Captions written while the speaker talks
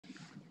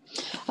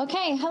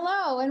Okay,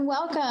 hello and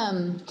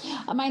welcome.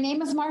 My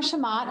name is Marcia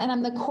Mott and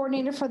I'm the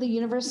coordinator for the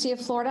University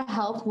of Florida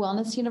Health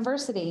Wellness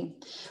University.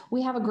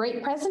 We have a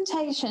great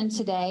presentation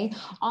today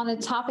on a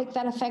topic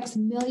that affects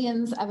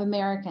millions of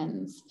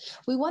Americans.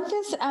 We want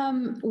this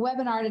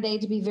webinar today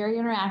to be very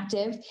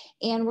interactive,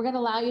 and we're going to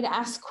allow you to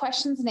ask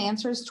questions and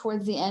answers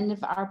towards the end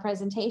of our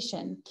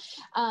presentation.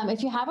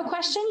 If you have a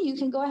question, you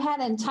can go ahead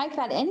and type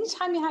that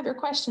anytime you have your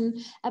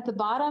question. At the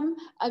bottom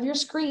of your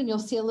screen, you'll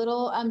see a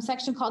little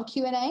section called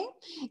Q&A,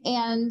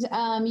 and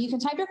you can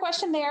type your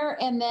question there,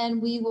 and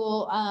then we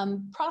will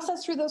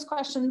process through those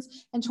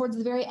questions, and towards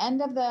the very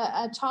end of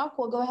the talk,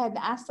 we'll go ahead and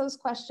ask those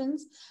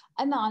questions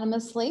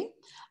anonymously.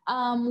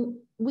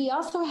 We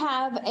also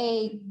have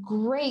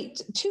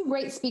two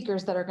great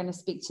speakers that are going to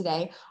speak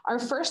today. Our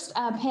first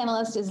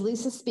panelist is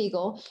Lisa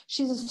Spiguel.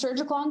 She's a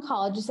surgical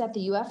oncologist at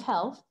the UF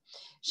Health.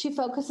 She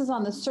focuses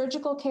on the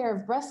surgical care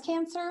of breast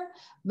cancer,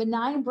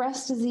 benign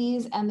breast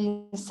disease, and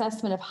the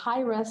assessment of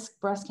high-risk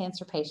breast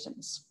cancer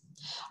patients.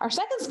 Our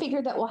second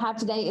speaker that we'll have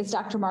today is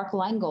Dr. Mark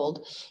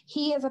Leyngold.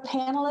 He is a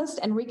panelist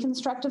and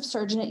reconstructive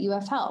surgeon at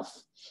UF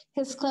Health.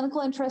 His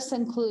clinical interests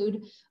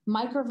include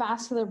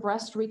microvascular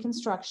breast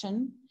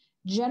reconstruction,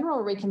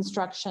 general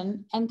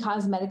reconstruction, and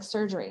cosmetic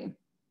surgery.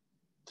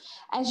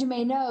 As you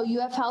may know,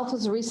 UF Health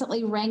was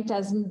recently ranked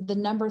as the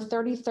number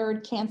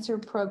 33rd cancer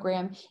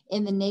program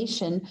in the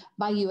nation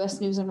by US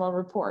News and World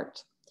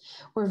Report.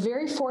 We're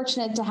very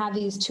fortunate to have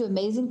these two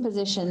amazing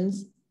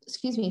physicians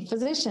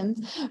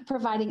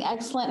providing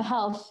excellent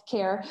health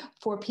care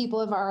for people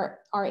of our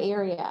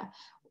area.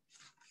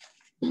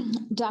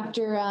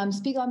 Dr.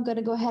 Spiguel, I'm going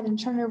to go ahead and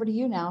turn it over to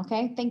you now,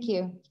 okay? Thank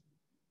you.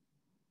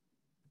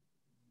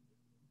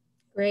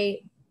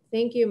 Great.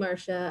 Thank you,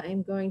 Marcia.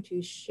 I'm going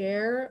to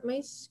share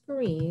my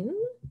screen.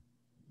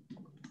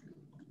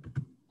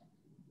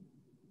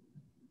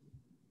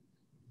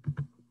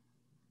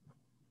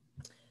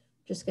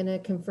 Just going to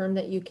confirm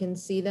that you can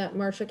see that.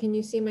 Marcia, can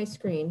you see my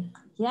screen?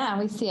 Yeah,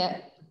 we see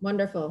it.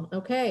 Wonderful.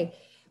 Okay.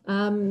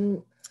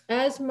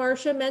 As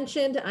Marcia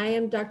mentioned, I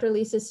am Dr.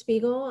 Lisa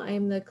Spiguel. I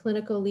am the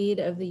clinical lead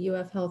of the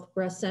UF Health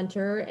Breast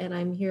Center, and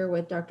I'm here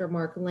with Dr.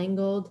 Mark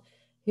Leyngold,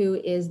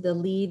 who is the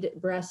lead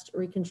breast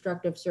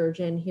reconstructive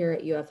surgeon here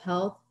at UF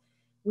Health.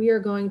 We are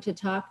going to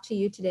talk to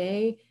you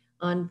today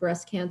on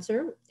breast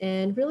cancer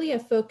and really a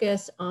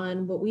focus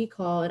on what we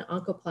call an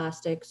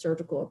oncoplastic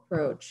surgical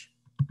approach.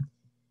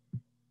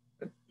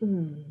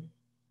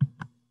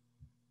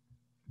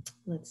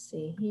 Let's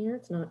see here,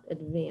 it's not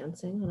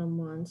advancing. Hold on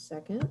one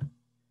second.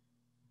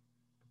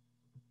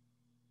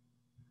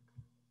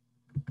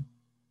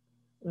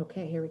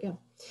 Okay, here we go.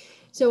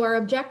 So our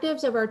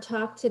objectives of our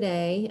talk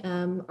today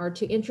are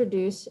to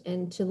introduce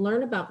and to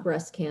learn about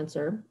breast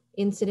cancer,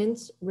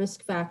 incidence,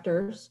 risk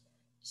factors,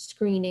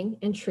 screening,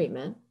 and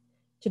treatment,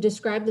 to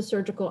describe the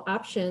surgical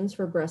options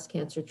for breast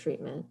cancer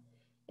treatment,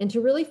 and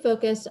to really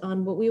focus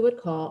on what we would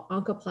call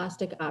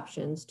oncoplastic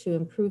options to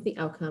improve the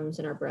outcomes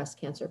in our breast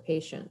cancer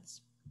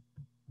patients.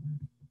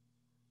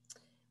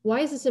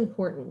 Why is this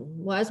important?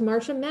 Well, as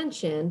Marcia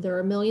mentioned, there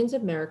are millions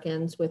of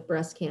Americans with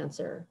breast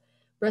cancer.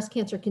 Breast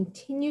cancer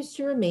continues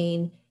to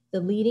remain the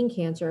leading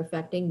cancer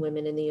affecting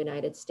women in the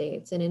United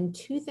States. And in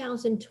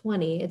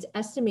 2020, it's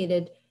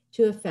estimated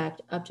to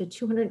affect up to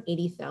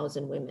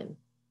 280,000 women.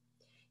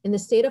 In the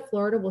state of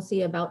Florida, we'll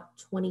see about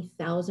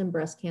 20,000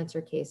 breast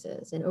cancer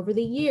cases. And over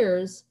the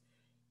years,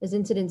 as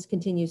incidence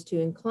continues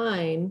to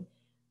incline,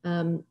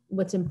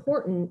 what's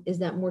important is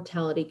that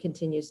mortality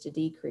continues to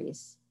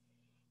decrease.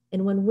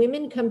 And when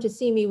women come to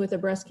see me with a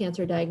breast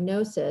cancer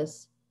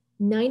diagnosis,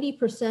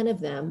 90% of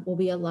them will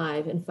be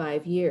alive in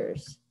 5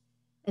 years.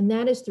 And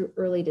that is through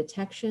early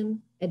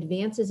detection,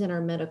 advances in our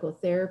medical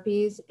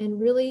therapies,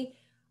 and really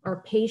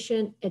our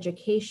patient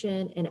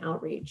education and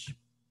outreach.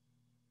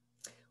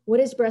 What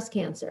is breast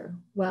cancer?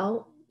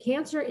 Well,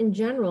 cancer in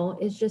general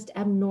is just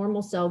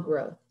abnormal cell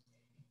growth.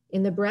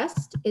 In the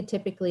breast, it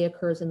typically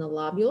occurs in the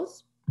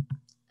lobules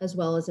as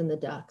well as in the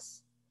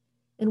ducts.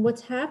 And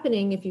what's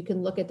happening, if you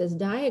can look at this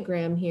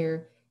diagram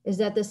here, is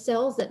that the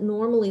cells that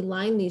normally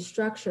line these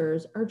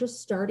structures are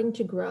just starting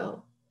to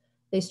grow.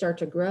 They start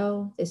to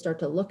grow, they start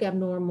to look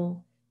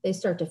abnormal, they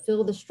start to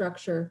fill the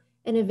structure,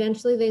 and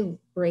eventually they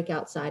break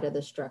outside of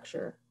the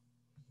structure.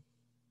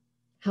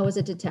 How is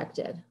it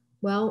detected?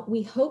 Well,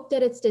 we hope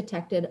that it's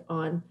detected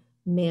on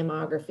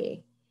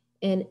mammography.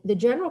 And the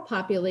general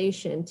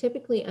population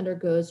typically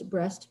undergoes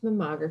breast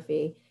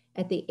mammography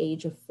at the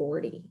age of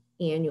 40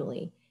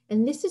 annually.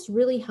 And this is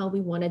really how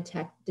we want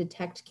to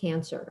detect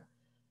cancer.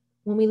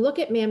 When we look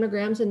at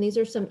mammograms, and these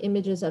are some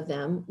images of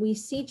them, we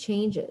see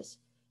changes.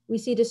 We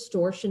see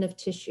distortion of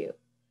tissue.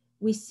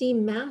 We see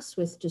mass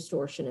with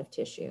distortion of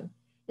tissue.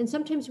 And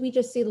sometimes we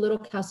just see little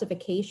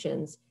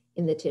calcifications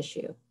in the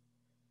tissue.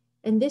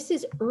 And this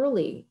is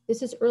early.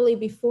 This is early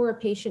before a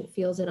patient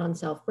feels it on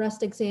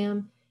self-breast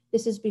exam.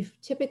 This is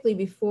typically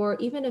before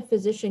even a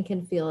physician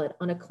can feel it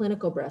on a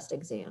clinical breast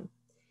exam.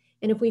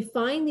 And if we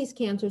find these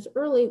cancers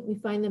early, we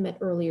find them at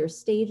earlier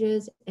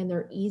stages, and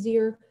they're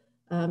easier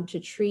to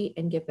treat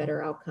and get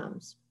better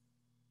outcomes.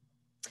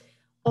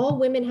 All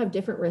women have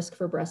different risk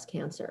for breast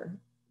cancer.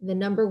 The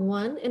number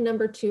one and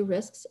number two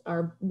risks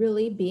are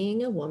really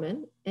being a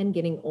woman and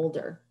getting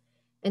older.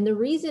 And the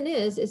reason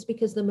is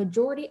because the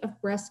majority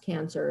of breast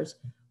cancers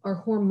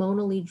are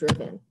hormonally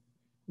driven.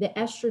 The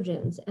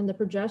estrogens and the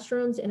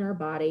progesterones in our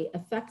body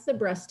affect the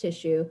breast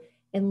tissue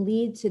and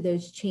lead to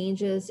those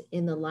changes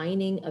in the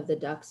lining of the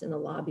ducts and the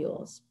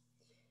lobules.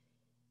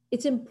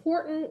 It's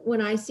important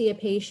when I see a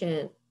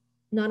patient,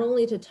 not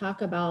only to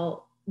talk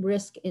about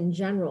risk in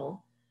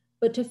general,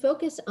 but to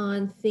focus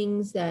on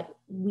things that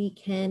we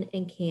can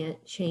and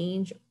can't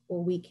change,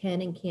 or we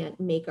can and can't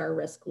make our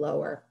risk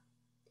lower.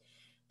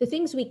 The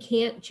things we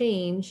can't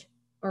change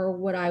are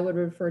what I would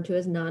refer to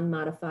as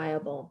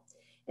non-modifiable.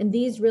 And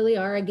these really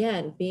are,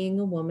 again, being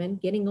a woman,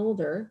 getting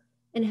older,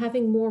 and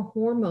having more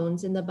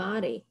hormones in the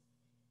body.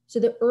 So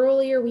the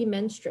earlier we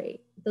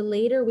menstruate, the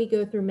later we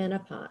go through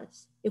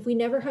menopause. If we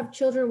never have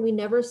children, we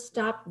never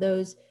stop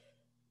those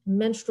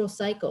menstrual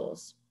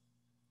cycles.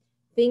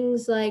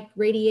 Things like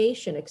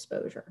radiation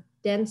exposure,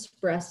 dense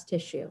breast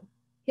tissue,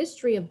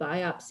 history of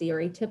biopsy or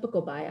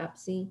atypical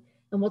biopsy,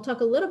 and we'll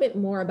talk a little bit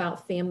more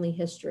about family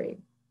history.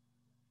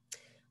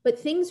 But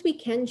things we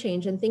can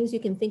change and things you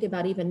can think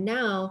about even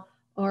now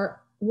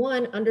are,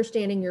 one,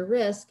 understanding your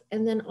risk,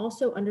 and then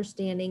also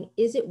understanding,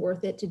 is it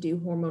worth it to do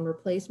hormone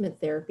replacement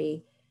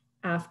therapy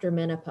after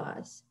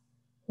menopause?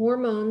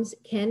 Hormones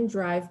can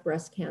drive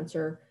breast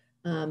cancer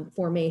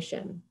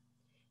formation.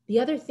 The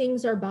other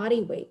things are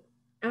body weight.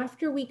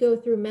 After we go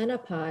through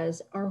menopause,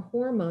 our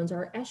hormones,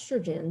 our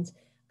estrogens,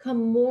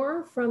 come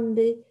more from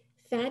the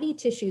fatty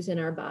tissues in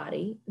our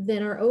body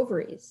than our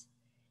ovaries.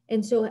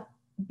 And so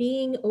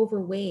being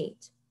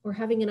overweight or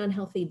having an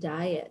unhealthy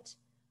diet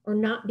or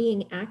not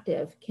being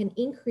active can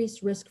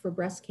increase risk for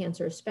breast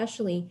cancer,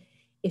 especially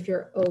if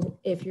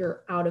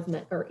you're out of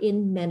or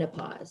in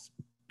menopause.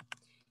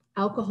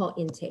 Alcohol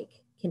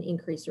intake can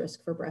increase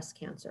risk for breast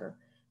cancer.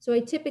 So I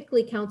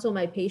typically counsel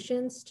my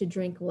patients to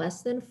drink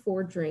less than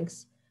 4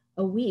 drinks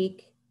a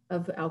week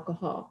of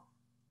alcohol.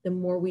 The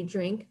more we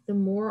drink, the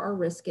more our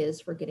risk is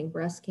for getting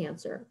breast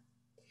cancer.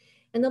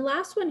 And the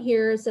last one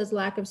here says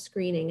lack of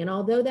screening. And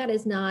although that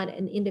is not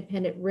an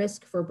independent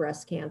risk for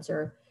breast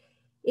cancer,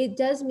 it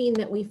does mean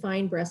that we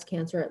find breast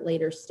cancer at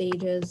later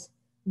stages,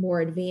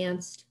 more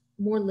advanced,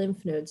 more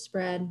lymph node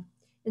spread.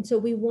 And so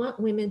we want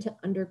women to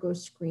undergo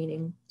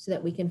screening so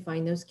that we can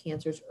find those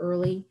cancers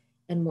early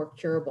and more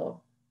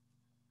curable.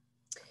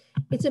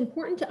 It's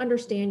important to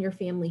understand your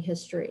family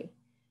history.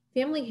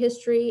 Family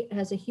history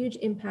has a huge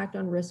impact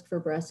on risk for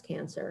breast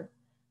cancer.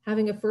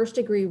 Having a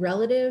first-degree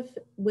relative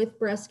with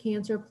breast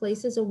cancer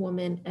places a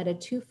woman at a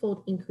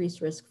 2-fold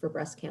increased risk for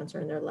breast cancer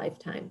in their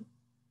lifetime.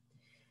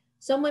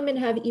 Some women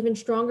have even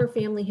stronger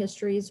family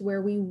histories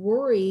where we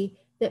worry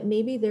that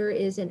maybe there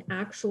is an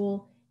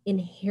actual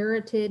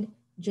inherited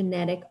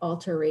genetic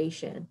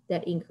alteration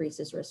that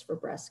increases risk for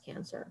breast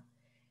cancer.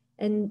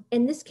 And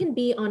this can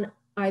be on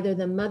either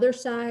the mother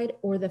side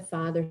or the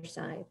father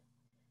side.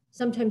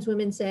 Sometimes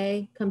women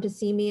come to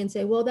see me and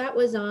say, well, that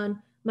was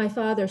on my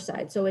father's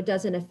side, so it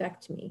doesn't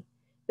affect me.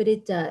 But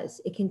it does.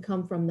 It can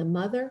come from the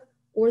mother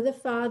or the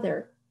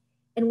father.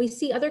 And we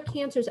see other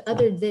cancers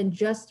other than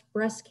just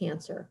breast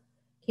cancer.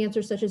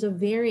 Cancers such as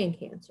ovarian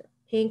cancer,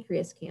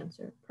 pancreas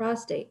cancer,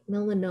 prostate,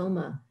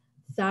 melanoma,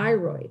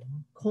 thyroid,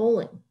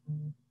 colon.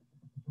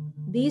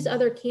 These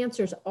other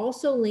cancers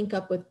also link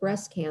up with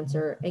breast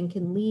cancer and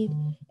can lead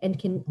and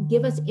can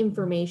give us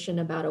information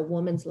about a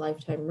woman's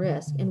lifetime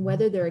risk and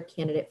whether they're a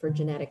candidate for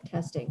genetic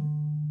testing.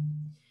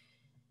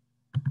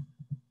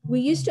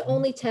 We used to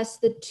only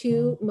test the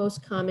 2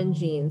 most common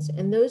genes,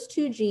 and those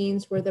 2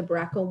 genes were the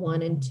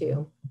BRCA1 and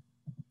 2,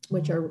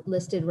 which are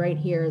listed right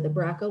here. The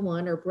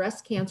BRCA1 are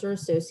breast cancer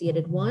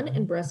associated 1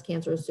 and breast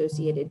cancer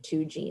associated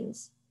 2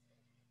 genes.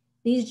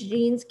 These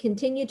genes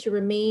continue to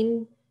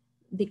remain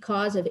the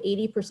cause of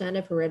 80%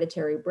 of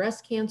hereditary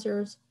breast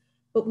cancers,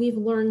 but we've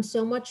learned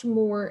so much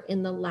more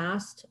in the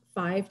last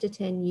 5 to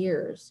 10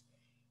 years.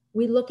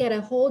 We look at a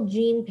whole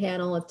gene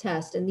panel of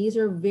tests, and these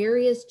are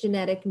various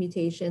genetic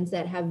mutations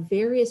that have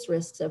various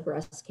risks of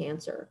breast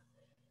cancer.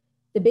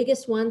 The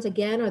biggest ones,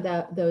 again,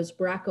 are those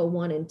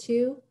BRCA1 and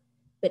 2,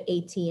 but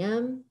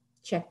ATM,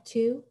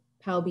 CHEK2,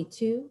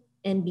 PALB2,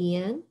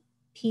 NBN,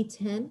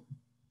 P10,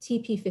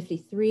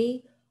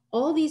 TP53,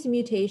 all these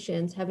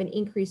mutations have an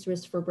increased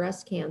risk for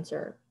breast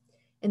cancer.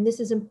 And this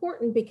is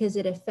important because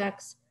it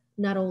affects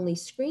not only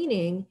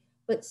screening,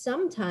 but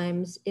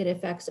sometimes it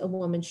affects a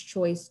woman's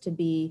choice to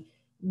be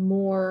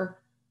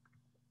more,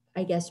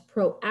 I guess,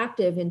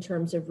 proactive in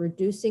terms of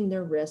reducing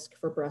their risk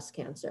for breast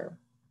cancer.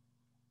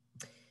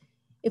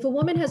 If a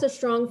woman has a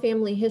strong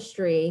family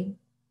history,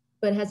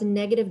 but has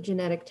negative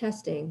genetic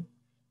testing,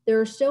 there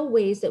are still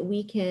ways that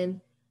we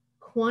can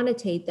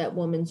quantitate that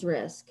woman's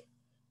risk.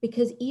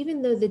 Because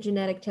even though the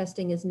genetic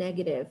testing is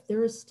negative,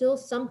 there is still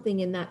something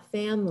in that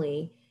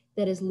family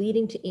that is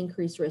leading to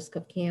increased risk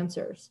of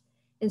cancers.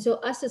 And so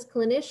us as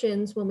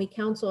clinicians, when we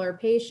counsel our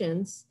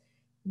patients,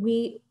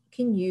 we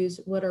can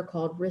use what are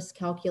called risk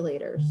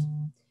calculators.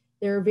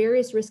 There are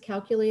various risk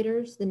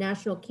calculators. The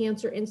National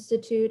Cancer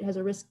Institute has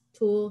a risk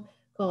tool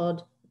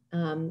called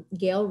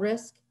Gale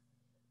Risk.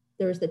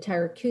 There's the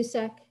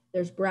Tyracusec,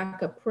 there's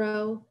BRCA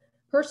Pro.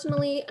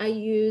 Personally, I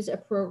use a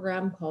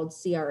program called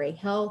CRA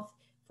Health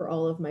for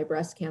all of my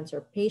breast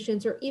cancer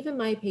patients, or even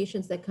my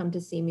patients that come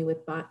to see me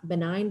with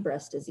benign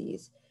breast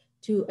disease,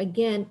 to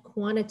again,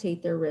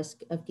 quantitate their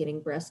risk of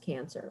getting breast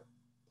cancer.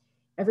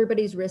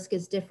 Everybody's risk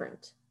is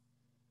different.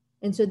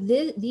 And so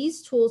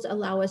these tools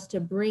allow us to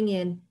bring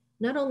in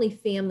not only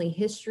family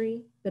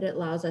history, but it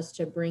allows us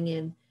to bring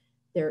in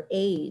their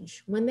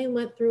age, when they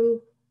went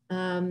through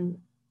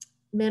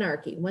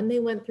menarche, when they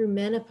went through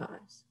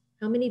menopause,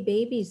 how many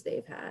babies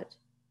they've had,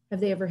 have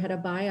they ever had a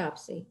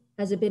biopsy,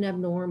 has it been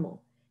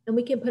abnormal? And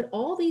we can put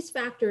all these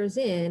factors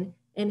in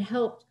and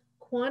help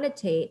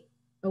quantitate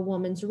a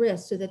woman's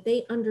risk so that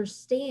they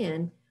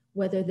understand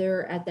whether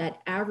they're at that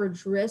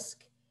average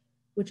risk,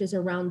 which is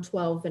around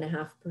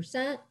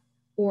 12.5%,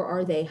 or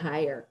are they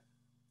higher?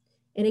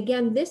 And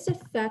again, this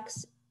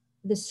affects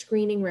the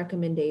screening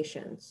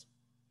recommendations.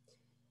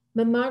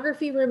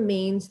 Mammography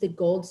remains the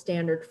gold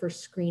standard for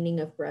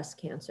screening of breast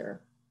cancer.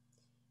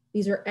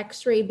 These are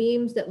X-ray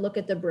beams that look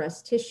at the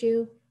breast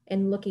tissue,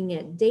 and looking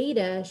at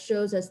data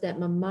shows us that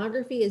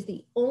mammography is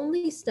the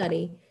only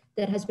study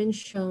that has been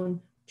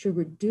shown to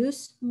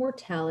reduce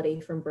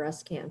mortality from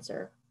breast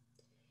cancer.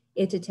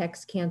 It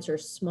detects cancer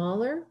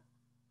smaller,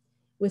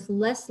 with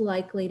less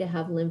likely to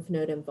have lymph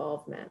node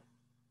involvement.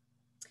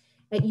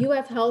 At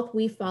UF Health,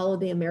 we follow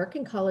the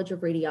American College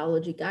of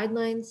Radiology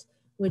guidelines,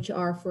 which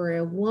are for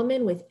a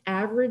woman with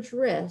average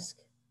risk,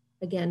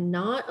 again,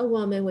 not a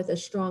woman with a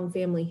strong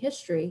family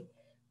history,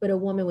 but a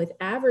woman with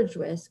average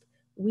risk.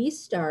 We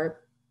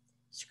start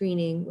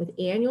screening with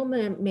annual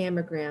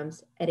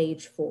mammograms at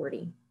age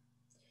 40.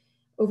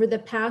 Over the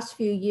past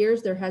few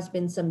years, there has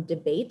been some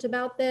debate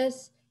about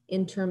this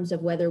in terms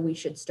of whether we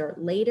should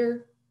start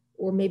later,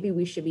 or maybe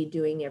we should be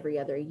doing every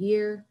other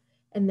year.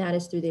 And that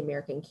is through the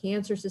American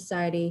Cancer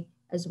Society,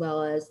 as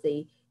well as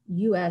the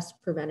US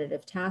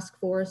Preventative Task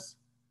Force.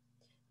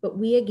 But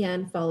we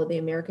again follow the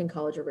American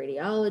College of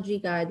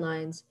Radiology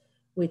guidelines,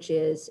 which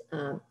is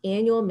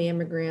annual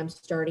mammograms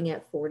starting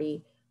at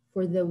 40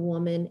 for the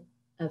woman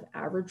of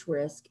average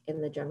risk in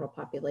the general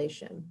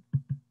population.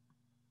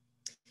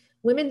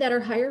 Women that are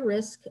higher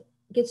risk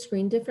get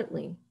screened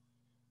differently.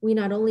 We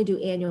not only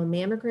do annual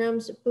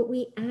mammograms, but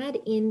we add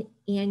in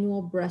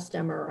annual breast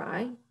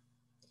MRI,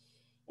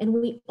 and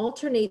we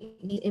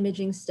alternate the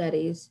imaging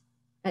studies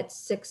at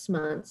 6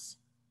 months.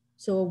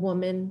 So a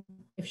woman,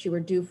 if she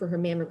were due for her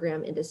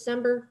mammogram in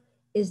December,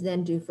 is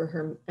then due for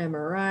her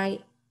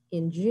MRI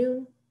in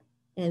June,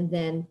 and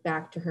then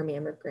back to her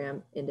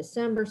mammogram in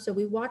December. So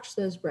we watch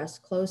those breasts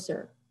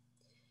closer.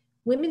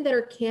 Women that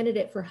are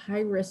candidate for high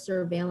risk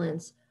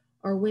surveillance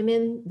are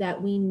women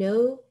that we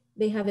know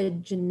they have a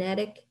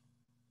genetic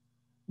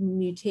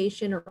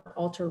mutation or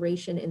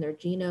alteration in their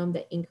genome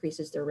that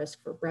increases their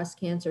risk for breast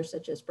cancer,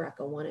 such as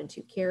BRCA1 and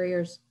 2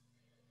 carriers.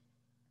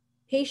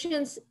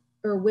 Patients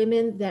or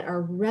women that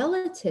are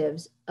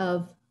relatives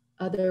of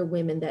other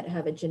women that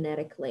have a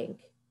genetic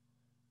link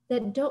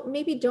that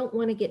maybe don't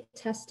want to get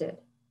tested.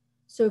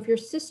 So if your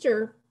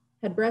sister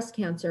had breast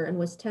cancer and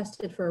was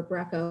tested for a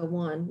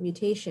BRCA1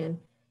 mutation,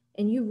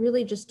 and you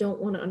really just don't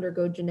want to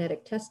undergo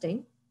genetic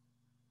testing,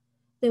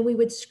 then we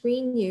would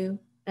screen you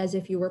as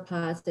if you were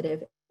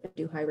positive and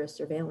do high-risk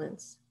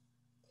surveillance.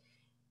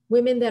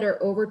 Women that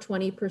are over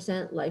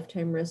 20%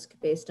 lifetime risk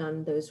based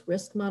on those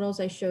risk models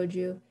I showed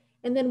you,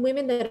 and then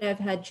women that have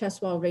had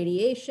chest wall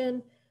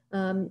radiation,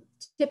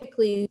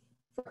 typically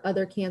for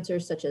other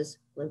cancers such as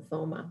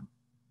lymphoma.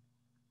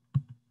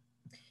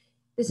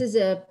 This is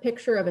a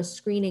picture of a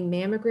screening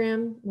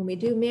mammogram. When we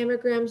do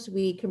mammograms,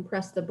 we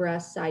compress the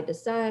breast side to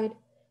side,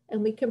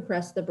 and we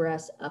compress the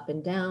breast up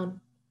and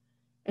down.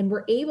 And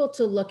we're able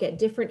to look at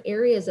different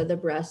areas of the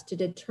breast to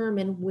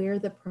determine where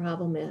the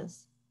problem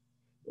is.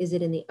 Is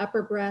it in the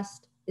upper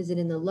breast? Is it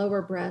in the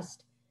lower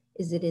breast?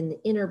 Is it in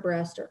the inner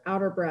breast or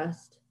outer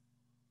breast?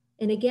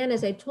 And again,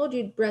 as I told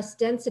you, breast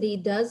density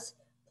does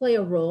play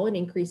a role in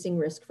increasing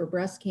risk for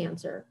breast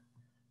cancer.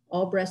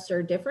 All breasts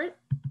are different,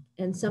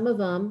 and some of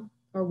them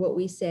are what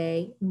we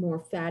say more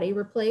fatty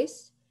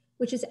replaced,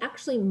 which is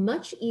actually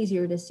much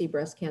easier to see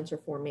breast cancer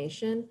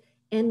formation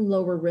and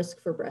lower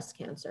risk for breast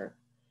cancer,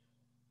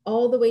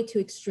 all the way to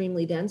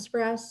extremely dense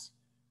breasts,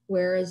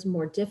 whereas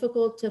more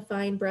difficult to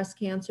find breast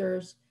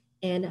cancers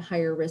and a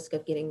higher risk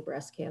of getting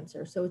breast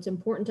cancer. So it's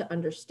important to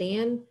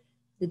understand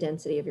the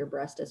density of your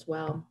breast as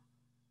well.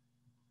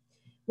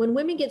 When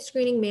women get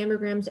screening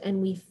mammograms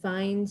and we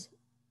find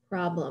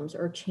problems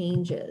or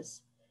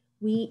changes,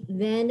 we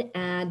then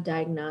add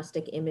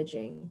diagnostic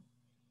imaging.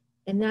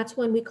 And that's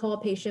when we call a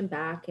patient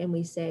back and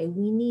we say,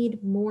 we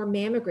need more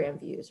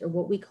mammogram views, or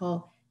what we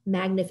call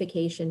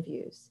magnification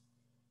views.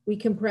 We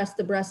compress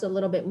the breast a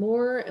little bit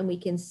more and we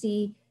can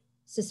see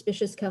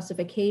suspicious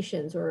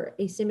calcifications or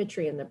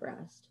asymmetry in the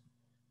breast.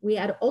 We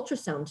add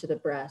ultrasound to the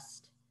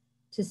breast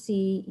to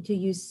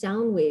use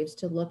sound waves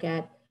to look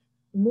at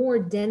more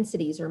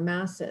densities or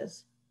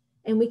masses.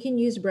 And we can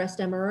use breast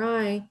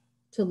MRI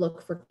to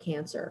look for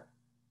cancer.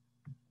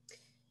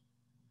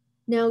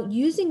 Now,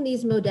 using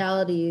these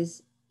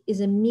modalities is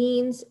a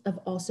means of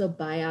also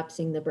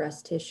biopsying the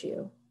breast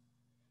tissue.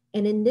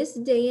 And in this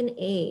day and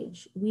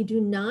age, we do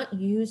not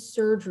use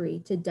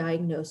surgery to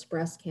diagnose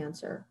breast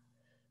cancer.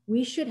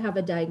 We should have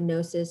a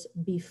diagnosis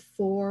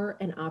before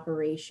an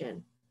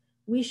operation.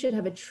 We should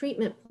have a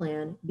treatment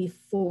plan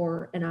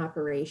before an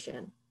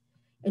operation.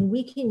 And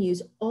we can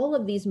use all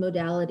of these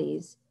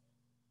modalities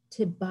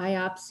to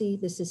biopsy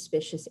the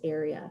suspicious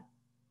area.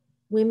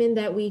 Women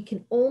that we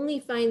can only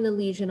find the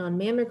lesion on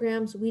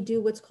mammograms, we do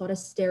what's called a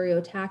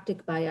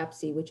stereotactic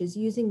biopsy, which is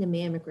using the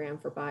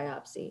mammogram for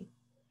biopsy.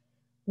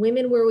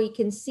 Women where we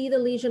can see the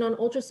lesion on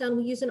ultrasound,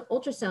 we use an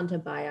ultrasound to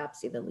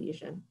biopsy the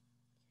lesion.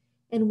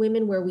 And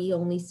women where we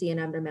only see an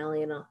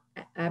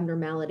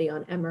abnormality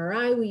on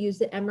MRI, we use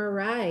the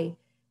MRI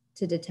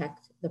to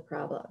detect the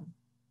problem.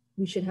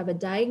 We should have a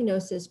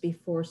diagnosis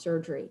before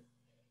surgery.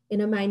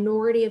 In a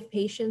minority of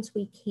patients,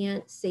 we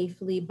can't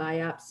safely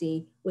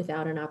biopsy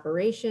without an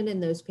operation,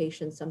 and those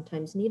patients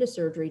sometimes need a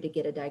surgery to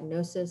get a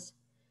diagnosis.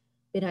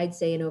 But I'd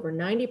say in over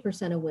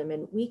 90% of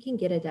women, we can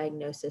get a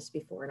diagnosis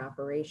before an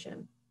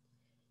operation.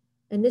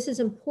 And this is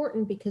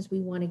important because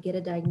we want to get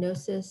a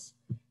diagnosis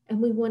and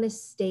we want to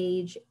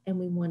stage and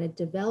we want to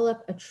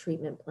develop a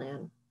treatment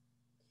plan.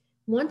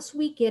 Once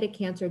we get a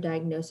cancer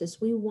diagnosis,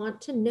 we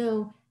want to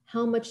know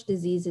how much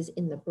disease is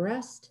in the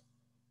breast,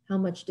 how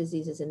much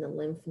disease is in the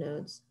lymph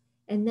nodes,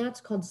 and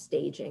that's called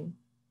staging.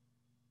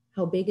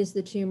 How big is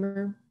the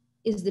tumor?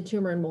 Is the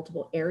tumor in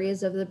multiple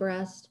areas of the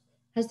breast?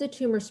 Has the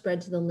tumor spread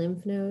to the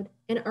lymph node?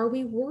 And are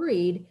we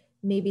worried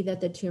maybe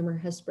that the tumor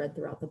has spread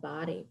throughout the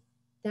body?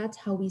 That's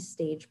how we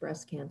stage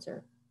breast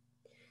cancer.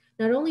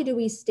 Not only do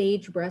we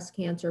stage breast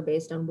cancer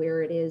based on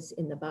where it is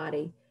in the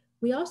body,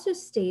 we also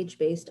stage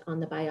based on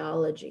the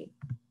biology.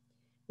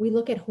 We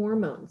look at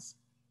hormones.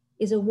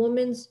 Is a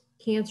woman's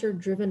cancer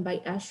driven by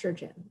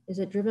estrogen? Is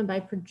it driven by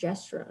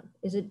progesterone?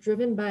 Is it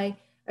driven by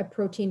a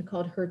protein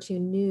called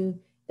HER2/neu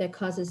that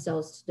causes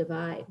cells to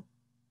divide?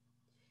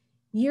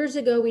 Years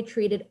ago, we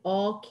treated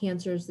all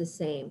cancers the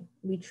same.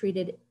 We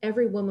treated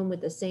every woman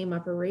with the same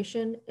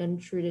operation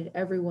and treated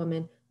every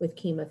woman with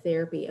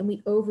chemotherapy, and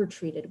we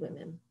overtreated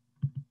women.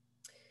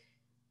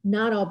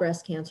 Not all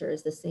breast cancer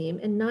is the same,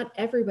 and not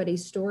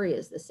everybody's story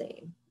is the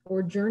same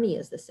or journey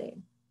is the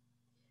same.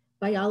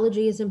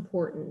 Biology is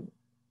important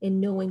in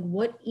knowing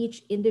what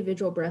each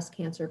individual breast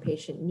cancer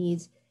patient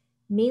needs,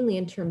 mainly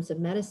in terms of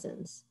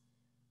medicines.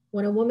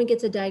 When a woman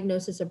gets a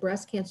diagnosis of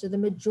breast cancer, the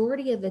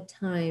majority of the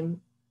time,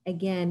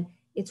 again,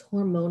 it's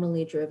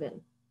hormonally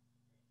driven.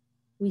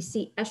 We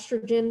see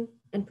estrogen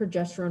and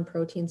progesterone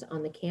proteins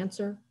on the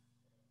cancer.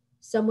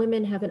 Some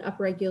women have an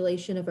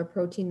upregulation of a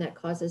protein that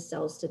causes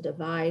cells to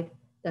divide.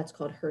 That's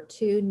called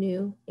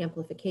HER2/neu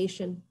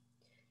amplification.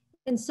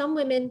 And some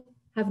women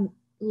have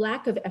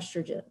lack of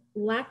estrogen,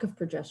 lack of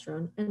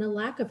progesterone, and a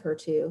lack of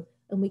HER2,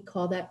 and we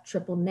call that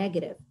triple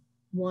negative.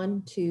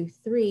 1, 2,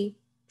 3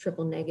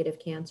 triple negative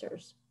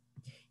cancers.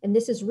 And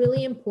this is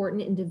really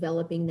important in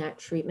developing that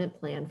treatment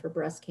plan for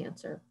breast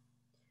cancer.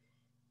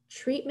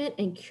 Treatment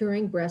and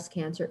curing breast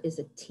cancer is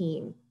a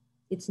team.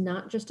 It's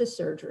not just a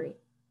surgery.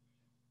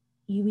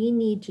 We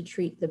need to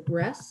treat the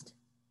breast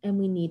and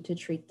we need to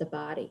treat the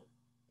body.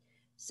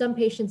 Some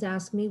patients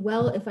ask me,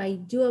 well, if I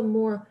do a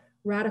more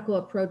radical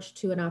approach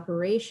to an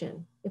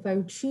operation, if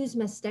I choose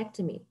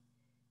mastectomy,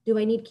 do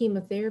I need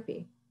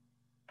chemotherapy?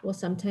 Well,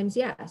 sometimes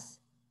yes.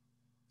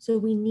 So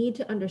we need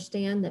to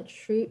understand that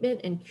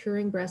treatment and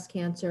curing breast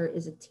cancer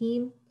is a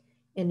team,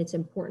 and it's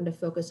important to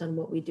focus on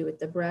what we do with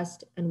the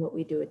breast and what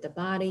we do with the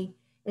body.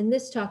 And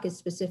this talk is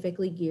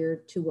specifically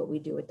geared to what we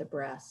do with the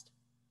breast.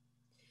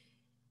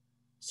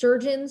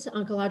 Surgeons,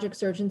 oncologic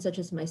surgeons such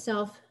as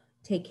myself,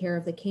 take care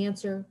of the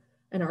cancer,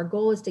 and our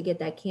goal is to get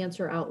that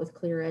cancer out with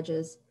clear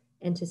edges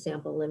and to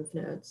sample lymph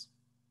nodes.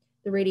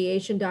 The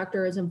radiation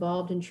doctor is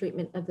involved in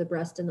treatment of the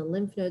breast and the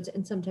lymph nodes,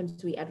 and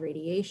sometimes we add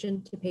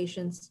radiation to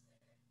patients,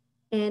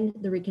 and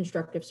the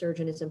reconstructive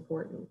surgeon is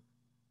important.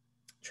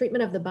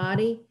 Treatment of the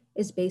body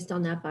is based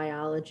on that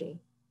biology.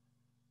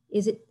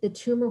 Is it the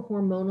tumor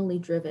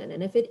hormonally driven?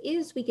 And if it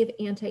is, we give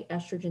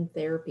anti-estrogen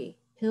therapy,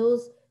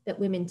 pills that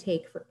women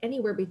take for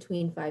anywhere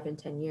between 5 and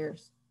 10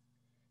 years.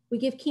 We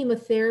give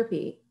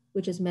chemotherapy,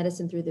 which is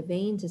medicine through the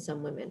vein to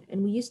some women.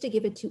 And we used to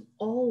give it to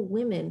all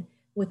women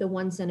with a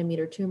 1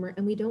 centimeter tumor,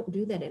 and we don't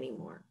do that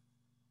anymore.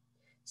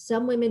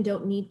 Some women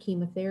don't need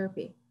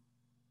chemotherapy.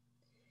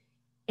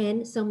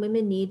 And some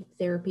women need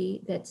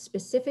therapy that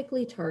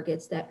specifically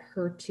targets that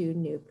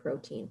HER2/neu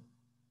protein.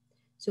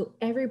 So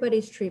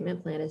everybody's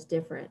treatment plan is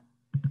different.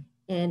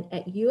 And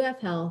at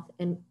UF Health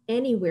and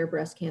anywhere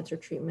breast cancer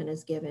treatment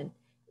is given,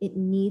 it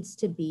needs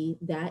to be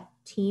that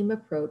team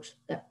approach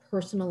that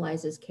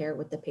personalizes care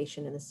with the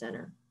patient in the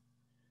center.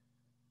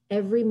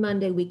 Every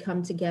Monday we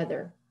come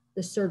together,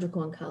 the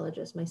surgical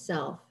oncologist,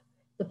 myself,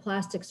 the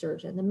plastic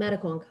surgeon, the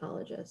medical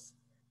oncologist,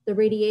 the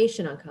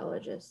radiation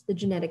oncologist, the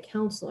genetic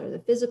counselor, the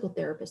physical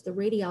therapist, the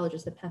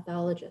radiologist, the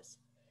pathologist.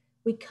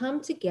 We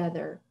come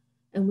together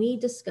and we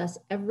discuss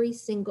every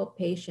single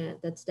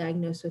patient that's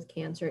diagnosed with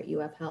cancer at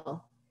UF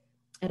Health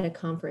at a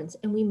conference,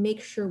 and we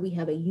make sure we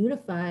have a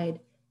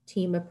unified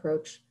team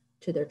approach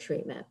to their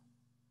treatment.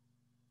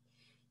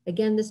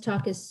 Again, this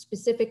talk is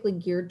specifically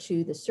geared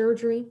to the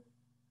surgery,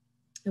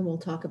 and we'll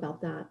talk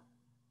about that.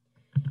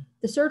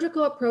 The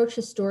surgical approach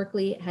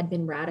historically had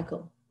been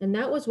radical, and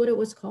that was what it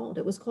was called.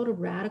 It was called a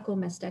radical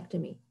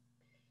mastectomy.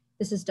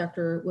 This is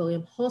Dr.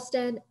 William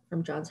Halsted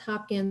from Johns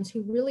Hopkins,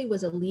 who really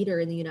was a leader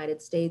in the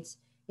United States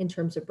in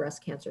terms of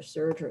breast cancer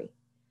surgery.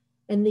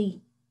 And the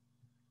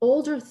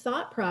older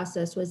thought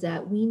process was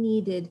that we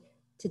needed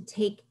to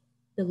take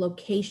the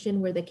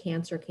location where the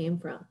cancer came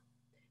from.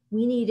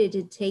 We needed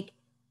to take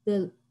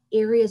the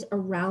areas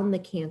around the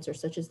cancer,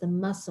 such as the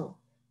muscle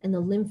and the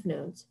lymph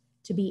nodes,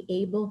 to be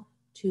able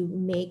to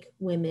make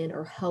women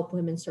or help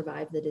women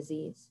survive the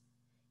disease.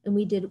 And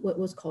we did what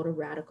was called a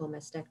radical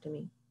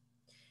mastectomy.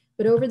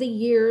 But over the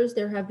years,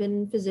 there have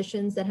been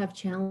physicians that have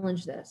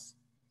challenged this.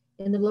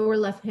 In the lower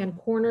left-hand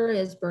corner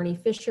is Bernie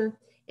Fisher,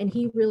 and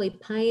he really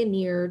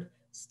pioneered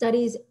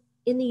studies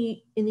in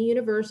the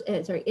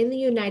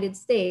United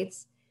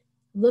States,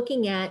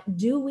 looking at,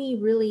 do we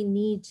really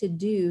need to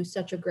do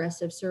such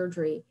aggressive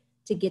surgery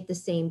to get the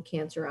same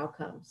cancer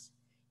outcomes?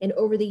 And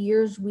over the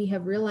years, we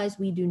have realized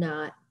we do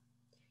not.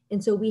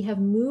 And so we have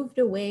moved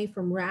away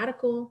from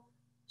radical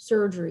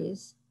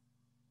surgeries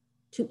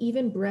to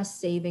even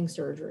breast-saving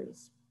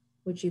surgeries,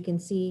 which you can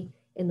see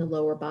in the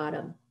lower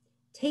bottom.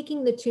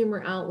 Taking the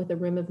tumor out with a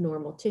rim of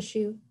normal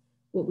tissue,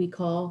 what we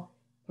call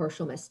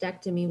partial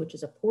mastectomy, which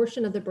is a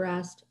portion of the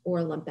breast, or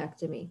a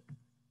lumpectomy.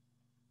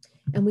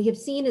 And we have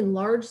seen in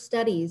large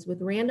studies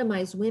with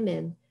randomized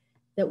women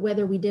that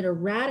whether we did a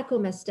radical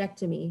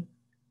mastectomy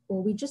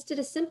or we just did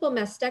a simple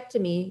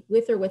mastectomy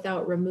with or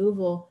without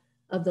removal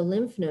of the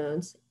lymph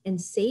nodes and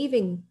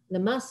saving the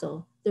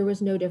muscle, there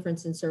was no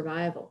difference in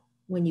survival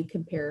when you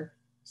compare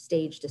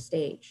stage to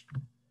stage.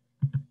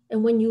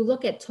 And when you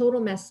look at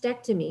total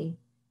mastectomy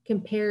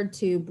compared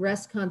to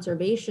breast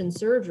conservation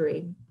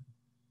surgery,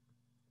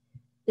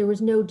 there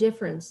was no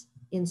difference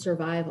in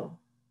survival.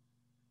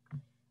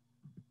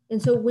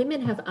 And so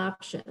women have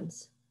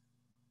options.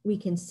 We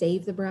can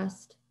save the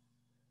breast.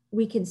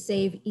 We can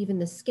save even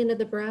the skin of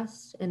the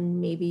breast and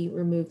maybe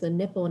remove the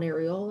nipple and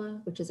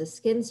areola, which is a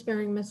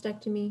skin-sparing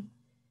mastectomy.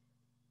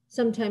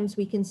 Sometimes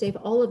we can save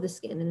all of the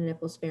skin in a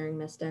nipple-sparing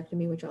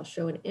mastectomy, which I'll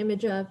show an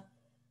image of.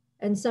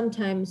 And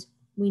sometimes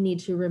we need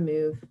to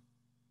remove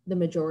the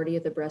majority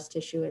of the breast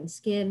tissue and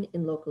skin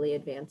in locally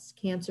advanced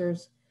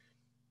cancers.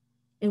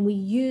 And we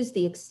use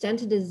the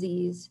extent of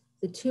disease,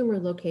 the tumor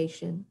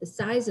location, the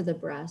size of the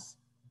breast,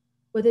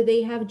 whether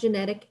they have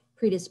genetic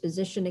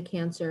predisposition to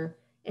cancer,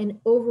 and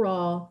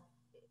overall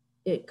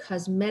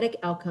cosmetic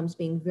outcomes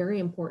being very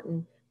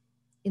important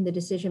in the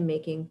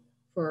decision-making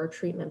for our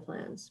treatment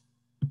plans.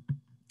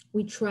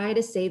 We try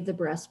to save the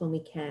breast when we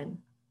can,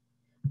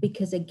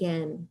 because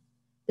again,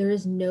 there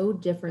is no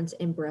difference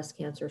in breast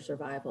cancer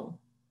survival.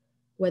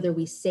 Whether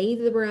we save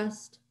the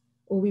breast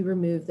or we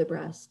remove the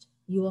breast,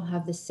 you will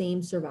have the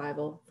same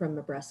survival from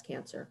a breast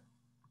cancer.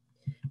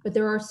 But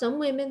there are some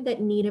women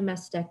that need a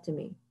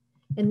mastectomy,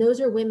 and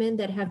those are women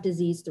that have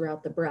disease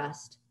throughout the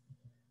breast.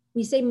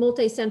 We say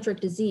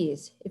multicentric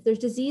disease. If there's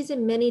disease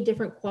in many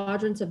different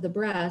quadrants of the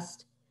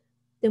breast,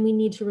 then we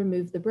need to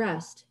remove the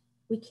breast.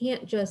 We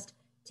can't just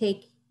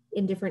take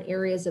in different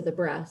areas of the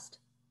breast.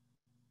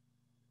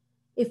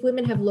 If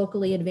women have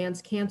locally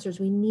advanced cancers,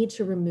 we need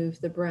to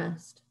remove the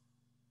breast.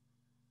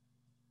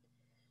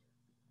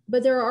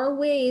 But there are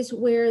ways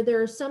where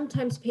there are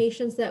sometimes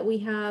patients that we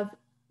have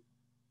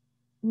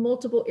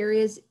multiple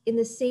areas in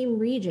the same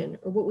region,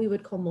 or what we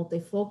would call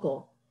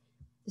multifocal.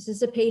 This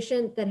is a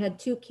patient that had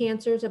two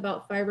cancers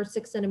about 5 or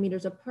 6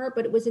 centimeters apart,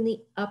 but it was in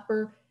the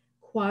upper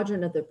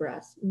quadrant of the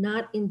breast,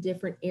 not in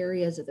different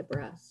areas of the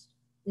breast,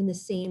 in the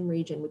same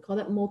region. We call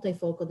that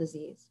multifocal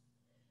disease.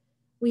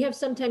 We have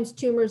sometimes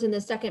tumors in the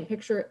second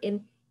picture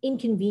in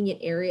inconvenient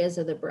areas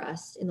of the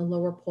breast, in the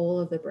lower pole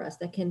of the breast,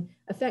 that can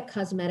affect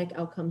cosmetic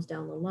outcomes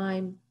down the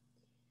line.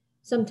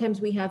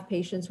 Sometimes we have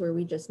patients where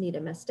we just need a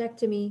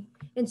mastectomy.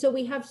 And so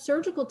we have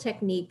surgical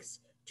techniques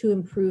to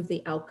improve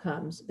the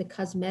outcomes, the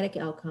cosmetic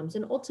outcomes,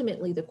 and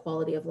ultimately the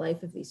quality of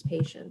life of these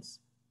patients.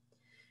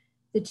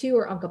 The two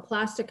are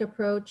oncoplastic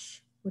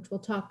approach, which we'll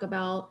talk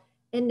about,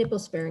 and nipple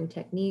sparing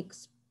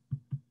techniques.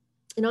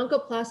 An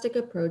oncoplastic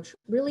approach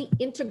really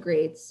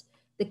integrates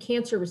the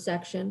cancer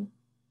resection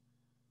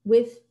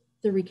with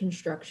the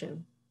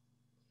reconstruction.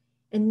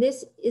 And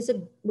this is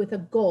with a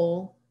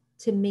goal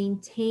to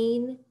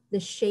maintain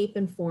the shape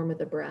and form of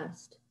the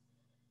breast.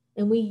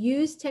 And we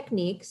use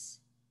techniques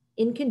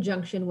in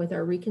conjunction with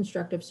our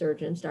reconstructive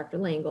surgeons, Dr.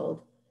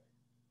 Leyngold,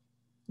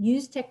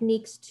 use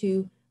techniques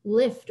to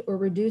lift or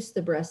reduce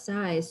the breast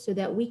size so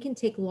that we can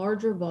take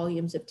larger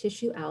volumes of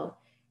tissue out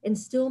and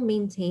still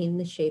maintain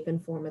the shape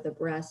and form of the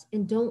breast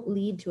and don't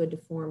lead to a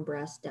deformed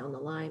breast down the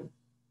line.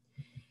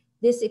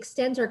 This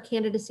extends our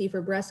candidacy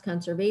for breast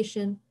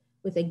conservation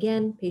with,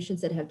 again,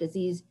 patients that have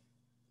disease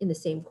in the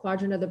same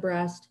quadrant of the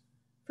breast,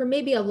 for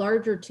maybe a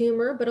larger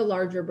tumor, but a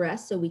larger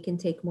breast so we can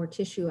take more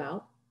tissue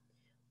out,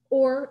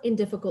 or in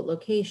difficult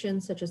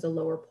locations such as the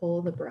lower pole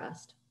of the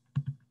breast.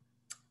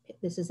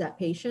 This is that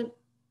patient.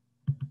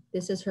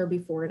 This is her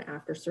before and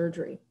after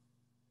surgery.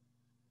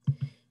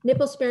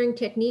 Nipple sparing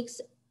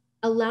techniques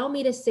allow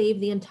me to save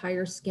the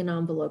entire skin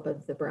envelope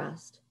of the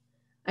breast.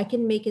 I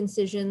can make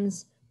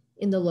incisions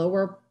in the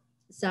lower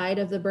side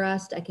of the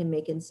breast. I can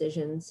make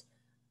incisions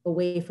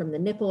away from the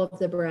nipple of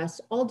the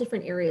breast, all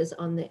different areas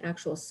on the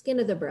actual skin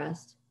of the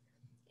breast,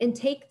 and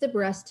take the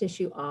breast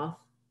tissue off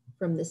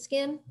from the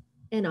skin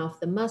and off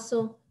the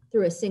muscle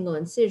through a single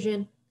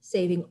incision,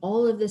 saving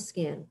all of the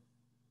skin.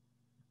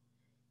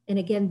 And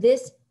again,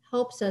 this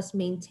helps us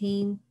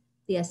maintain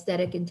the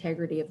aesthetic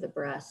integrity of the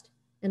breast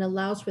and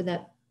allows for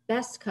that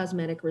best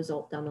cosmetic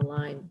result down the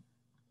line.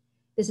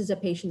 This is a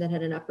patient that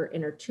had an upper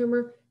inner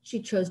tumor.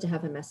 She chose to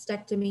have a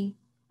mastectomy.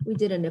 We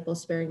did a nipple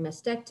sparing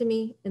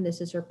mastectomy, and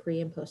this is her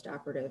pre and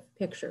post-operative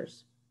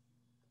pictures.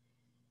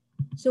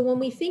 So when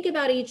we think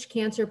about each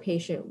cancer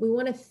patient, we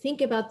want to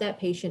think about that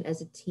patient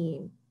as a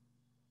team.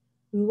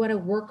 We want to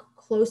work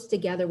close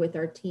together with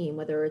our team,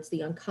 whether it's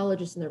the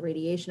oncologist and the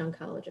radiation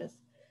oncologist,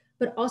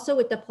 but also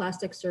with the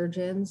plastic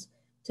surgeons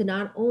to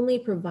not only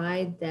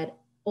provide that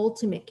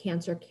ultimate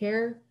cancer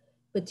care,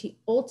 but to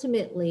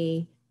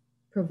ultimately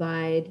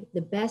provide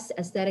the best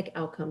aesthetic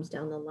outcomes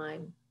down the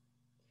line.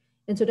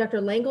 And so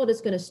Dr. Leyngold is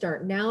going to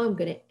start now. I'm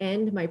going to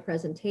end my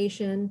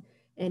presentation,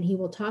 and he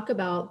will talk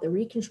about the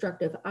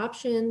reconstructive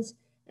options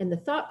and the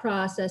thought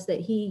process that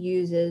he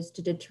uses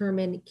to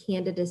determine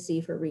candidacy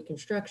for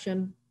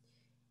reconstruction.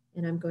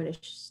 And I'm going to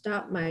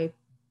stop my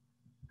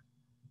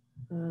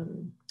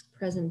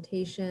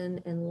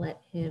presentation and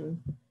let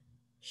him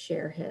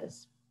share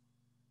his.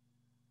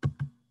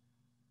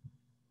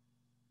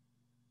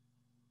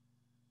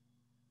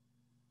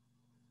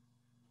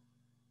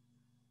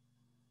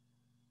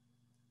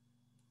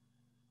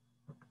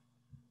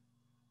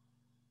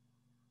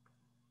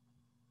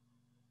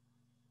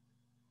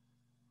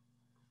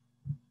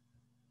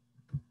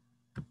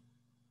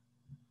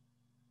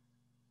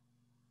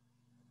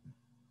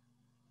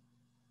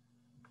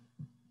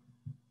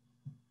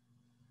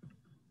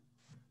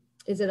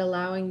 Is it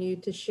allowing you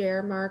to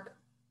share, Mark?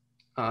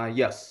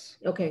 Yes.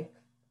 Okay.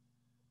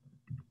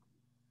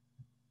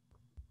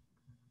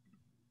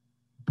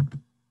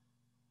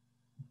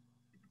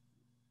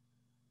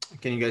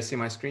 Can you guys see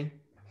my screen?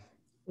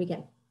 We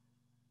can.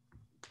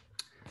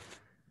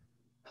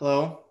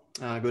 Hello,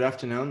 good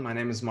afternoon. My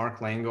name is Mark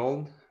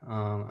Leyngold.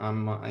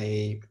 I'm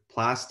a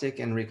plastic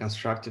and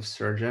reconstructive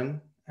surgeon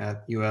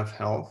at UF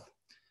Health.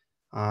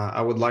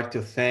 I would like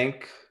to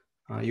thank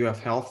UF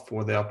Health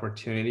for the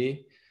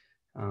opportunity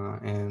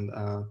and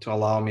to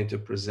allow me to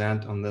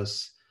present on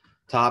this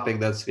topic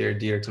that's very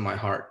dear to my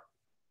heart.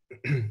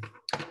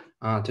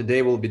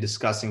 Today we'll be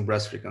discussing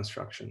breast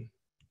reconstruction.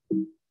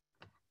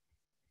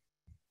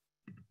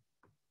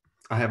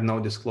 I have no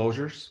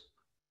disclosures.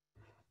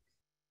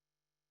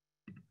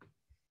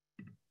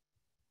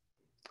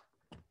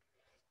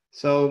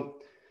 So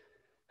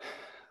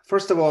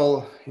first of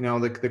all,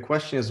 the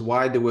question is,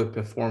 why do we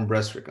perform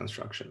breast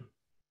reconstruction?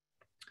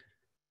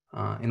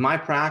 In my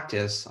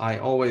practice, I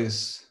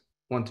always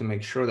want to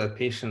make sure that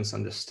patients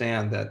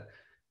understand that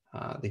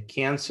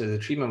the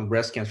treatment of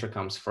breast cancer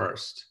comes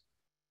first.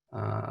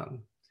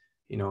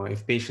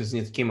 If patients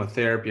need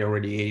chemotherapy or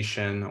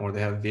radiation, or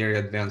they have very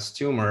advanced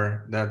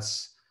tumor, that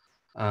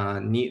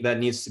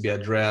needs to be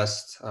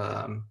addressed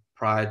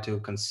prior to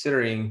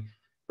considering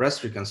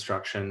breast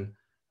reconstruction,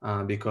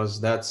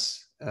 because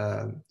that's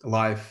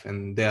life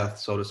and death,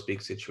 so to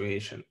speak,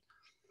 situation.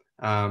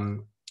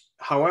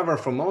 However,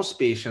 for most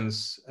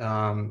patients,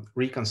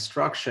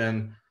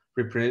 reconstruction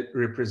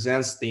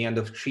represents the end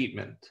of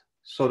treatment,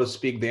 so to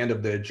speak, the end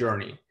of their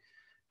journey.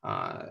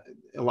 A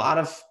lot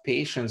of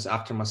patients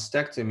after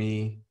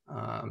mastectomy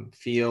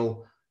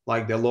feel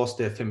like they lost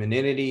their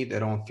femininity, they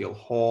don't feel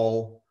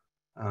whole,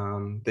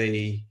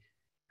 they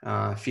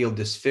feel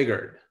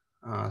disfigured.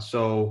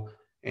 So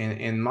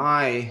in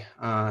my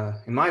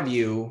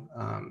view,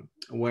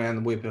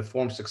 when we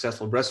perform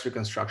successful breast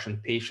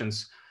reconstruction,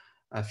 patients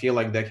feel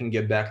like they can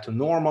get back to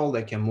normal,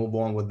 they can move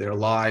on with their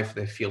life,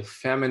 they feel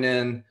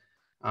feminine,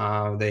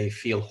 they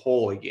feel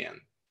whole again.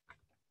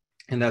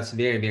 And that's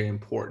very, very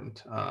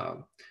important,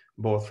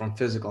 both from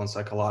physical and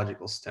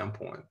psychological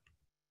standpoint.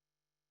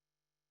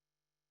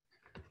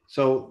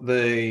 So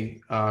the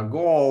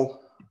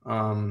goal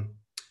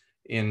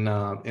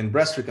in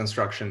breast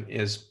reconstruction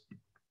is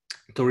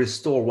to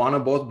restore one or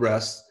both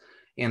breasts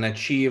and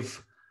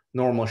achieve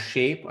normal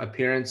shape,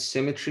 appearance,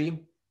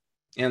 symmetry,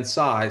 and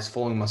size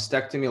following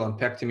mastectomy,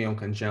 lumpectomy, and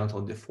congenital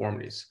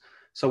deformities.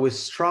 So we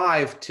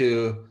strive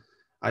to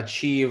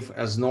achieve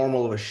as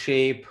normal of a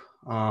shape,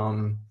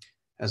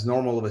 as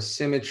normal of a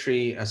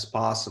symmetry as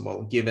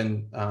possible,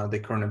 given the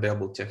current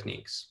available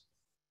techniques.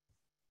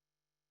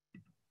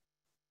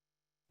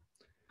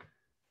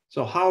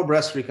 So how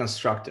breast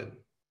reconstructed?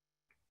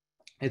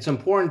 It's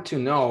important to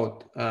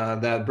note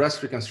that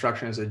breast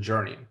reconstruction is a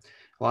journey.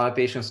 A lot of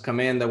patients come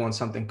in, they want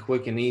something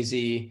quick and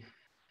easy.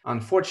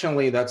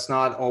 Unfortunately, that's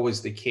not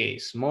always the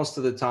case. Most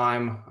of the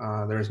time,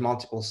 there are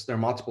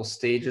multiple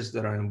stages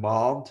that are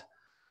involved.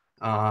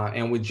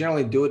 And we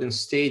generally do it in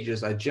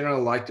stages. I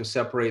generally like to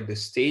separate the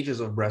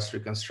stages of breast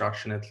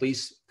reconstruction at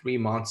least 3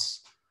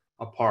 months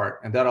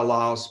apart. And that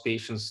allows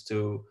patients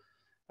to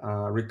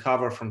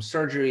recover from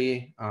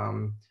surgery,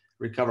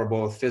 recover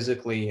both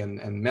physically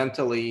and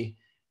mentally,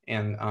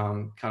 and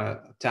kind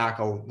of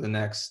tackle the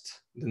next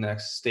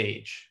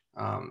stage.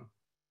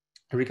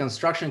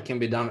 Reconstruction can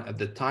be done at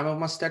the time of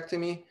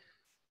mastectomy,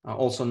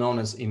 also known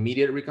as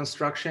immediate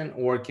reconstruction,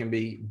 or it can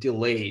be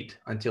delayed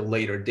until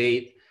later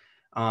date,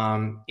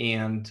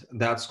 and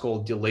that's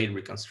called delayed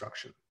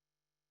reconstruction.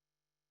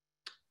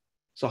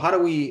 So how do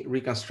we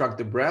reconstruct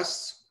the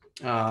breasts?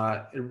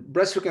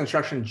 Breast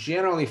reconstruction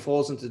generally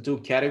falls into two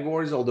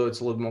categories, although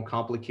it's a little more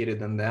complicated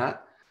than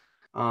that.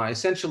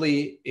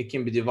 Essentially, it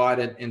can be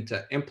divided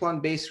into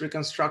implant-based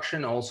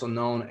reconstruction, also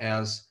known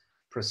as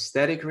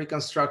prosthetic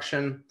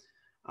reconstruction.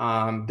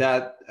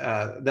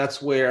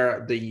 That's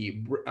where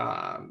the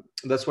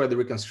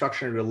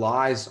reconstruction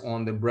relies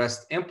on the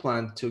breast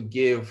implant to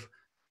give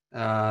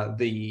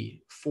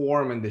the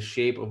form and the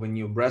shape of a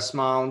new breast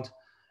mound,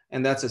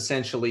 and that's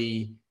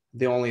essentially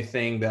the only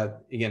thing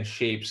that, again,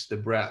 shapes the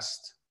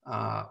breast.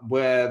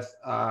 With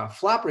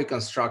flap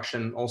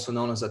reconstruction, also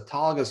known as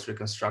autologous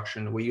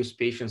reconstruction, we use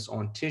patients'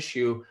 own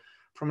tissue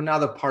from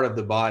another part of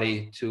the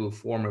body to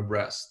form a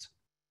breast.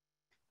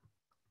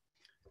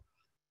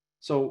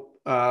 So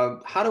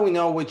how do we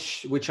know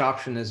which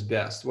option is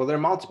best? Well, there are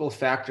multiple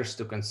factors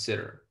to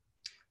consider,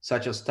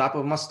 such as type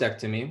of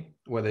mastectomy,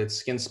 whether it's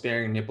skin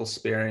sparing, nipple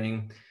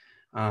sparing.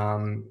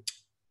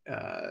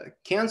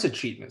 Cancer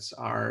treatments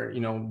are,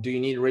 do you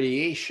need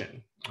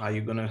radiation? Are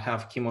you going to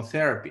have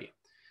chemotherapy?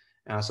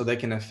 So they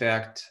can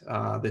affect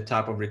the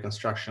type of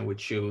reconstruction we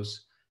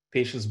choose.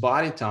 Patient's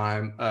body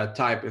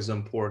type is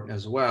important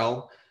as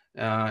well.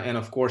 And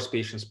of course,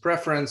 patient's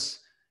preference,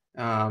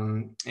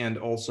 and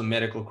also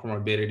medical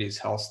comorbidities,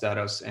 health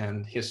status,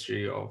 and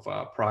history of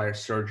prior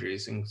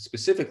surgeries, and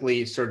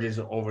specifically surgeries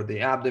over the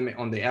abdomen,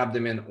 on the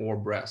abdomen or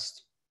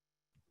breast.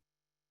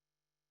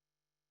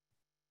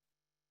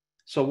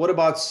 So what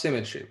about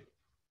symmetry?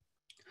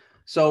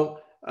 So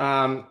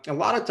a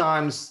lot of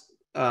times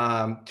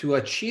to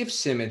achieve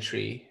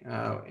symmetry,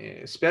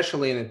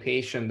 especially in a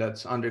patient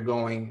that's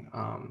undergoing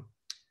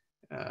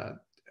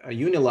a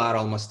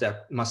unilateral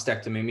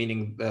mastectomy,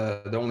 meaning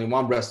the only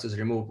one breast is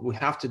removed, we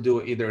have to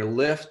do either a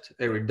lift,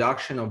 a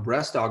reduction, or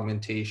breast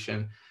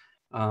augmentation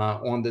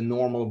on the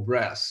normal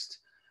breast.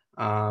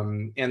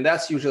 And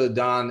that's usually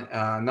done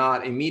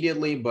not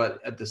immediately, but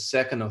at the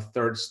second or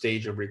third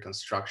stage of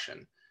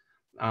reconstruction.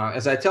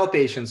 As I tell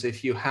patients,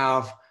 if you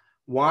have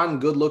one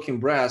good-looking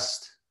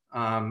breast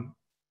and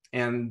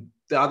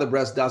the other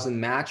breast doesn't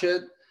match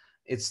it,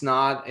 it's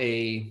not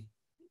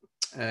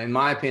in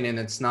my opinion,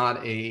 it's not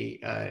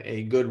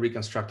a good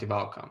reconstructive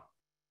outcome.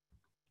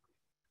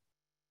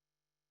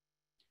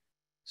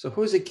 So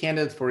who's a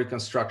candidate for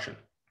reconstruction?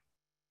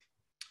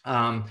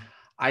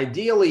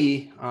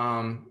 Ideally,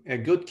 a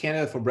good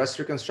candidate for breast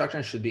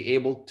reconstruction should be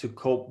able to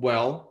cope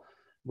well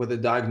with the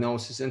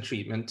diagnosis and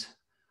treatment.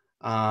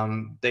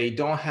 They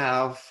don't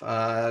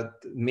have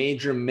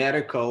major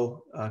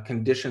medical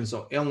conditions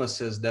or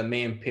illnesses that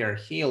may impair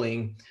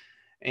healing.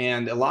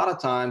 And a lot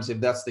of times, if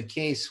that's the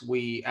case,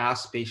 we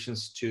ask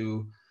patients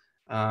to,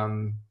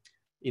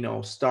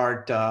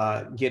 start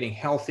getting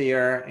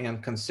healthier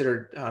and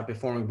consider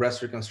performing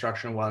breast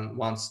reconstruction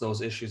once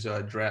those issues are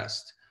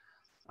addressed.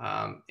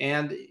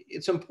 And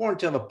it's important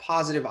to have a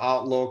positive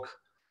outlook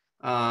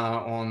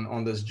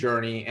on this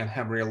journey and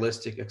have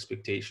realistic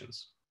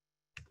expectations.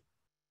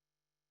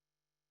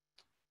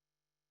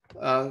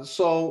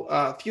 So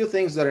a few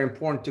things that are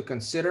important to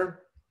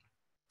consider,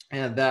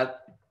 and that,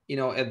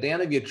 at the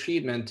end of your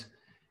treatment,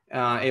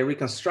 a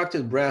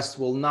reconstructed breast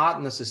will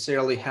not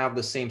necessarily have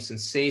the same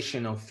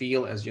sensation or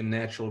feel as your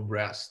natural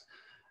breast.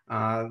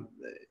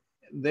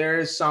 There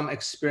is some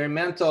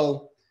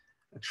experimental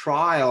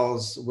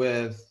trials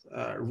with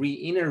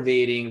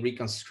re-innervating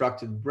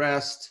reconstructed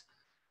breast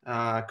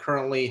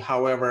currently.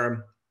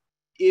 However,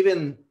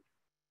 even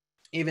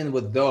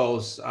with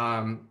those,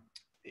 I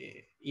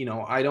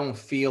don't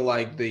feel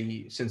like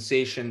the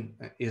sensation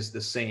is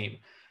the same.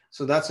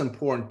 So that's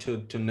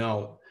important to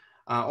note.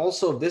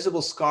 Also,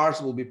 visible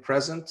scars will be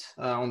present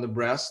on the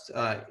breast,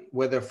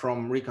 whether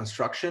from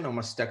reconstruction or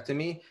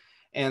mastectomy,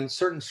 and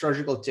certain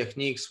surgical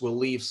techniques will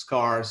leave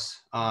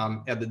scars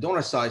at the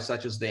donor site,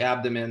 such as the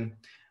abdomen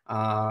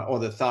or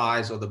the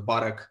thighs or the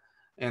buttock,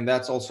 and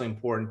that's also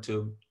important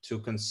to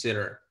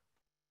consider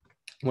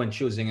when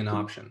choosing an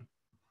option.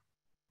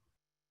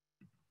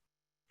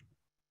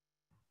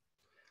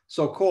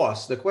 So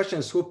cost, the question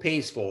is, who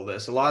pays for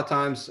this? A lot of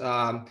times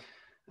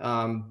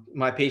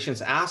my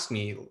patients ask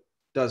me,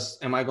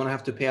 am I going to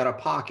have to pay out of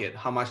pocket?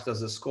 How much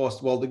does this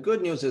cost? Well, the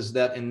good news is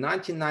that in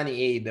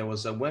 1998, there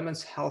was a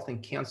Women's Health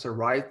and Cancer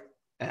Rights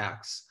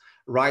Act.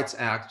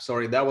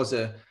 That was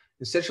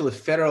essentially a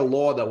federal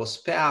law that was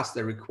passed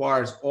that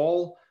requires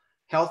all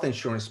health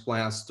insurance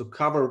plans to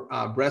cover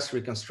breast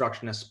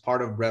reconstruction as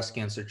part of breast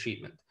cancer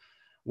treatment,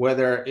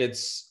 whether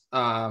it's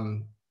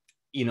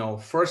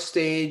first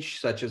stage,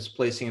 such as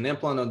placing an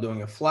implant or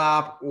doing a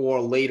flap, or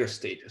later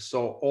stages.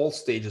 So all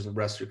stages of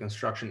breast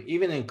reconstruction,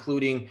 even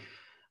including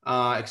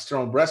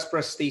external breast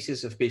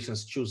prosthesis if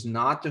patients choose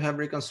not to have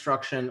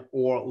reconstruction,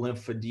 or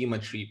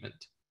lymphedema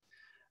treatment.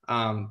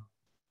 Bottom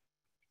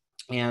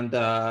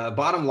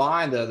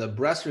line, the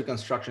breast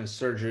reconstruction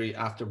surgery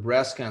after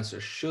breast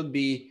cancer should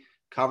be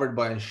covered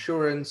by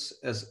insurance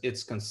as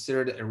it's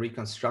considered a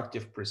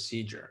reconstructive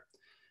procedure.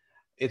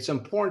 It's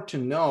important to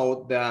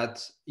note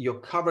that your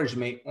coverage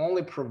may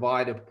only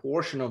provide a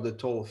portion of the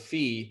total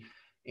fee,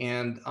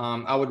 and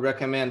I would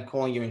recommend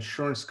calling your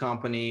insurance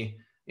company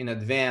in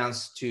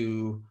advance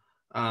to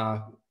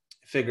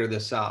figure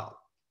this out.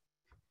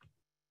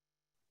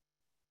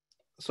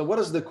 So what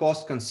does the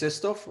cost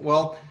consist of?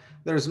 Well,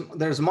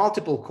 there's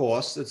multiple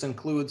costs. It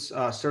includes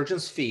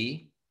surgeon's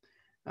fee.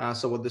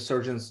 So what the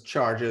surgeon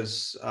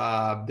charges,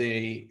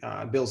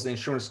 bills the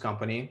insurance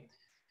company.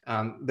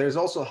 There's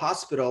also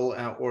hospital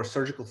or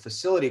surgical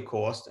facility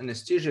cost,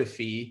 anesthesia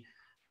fee,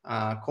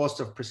 cost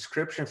of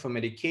prescription for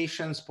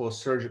medications,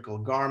 post-surgical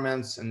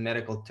garments, and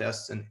medical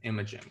tests and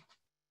imaging.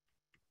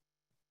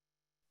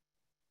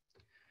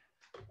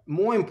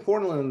 More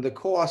importantly than the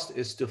cost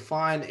is to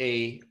find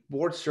a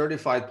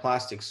board-certified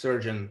plastic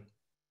surgeon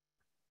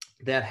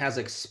that has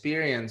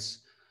experience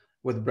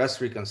with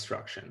breast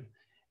reconstruction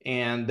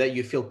and that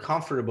you feel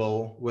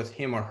comfortable with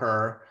him or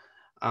her.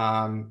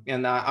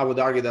 And I would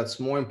argue that's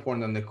more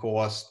important than the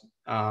cost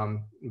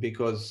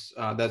because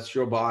that's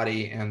your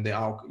body, and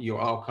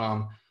your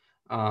outcome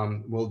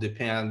will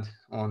depend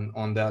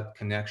on that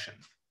connection.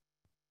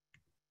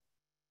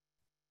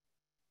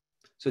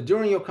 So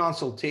during your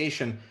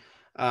consultation,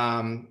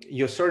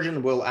 your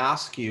surgeon will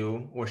ask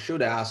you, or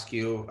should ask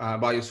you,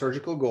 about your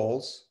surgical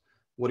goals.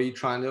 What are you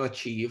trying to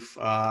achieve?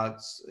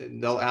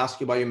 They'll ask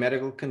you about your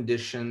medical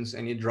conditions,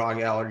 any drug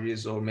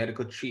allergies or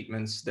medical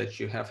treatments that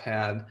you have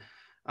had.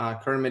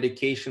 Current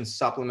medications,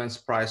 supplements,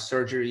 prior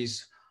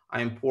surgeries are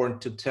important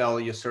to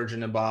tell your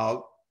surgeon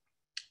about.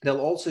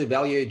 They'll also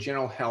evaluate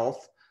general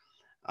health.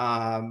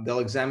 They'll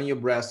examine your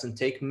breast and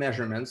take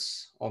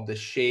measurements of the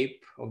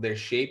shape, of their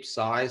shape,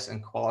 size,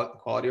 and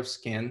quality of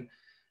skin.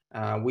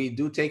 We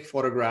do take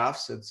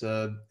photographs. It's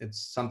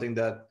something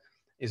that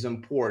is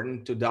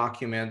important to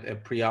document a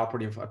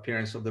preoperative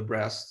appearance of the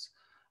breasts.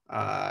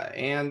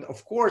 And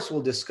of course,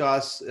 we'll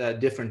discuss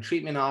different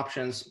treatment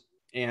options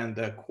and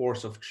the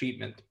course of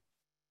treatment.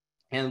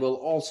 And we'll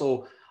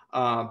also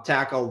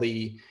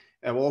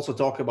we'll also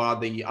talk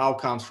about the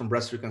outcomes from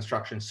breast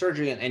reconstruction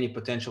surgery and any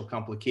potential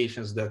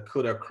complications that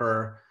could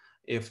occur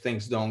if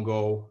things don't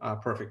go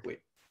perfectly.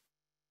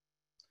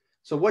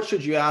 So what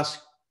should you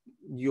ask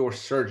your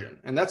surgeon?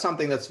 And that's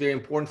something that's very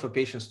important for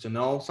patients to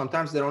know.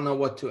 Sometimes they don't know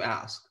what to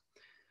ask.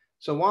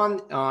 So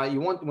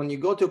when you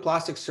go to a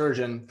plastic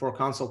surgeon for a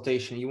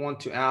consultation, you want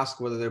to ask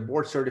whether they're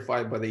board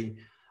certified by the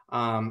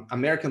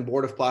American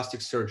Board of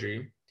Plastic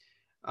Surgery.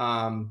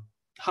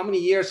 How many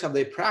years have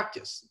they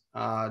practiced?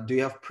 Do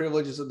you have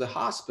privileges at the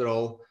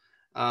hospital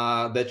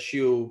that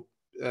you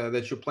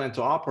plan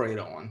to operate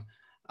on?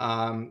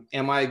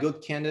 Am I a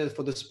good candidate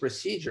for this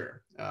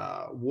procedure?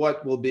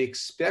 What will be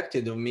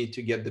expected of me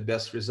to get the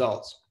best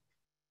results?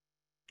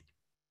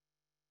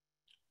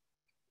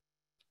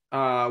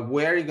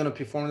 Where are you going to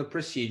perform the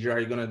procedure?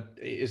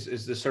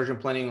 Is the surgeon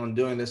planning on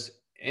doing this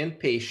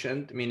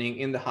inpatient, meaning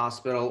in the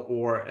hospital,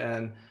 or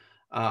an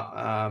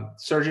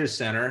surgery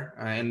center,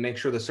 and make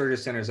sure the surgery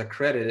center is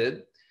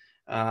accredited?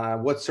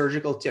 What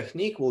surgical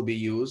technique will be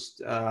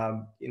used?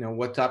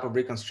 What type of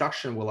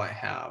reconstruction will I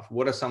have?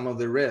 What are some of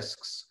the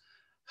risks?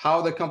 How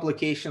are the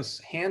complications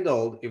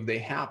handled if they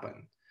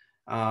happen?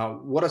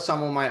 What are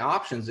some of my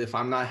options if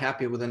I'm not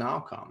happy with an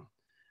outcome?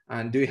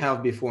 And do you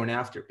have before and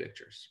after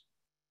pictures?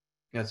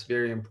 That's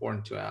very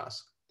important to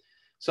ask.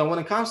 So when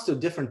it comes to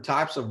different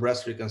types of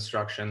breast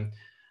reconstruction,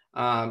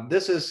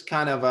 this is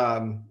kind of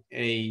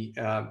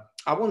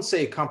I wouldn't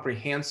say a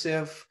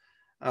comprehensive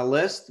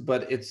list,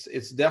 but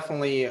it's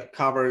definitely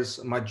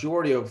covers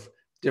majority of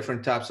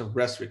different types of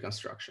breast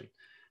reconstruction.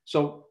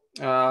 So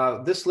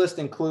this list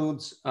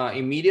includes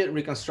immediate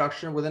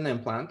reconstruction with an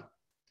implant,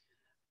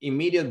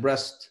 immediate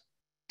breast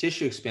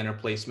tissue expander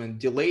placement,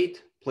 delayed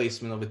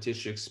placement of a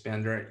tissue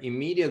expander,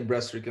 immediate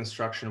breast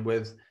reconstruction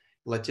with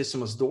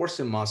latissimus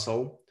dorsi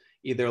muscle,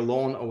 either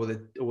alone or with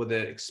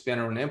the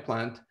expander and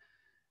implant,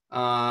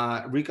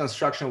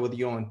 reconstruction with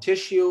your own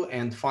tissue,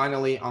 and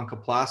finally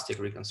oncoplastic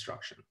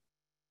reconstruction.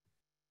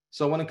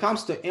 So when it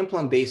comes to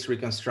implant-based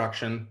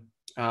reconstruction,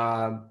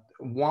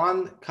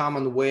 one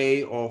common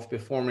way of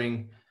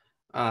performing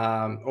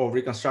or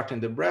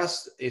reconstructing the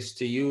breast is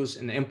to use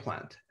an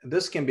implant.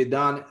 This can be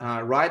done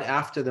right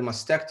after the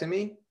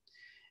mastectomy,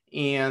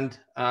 and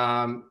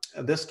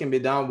this can be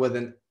done with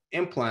an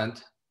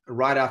implant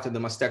right after the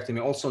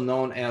mastectomy, also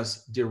known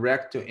as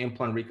direct to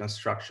implant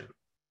reconstruction.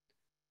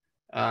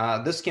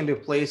 This can be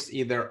placed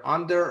either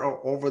under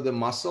or over the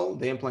muscle.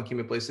 The implant can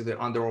be placed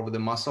either under or over the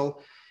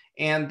muscle.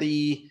 And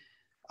the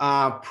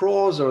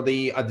pros or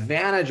the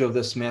advantage of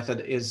this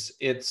method is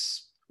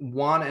it's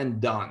one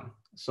and done.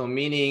 So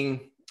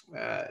meaning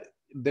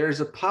there's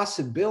a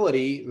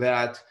possibility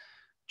that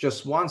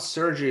just one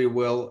surgery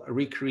will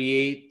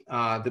recreate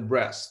the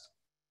breast,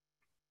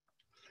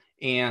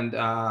 and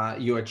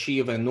you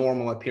achieve a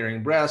normal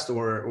appearing breast,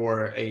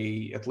 or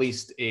at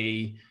least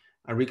a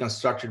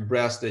reconstructed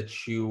breast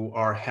that you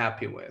are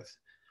happy with.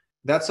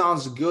 That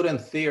sounds good in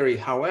theory.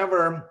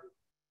 However,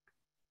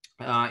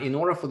 in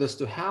order for this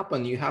to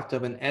happen, you have to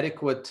have an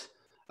adequate,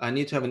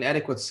 need to have an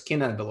adequate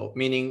skin envelope,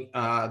 meaning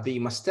the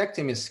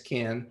mastectomy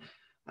skin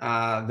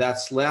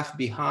that's left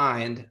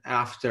behind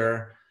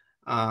after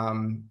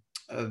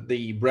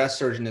the breast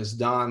surgeon is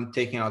done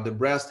taking out the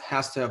breast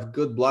has to have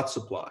good blood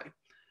supply.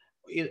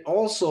 It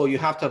also, you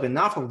have to have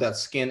enough of that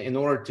skin in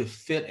order to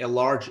fit a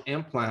large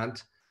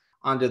implant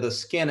under the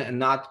skin and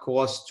not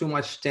cause too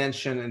much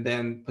tension and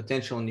then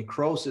potential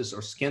necrosis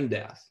or skin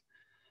death.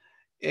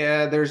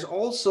 There's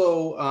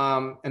also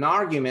an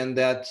argument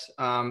that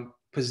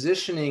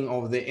positioning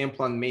of the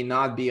implant may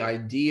not be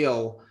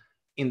ideal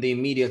in the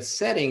immediate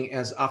setting,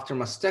 as after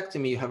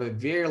mastectomy, you have a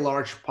very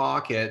large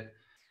pocket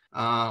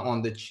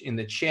in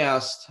the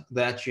chest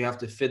that you have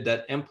to fit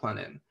that implant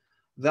in.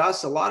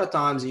 Thus, a lot of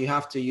times you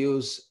have to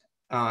use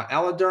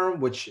alloderm,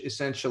 which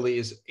essentially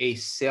is a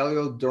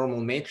cellular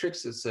dermal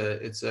matrix. It's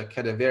a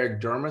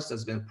cadaveric dermis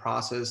that's been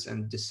processed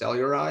and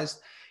decellularized,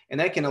 and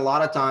that can a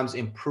lot of times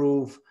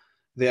improve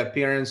the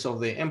appearance of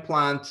the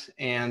implant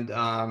and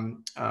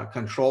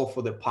control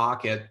for the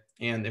pocket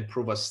and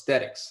improve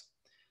aesthetics.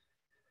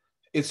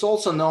 It's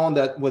also known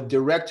that with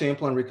direct to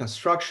implant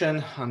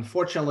reconstruction,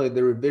 unfortunately,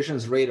 the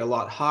revisions rate a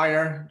lot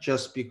higher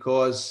just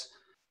because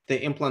the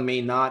implant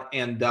may not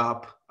end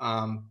up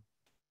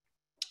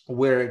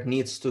where it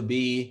needs to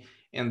be,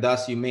 and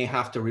thus you may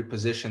have to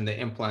reposition the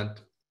implant.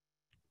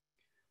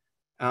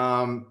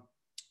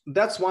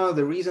 That's one of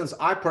the reasons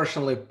I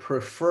personally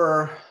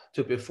prefer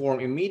to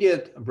perform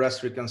immediate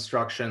breast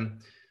reconstruction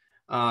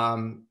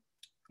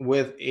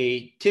with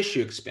a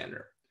tissue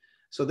expander.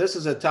 So this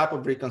is a type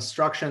of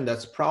reconstruction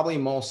that's probably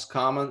most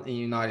common in the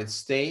United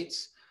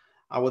States.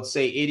 I would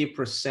say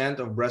 80%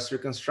 of breast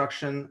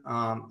reconstruction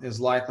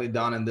is likely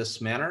done in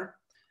this manner.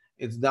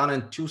 It's done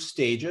in 2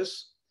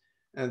 stages.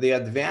 And the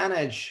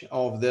advantage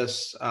of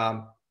this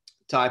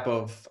type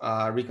of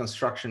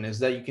reconstruction is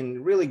that you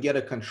can really get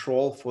a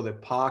control for the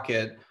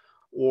pocket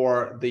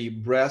or the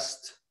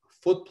breast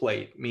foot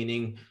plate,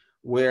 meaning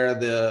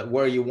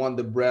where you want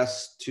the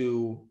breast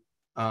to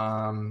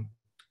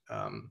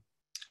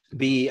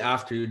be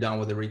after you're done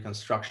with the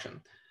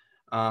reconstruction.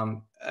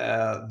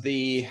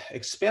 The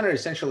expander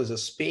essentially is a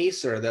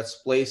spacer that's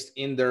placed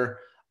in there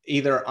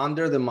either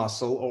under the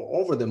muscle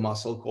or over the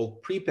muscle,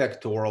 called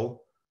prepectoral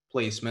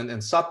placement, and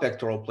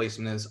subpectoral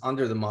placement is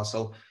under the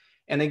muscle.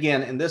 And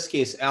again, in this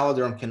case,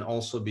 alloderm can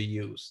also be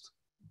used.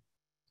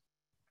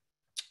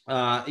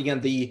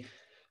 Again, the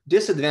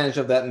disadvantage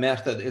of that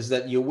method is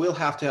that you will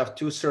have to have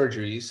 2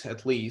 surgeries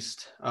at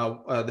least.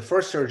 The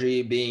first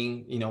surgery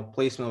being,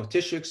 placement of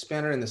tissue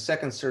expander, and the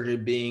second surgery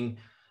being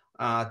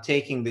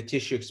taking the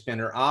tissue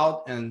expander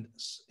out and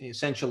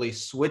essentially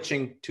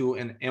switching to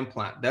an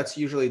implant. That's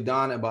usually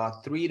done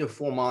about 3 to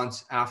 4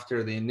 months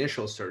after the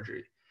initial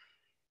surgery.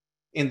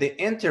 In the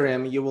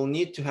interim, you will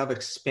need to have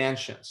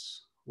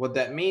expansions. What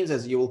that means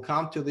is you will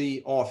come to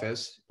the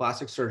office,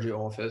 plastic surgery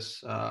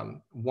office,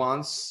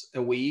 once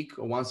a week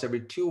or once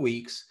every 2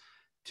 weeks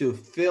to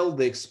fill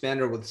the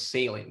expander with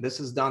saline. This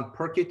is done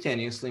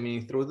percutaneously,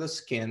 meaning through the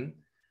skin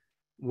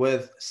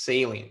with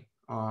saline.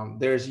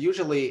 There's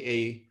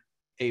usually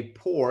a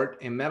port,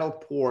 a metal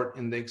port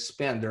in the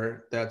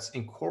expander that's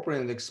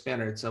incorporated in the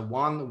expander. It's a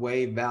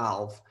one-way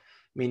valve,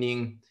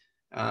 meaning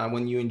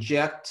when you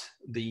inject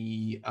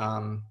the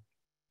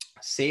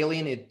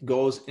saline, it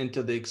goes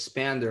into the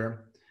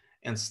expander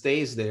and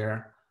stays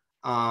there.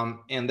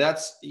 And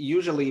that's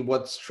usually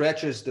what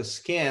stretches the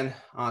skin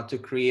to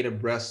create a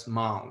breast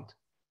mound.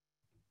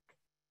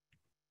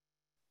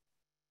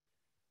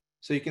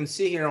 So you can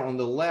see here on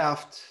the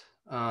left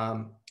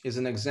is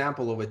an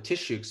example of a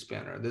tissue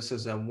expander. This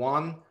is a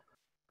one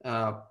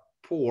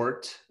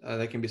port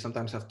that can be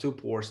sometimes have 2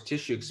 ports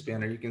tissue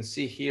expander. You can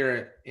see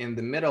here in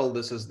the middle,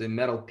 this is the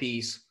metal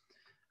piece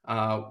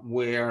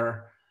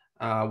where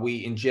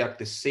we inject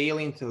the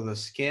saline to the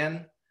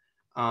skin.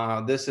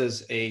 This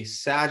is a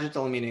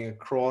sagittal, meaning a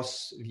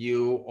cross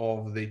view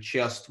of the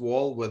chest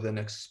wall with an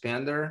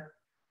expander.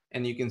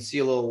 And you can see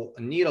a little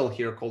needle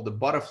here called the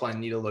butterfly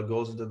needle that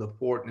goes into the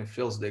port and it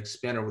fills the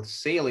expander with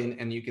saline.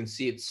 And you can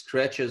see it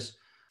stretches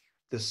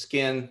the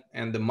skin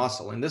and the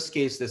muscle. In this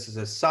case, this is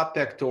a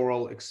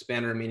subpectoral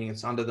expander, meaning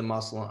it's under the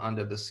muscle and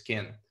under the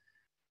skin.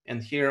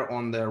 And here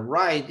on the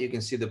right, you can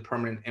see the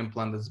permanent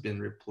implant that's been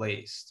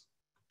replaced.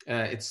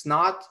 It's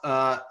not,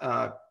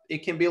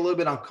 it can be a little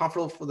bit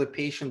uncomfortable for the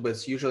patient, but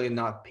it's usually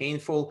not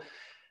painful.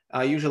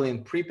 Usually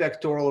in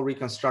prepectoral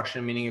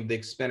reconstruction, meaning if the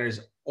expander is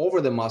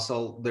over the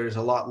muscle, there's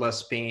a lot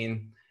less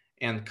pain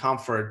and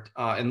comfort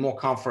and more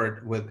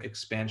comfort with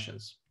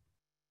expansions.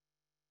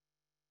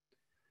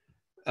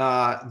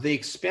 The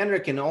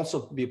expander can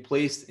also be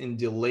placed in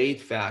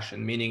delayed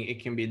fashion, meaning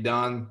it can be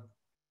done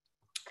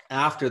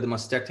after the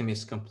mastectomy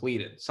is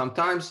completed.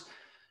 Sometimes,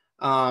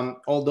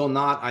 although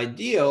not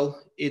ideal,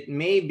 it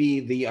may be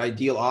the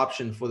ideal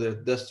option for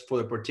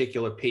the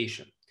particular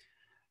patient.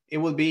 It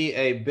would be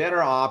a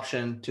better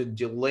option to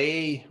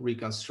delay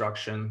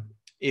reconstruction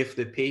if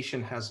the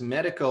patient has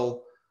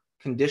medical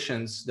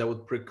conditions that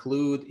would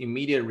preclude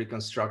immediate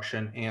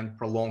reconstruction and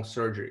prolonged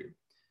surgery.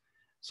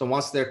 So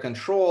once they're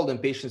controlled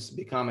and patients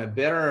become a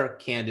better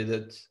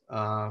candidate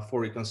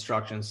for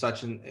reconstruction,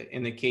 such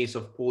in the case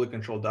of poorly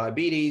controlled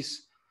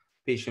diabetes,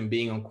 patient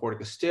being on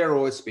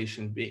corticosteroids,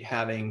 patient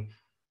having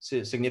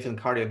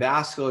significant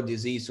cardiovascular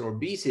disease or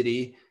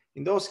obesity,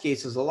 in those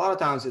cases, a lot of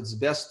times it's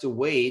best to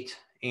wait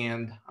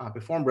and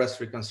perform breast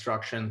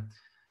reconstruction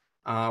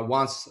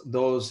once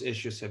those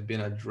issues have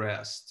been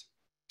addressed.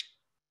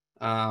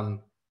 The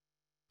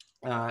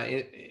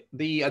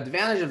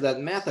advantage of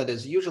that method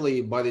is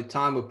usually by the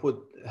time we put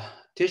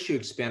tissue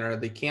expander,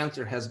 the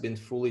cancer has been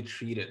fully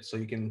treated. So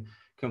you can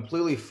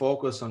completely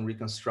focus on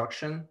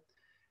reconstruction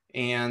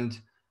and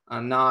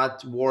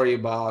not worry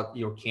about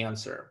your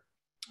cancer.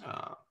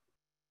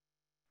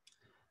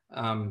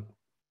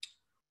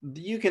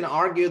 You can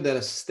argue that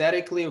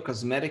aesthetically or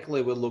cosmetically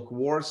it will look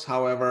worse.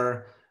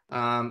 However,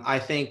 I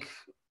think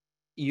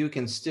you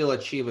can still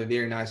achieve a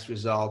very nice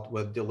result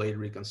with delayed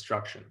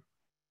reconstruction.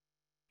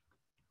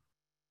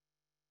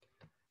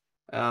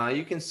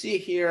 You can see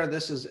here,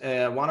 this is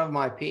one of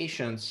my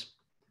patients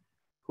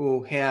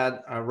who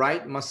had a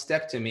right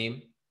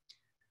mastectomy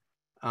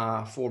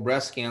for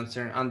breast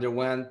cancer and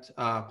underwent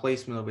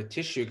placement of a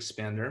tissue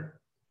expander.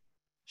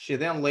 She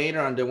then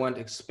later underwent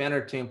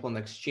expander to implant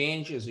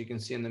exchange, as you can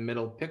see in the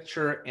middle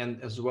picture,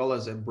 and as well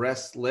as a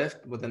breast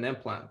lift with an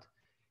implant.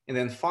 And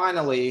then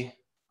finally,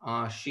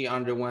 she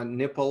underwent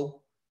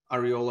nipple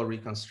areola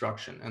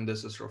reconstruction. And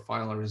this is her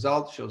final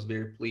result. She was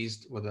very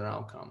pleased with the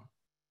outcome.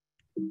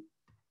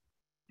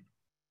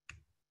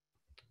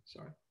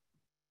 Sorry.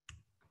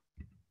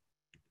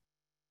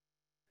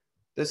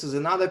 This is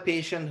another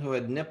patient who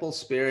had nipple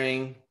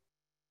sparing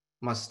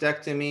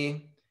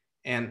mastectomy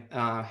and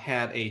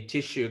had a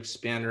tissue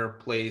expander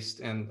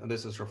placed, and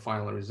this is her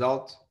final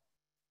result.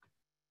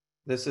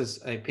 This is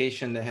a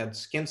patient that had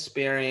skin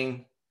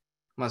sparing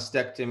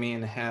mastectomy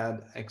and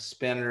had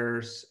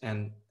expanders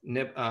and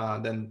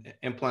then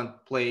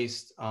implant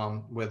placed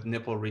with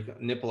nipple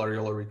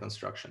areola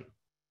reconstruction.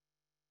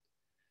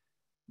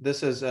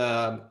 This is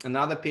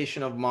another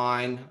patient of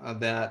mine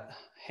that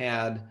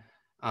had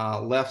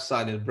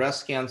left-sided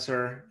breast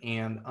cancer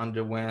and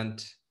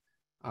underwent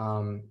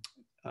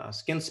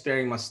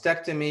skin-sparing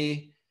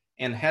mastectomy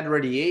and had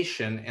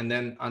radiation and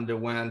then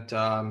underwent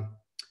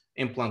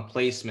implant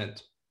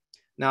placement.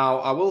 Now,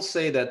 I will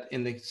say that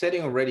in the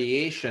setting of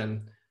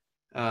radiation,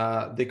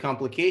 the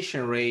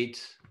complication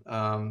rate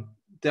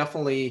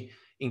definitely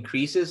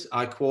increases.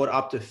 I quote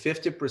up to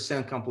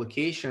 50%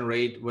 complication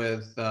rate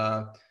with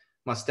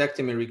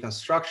mastectomy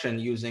reconstruction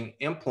using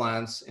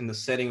implants in the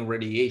setting of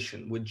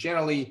radiation. We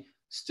generally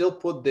still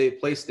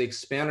place the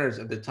expanders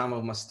at the time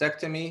of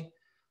mastectomy.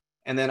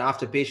 And then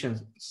after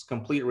patients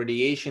complete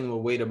radiation,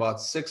 we'll wait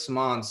about 6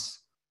 months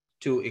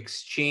to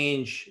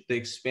exchange the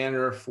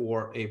expander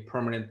for a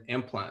permanent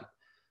implant.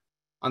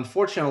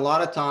 Unfortunately, a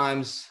lot of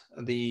times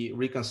the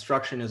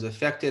reconstruction is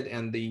affected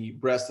and the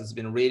breast has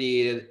been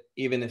radiated,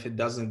 even if it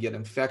doesn't get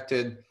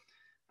infected,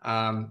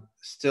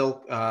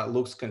 still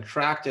looks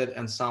contracted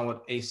and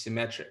somewhat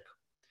asymmetric.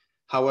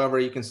 However,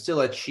 you can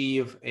still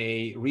achieve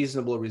a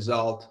reasonable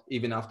result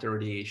even after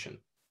radiation.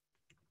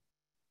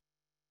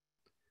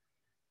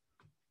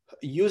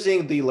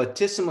 Using the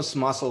latissimus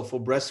muscle for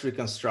breast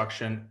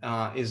reconstruction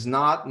is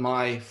not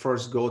my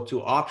first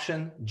go-to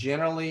option.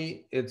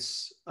 Generally,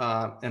 it's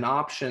an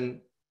option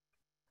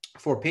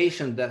for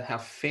patients that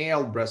have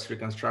failed breast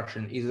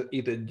reconstruction,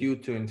 either due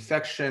to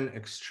infection,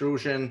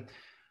 extrusion,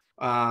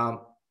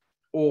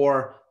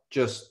 or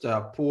just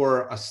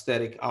poor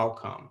aesthetic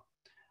outcome.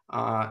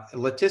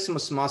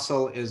 Latissimus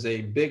muscle is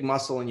a big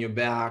muscle in your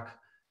back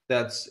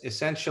that's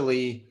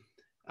essentially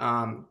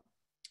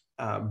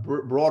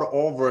brought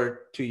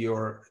over to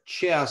your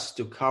chest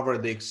to cover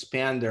the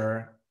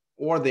expander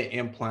or the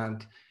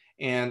implant,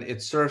 and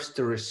it serves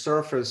to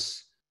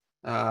resurface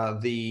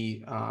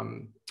the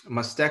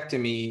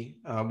mastectomy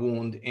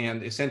wound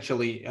and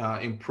essentially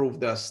improve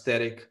the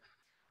aesthetic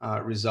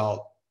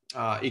result.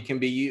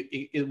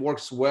 It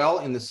works well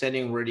in the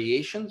setting of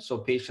radiation. So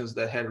patients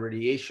that had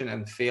radiation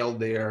and failed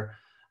their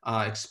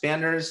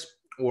expanders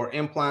or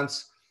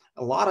implants,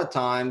 a lot of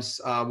times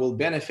will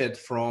benefit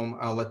from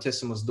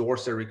latissimus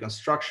dorsi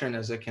reconstruction,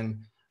 as it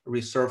can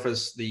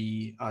resurface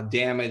the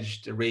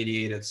damaged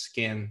radiated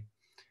skin.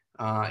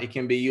 It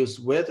can be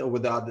used with or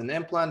without an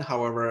implant.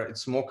 However,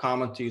 it's more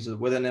common to use it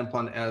with an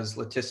implant, as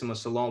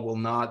latissimus alone will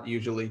not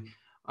usually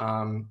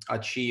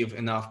achieve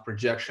enough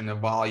projection of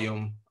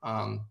volume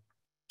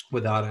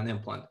without an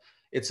implant.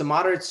 It's a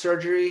moderate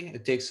surgery.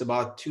 It takes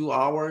about 2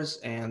 hours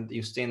and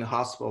you stay in the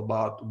hospital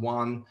about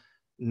 1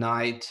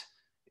 night,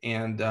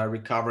 and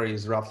recovery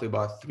is roughly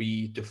about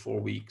 3 to 4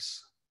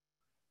 weeks.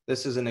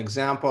 This is an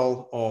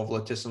example of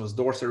latissimus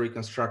dorsi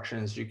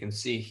reconstruction. As you can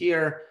see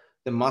here,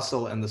 the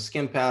muscle and the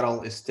skin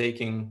paddle is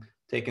taken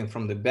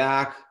from the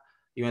back.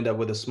 You end up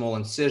with a small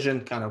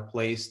incision kind of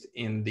placed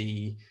in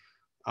the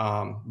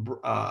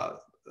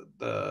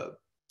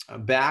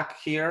back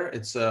here.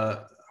 It's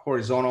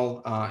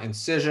horizontal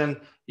incision,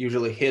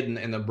 usually hidden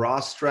in the bra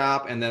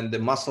strap, and then the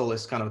muscle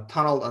is kind of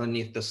tunneled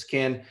underneath the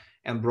skin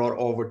and brought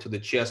over to the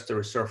chest to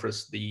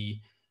resurface the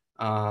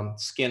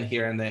skin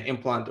here, and the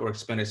implant or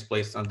expander is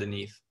placed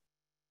underneath.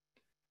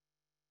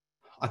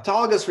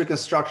 Autologous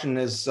reconstruction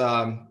is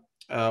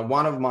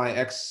one of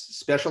my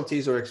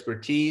specialties or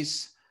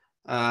expertise.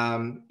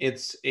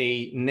 It's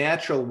a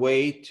natural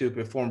way to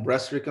perform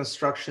breast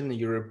reconstruction.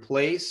 You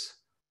replace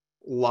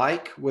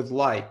like with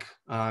like,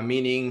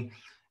 meaning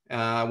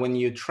when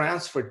you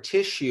transfer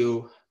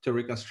tissue to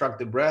reconstruct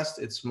the breast,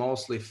 it's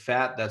mostly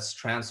fat that's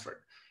transferred.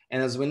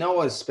 And as we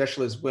know,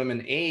 especially as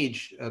women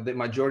age, the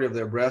majority of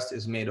their breast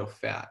is made of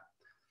fat.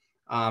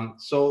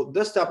 So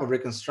this type of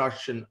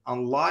reconstruction,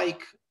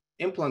 unlike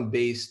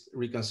implant-based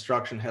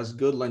reconstruction, has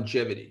good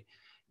longevity,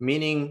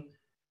 meaning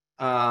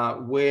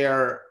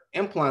where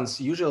implants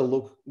usually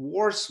look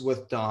worse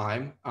with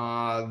time,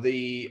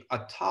 the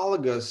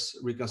autologous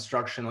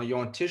reconstruction on your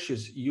own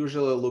tissues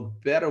usually look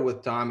better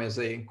with time as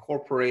they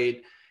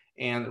incorporate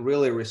and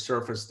really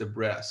resurface the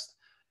breast.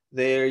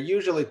 They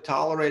usually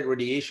tolerate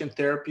radiation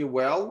therapy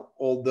well,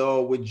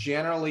 although we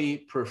generally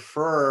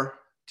prefer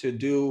to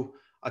do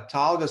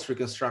autologous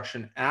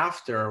reconstruction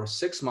after, or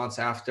 6 months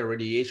after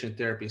radiation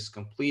therapy is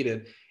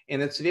completed.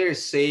 And it's very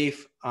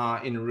safe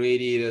in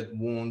radiated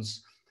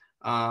wounds.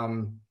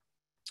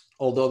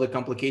 Although the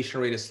complication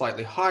rate is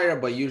slightly higher,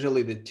 but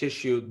usually the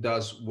tissue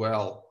does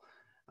well.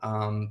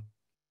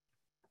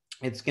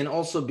 It can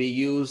also be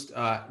used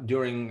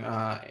during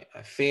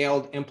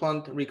failed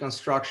implant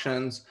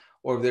reconstructions,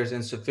 or if there's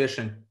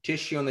insufficient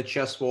tissue on the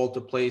chest wall to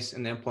place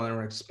an implant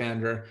or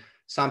expander.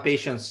 Some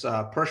patients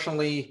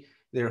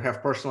they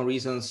have personal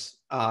reasons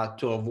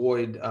to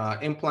avoid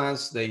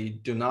implants. They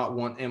do not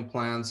want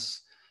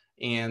implants,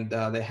 and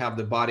they have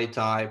the body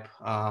type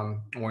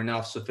or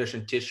enough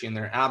sufficient tissue in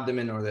their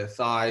abdomen or their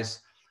thighs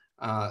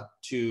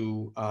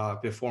to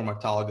perform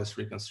autologous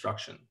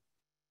reconstruction.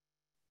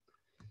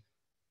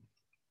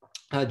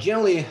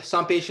 Generally,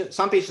 some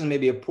patients may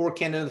be a poor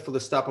candidate for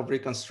this type of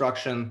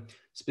reconstruction,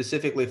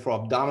 specifically for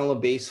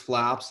abdominal-based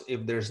flaps.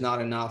 If there's not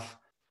enough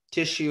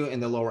tissue in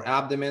the lower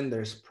abdomen,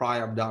 there's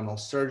prior abdominal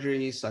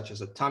surgery, such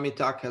as a tummy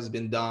tuck has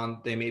been done.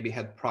 They maybe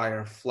had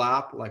prior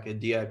flap, like a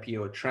DIP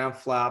or a tram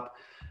flap.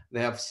 They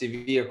have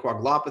severe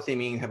coagulopathy,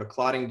 meaning have a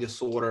clotting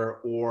disorder,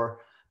 or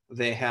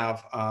they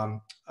have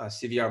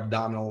severe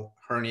abdominal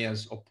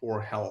hernias or poor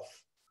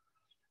health.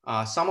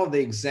 Some of the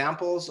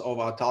examples of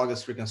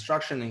autologous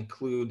reconstruction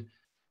include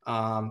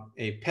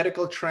a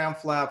pedicle tram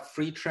flap,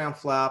 free tram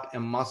flap,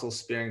 and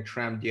muscle-sparing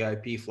tram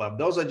DIP flap.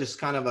 Those are just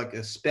kind of like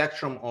a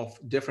spectrum of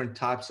different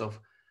types of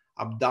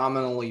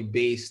abdominally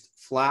based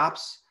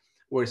flaps,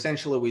 where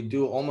essentially we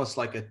do almost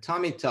like a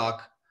tummy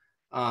tuck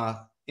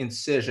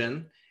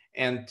incision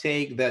and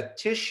take that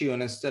tissue,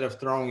 and instead of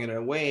throwing it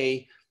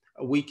away,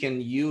 we can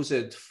use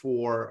it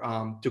for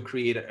to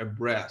create a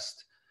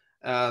breast.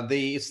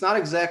 It's not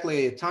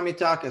exactly a tummy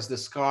tuck, as the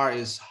scar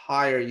is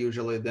higher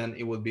usually than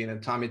it would be in a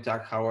tummy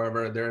tuck.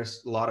 However,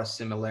 there's a lot of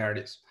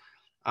similarities.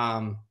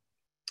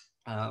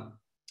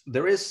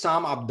 There is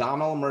some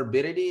abdominal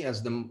morbidity,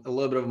 as a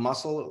little bit of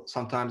muscle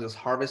sometimes is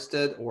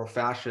harvested or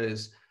fascia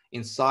is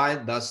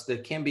inside. Thus, there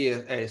can be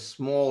a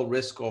small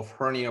risk of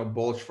hernia or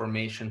bulge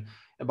formation,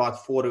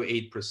 about 4 to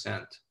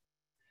 8%.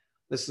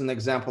 This is an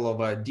example of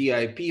a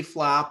DIP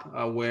flap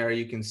where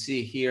you can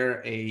see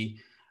here a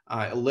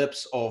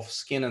ellipse of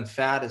skin and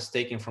fat is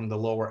taken from the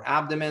lower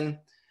abdomen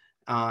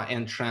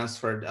and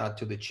transferred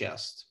to the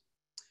chest.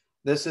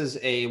 This is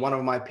one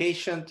of my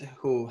patients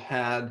who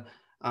had,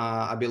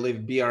 I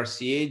believe,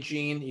 BRCA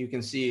gene. You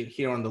can see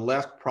here on the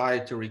left,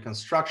 prior to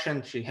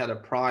reconstruction, she had a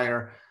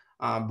prior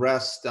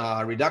breast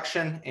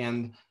reduction,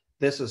 and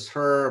this is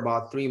her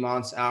about 3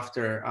 months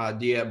after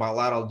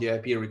bilateral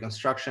DIP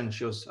reconstruction.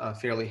 She was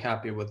fairly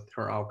happy with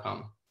her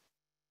outcome.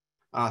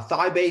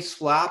 Thigh-based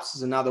flaps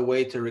is another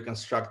way to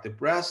reconstruct the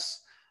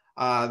breasts.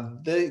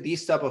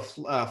 These type of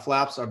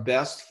flaps are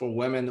best for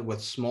women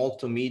with small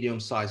to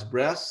medium-sized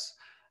breasts.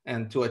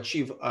 And to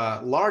achieve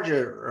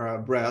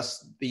larger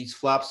breasts, these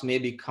flaps may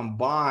be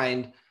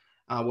combined,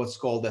 what's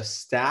called a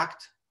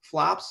stacked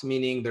flaps,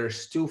 meaning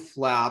there's two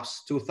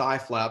thigh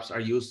flaps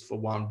are used for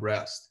one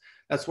breast.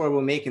 That's where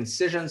we'll make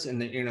incisions in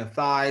the inner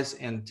thighs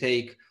and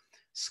take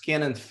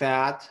skin and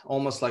fat,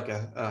 almost like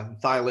a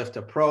thigh lift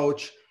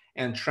approach,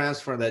 and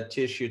transfer that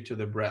tissue to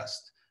the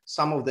breast.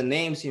 Some of the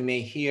names you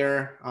may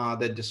hear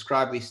that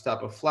describe these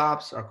type of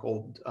flaps are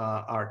called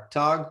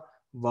tug,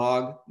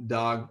 vug,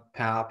 dug,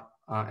 pap,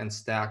 and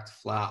stacked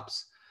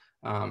flaps.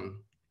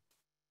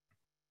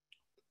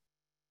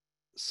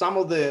 Some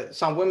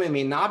women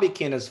may not be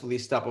candidates for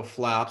these type of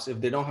flaps if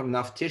they don't have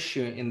enough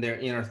tissue in their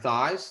inner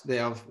thighs. They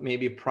have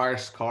maybe prior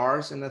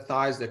scars in the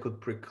thighs that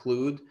could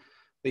preclude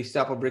these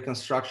type of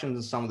reconstructions,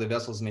 and some of the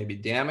vessels may be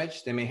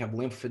damaged. They may have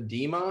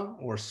lymphedema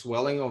or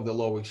swelling of the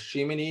lower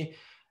extremity.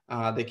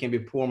 They can be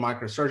poor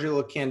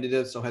microsurgical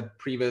candidates or had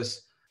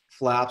previous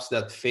flaps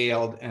that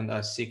failed and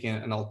are seeking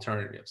an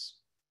alternatives.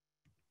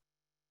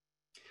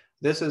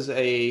 This is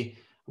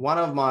one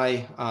of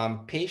my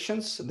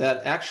patients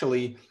that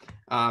actually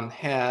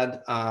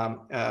had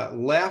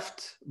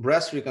left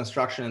breast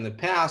reconstruction in the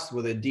past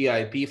with a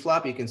DIP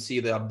flap. You can see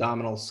the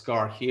abdominal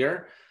scar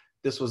here.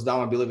 This was done,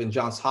 I believe, in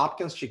Johns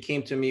Hopkins. She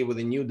came to me with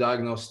a new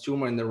diagnosed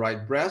tumor in the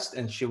right breast,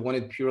 and she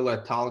wanted purely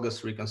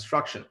autologous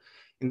reconstruction.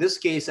 In this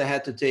case, I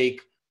had to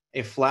take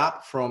a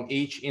flap from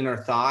each inner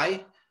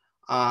thigh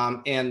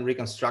and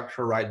reconstruct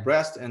her right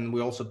breast. And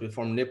we also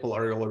performed nipple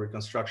areola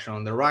reconstruction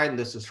on the right. And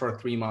this is her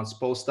 3 months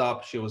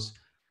post-op. She was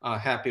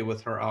happy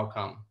with her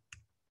outcome.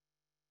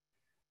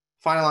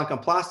 Final outcome,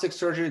 plastic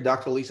surgery.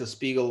 Dr. Lisa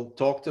Spiguel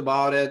talked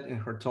about it in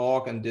her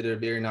talk and did a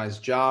very nice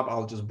job.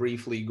 I'll just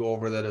briefly go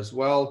over that as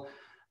well.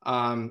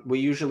 We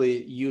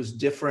usually use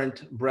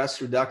different breast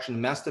reduction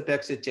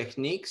mastopexy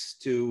techniques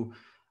to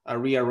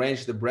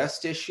rearrange the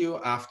breast tissue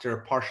after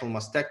partial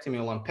mastectomy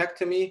or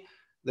lumpectomy.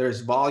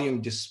 There's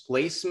volume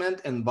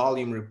displacement and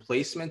volume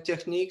replacement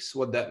techniques.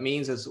 What that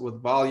means is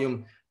with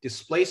volume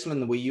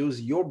displacement, we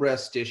use your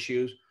breast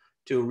tissues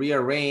to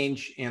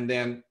rearrange and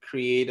then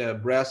create a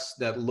breast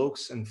that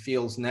looks and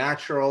feels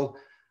natural,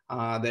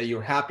 that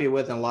you're happy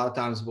with. And a lot of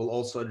times we'll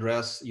also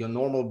address your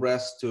normal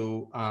breast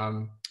to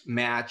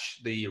match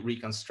the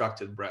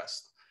reconstructed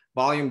breast.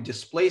 Volume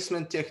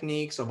displacement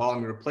techniques or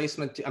volume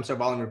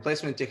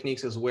replacement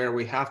techniques is where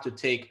we have to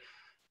take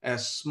a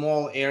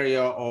small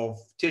area of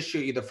tissue,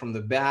 either from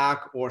the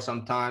back or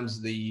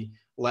sometimes the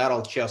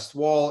lateral chest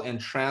wall, and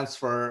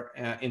transfer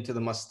into the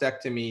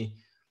mastectomy,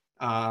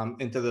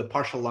 into the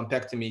partial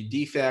lumpectomy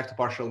defect,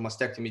 partial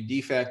mastectomy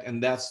defect,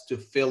 and that's to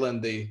fill in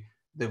the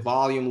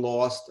volume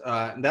lost.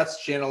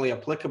 That's generally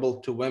applicable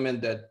to women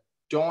that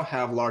don't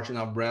have large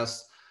enough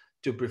breasts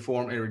to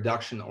perform a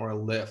reduction or a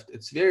lift.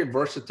 It's a very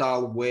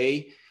versatile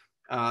way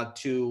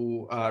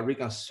to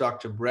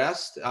reconstruct a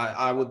breast.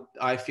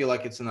 I feel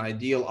like it's an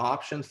ideal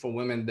option for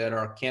women that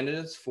are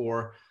candidates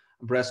for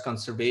breast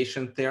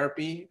conservation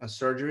therapy,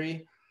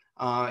 surgery.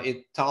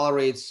 It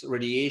tolerates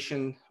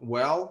radiation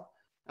well,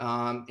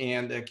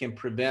 and it can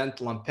prevent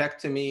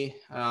lumpectomy,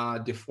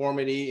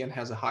 deformity, and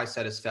has a high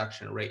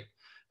satisfaction rate.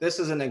 This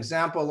is an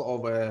example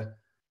of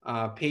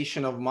a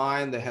patient of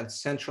mine that had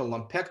central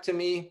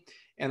lumpectomy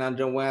and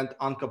underwent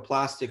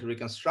oncoplastic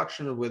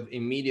reconstruction with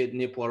immediate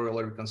nipple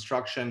areola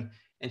reconstruction,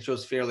 and she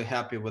was fairly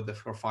happy with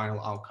her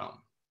final outcome.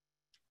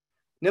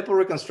 Nipple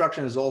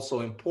reconstruction is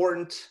also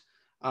important.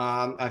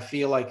 I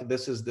feel like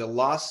this is the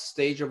last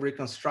stage of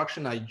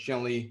reconstruction. I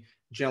generally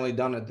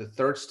done at the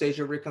third stage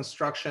of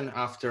reconstruction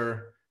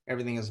after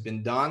everything has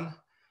been done.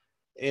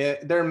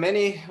 There are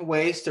many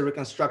ways to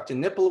reconstruct a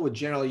nipple. We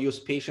generally use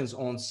patient's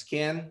own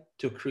skin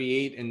to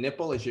create a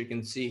nipple, as you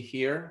can see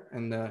here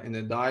in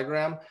the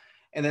diagram.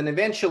 And then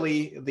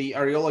eventually the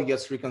areola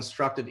gets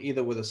reconstructed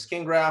either with a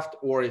skin graft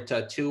or a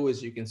tattoo.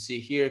 As you can see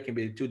here, it can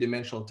be a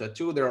two-dimensional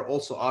tattoo. There are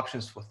also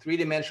options for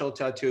three-dimensional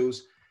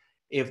tattoos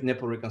if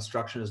nipple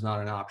reconstruction is not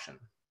an option.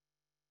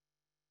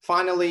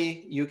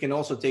 Finally, you can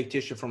also take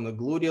tissue from the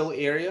gluteal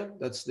area.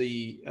 That's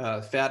the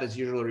fat is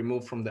usually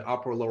removed from the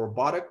upper lower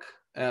buttock.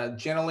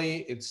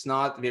 Generally, it's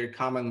not very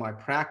common in my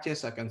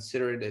practice. I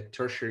consider it a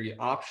tertiary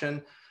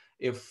option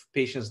if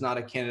patient is not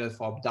a candidate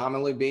for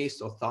abdominally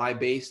based or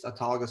thigh-based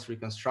autologous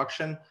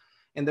reconstruction.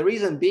 And the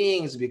reason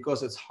being is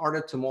because it's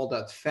harder to mold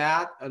that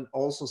fat, and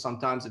also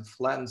sometimes it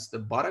flattens the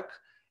buttock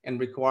and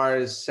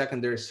requires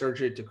secondary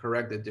surgery to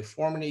correct the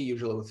deformity,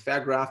 usually with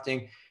fat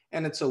grafting,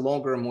 and it's a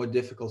longer and more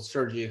difficult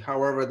surgery.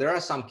 However, there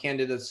are some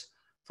candidates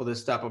for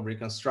this type of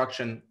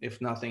reconstruction if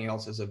nothing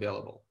else is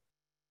available.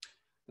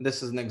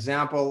 This is an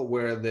example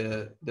where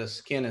the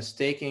skin is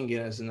taken. It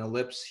has an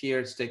ellipse here.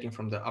 It's taken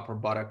from the upper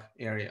buttock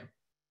area.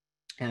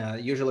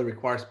 Usually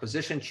requires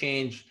position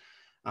change.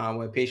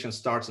 When a patient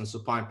starts in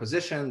supine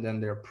position, then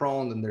they're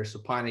prone, then they're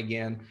supine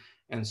again.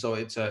 And so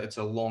it's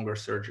a longer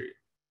surgery.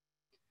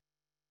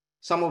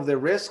 Some of the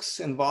risks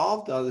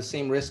involved are the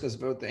same risk as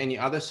with any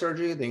other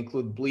surgery. They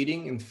include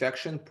bleeding,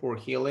 infection, poor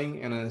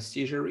healing, and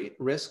anesthesia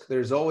risk.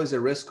 There's always a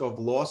risk of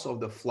loss of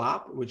the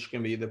flap, which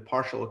can be either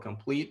partial or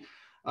complete.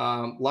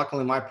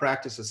 Luckily, in my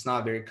practice, it's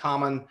not very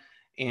common,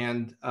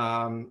 and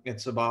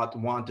it's about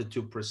 1 to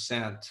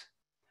 2%.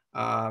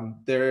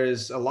 There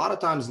is a lot of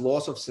times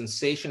loss of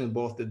sensation in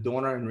both the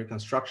donor and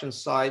reconstruction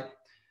site.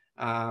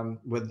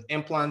 With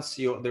implants,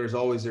 there's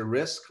always a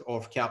risk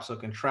of capsule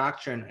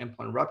contracture and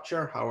implant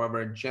rupture.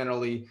 However,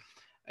 generally,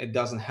 it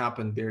doesn't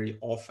happen very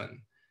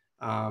often.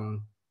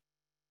 And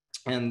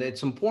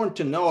it's important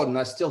to note, and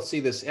I still see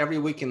this every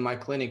week in my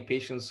clinic,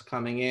 patients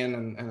coming in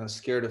and are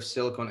scared of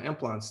silicone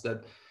implants,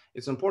 that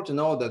it's important to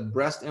know that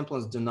breast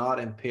implants do not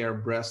impair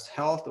breast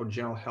health or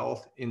general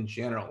health in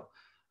general.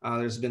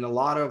 There's been a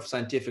lot of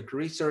scientific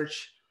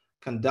research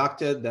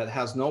conducted that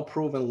has no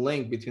proven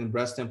link between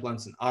breast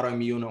implants and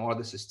autoimmune or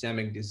other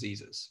systemic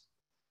diseases.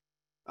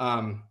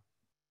 So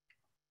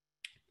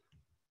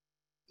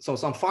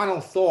some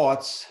final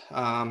thoughts.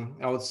 I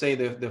would say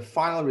the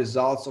final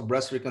results of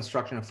breast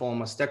reconstruction and following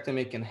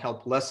mastectomy can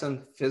help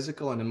lessen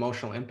physical and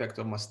emotional impact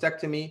of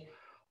mastectomy.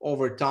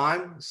 Over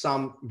time,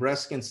 some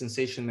breast skin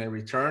sensation may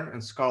return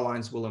and scar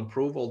lines will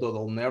improve, although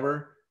they'll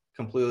never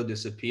completely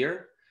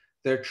disappear.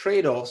 There are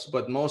trade-offs,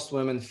 but most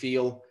women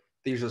feel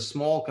these are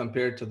small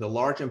compared to the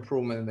large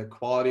improvement in the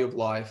quality of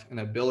life and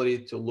ability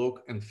to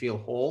look and feel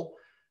whole,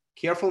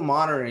 careful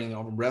monitoring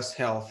of breast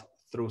health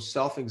through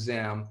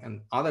self-exam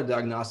and other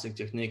diagnostic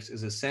techniques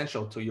is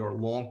essential to your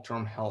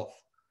long-term health.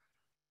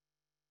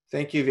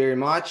 Thank you very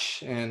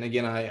much. And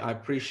again, I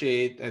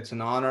appreciate, it's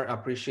an honor. I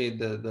appreciate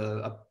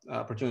the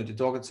opportunity to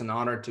talk. It's an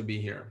honor to be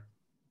here.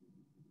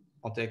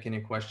 I'll take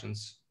any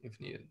questions if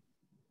needed.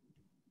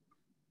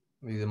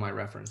 These are my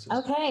references.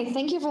 Okay,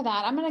 thank you for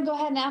that. I'm going to go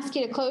ahead and ask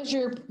you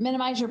to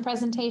minimize your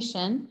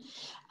presentation.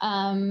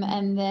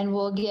 And then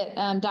we'll get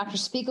Dr.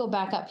 Spiguel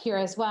back up here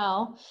as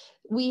well.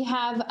 We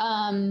have,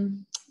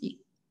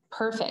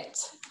 perfect.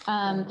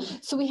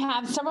 So we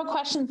have several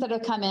questions that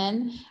have come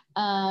in,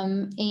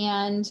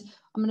 and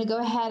I'm going to go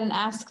ahead and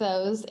ask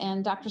those.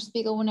 And Dr.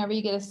 Spiguel, whenever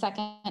you get a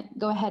second,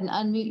 go ahead and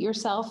unmute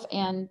yourself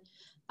and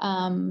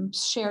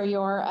share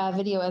your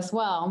video as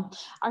well.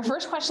 Our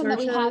first question that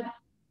we have.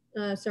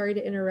 Sorry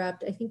to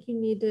interrupt. I think you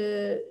need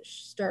to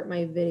start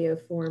my video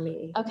for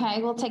me. Okay,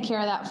 we'll take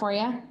care of that for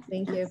you.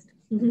 Thank you.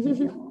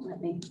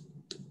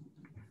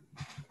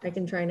 I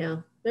can try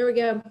now. There we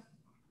go.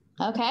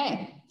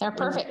 Okay, they're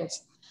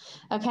perfect.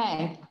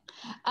 Okay.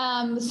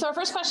 So our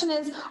first question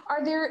is,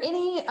 are there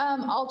any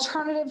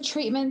alternative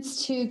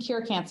treatments to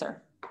cure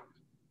cancer?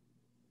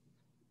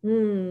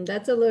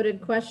 That's a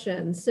loaded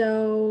question.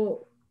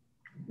 So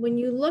when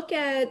you look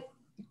at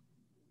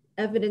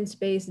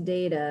evidence-based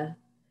data,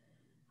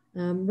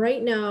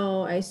 right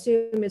now, I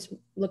assume it's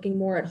looking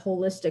more at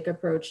holistic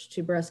approach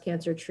to breast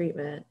cancer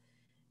treatment,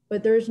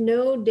 but there's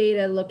no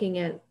data looking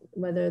at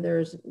whether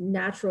there's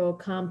natural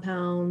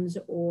compounds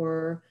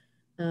or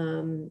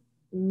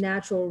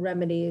natural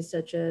remedies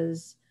such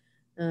as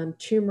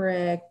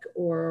turmeric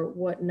or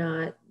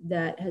whatnot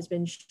that has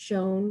been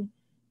shown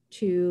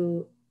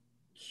to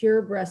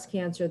cure breast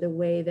cancer the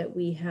way that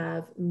we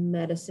have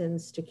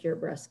medicines to cure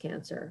breast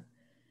cancer.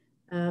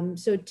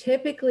 So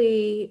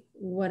typically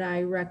what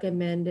I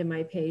recommend in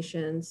my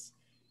patients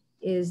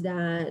is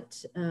that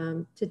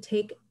to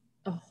take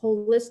a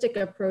holistic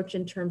approach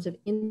in terms of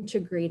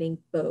integrating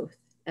both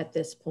at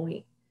this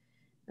point.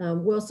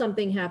 Will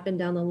something happen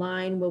down the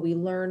line? Will we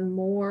learn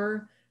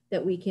more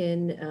that we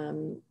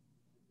can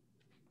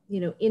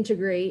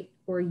integrate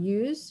or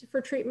use for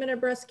treatment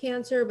of breast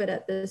cancer? But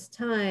at this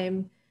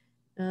time,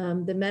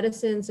 the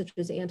medicines such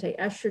as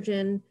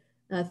anti-estrogen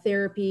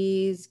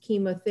therapies,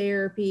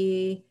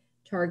 chemotherapy,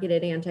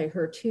 targeted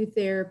anti-HER2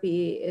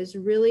 therapy is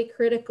really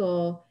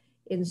critical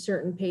in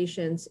certain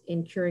patients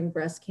in curing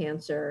breast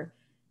cancer.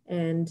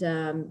 And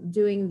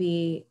doing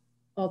the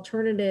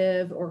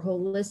alternative or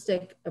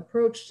holistic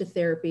approach to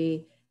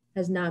therapy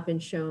has not been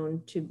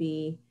shown to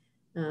be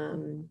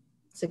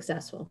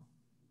successful.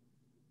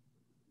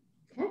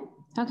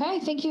 Okay,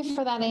 thank you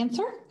for that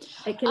answer.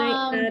 Can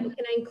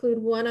I include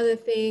one other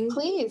thing?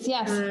 Please,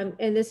 yes.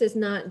 And this is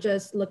not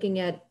just looking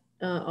at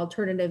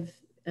alternative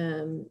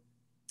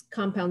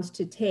compounds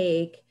to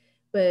take,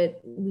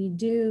 but we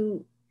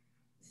do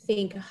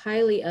think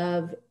highly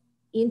of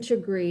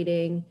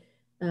integrating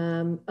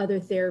other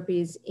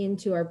therapies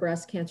into our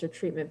breast cancer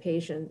treatment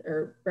patient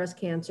or breast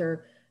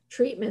cancer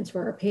treatments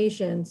for our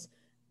patients.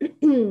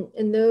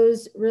 And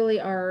those really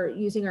are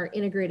using our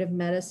integrative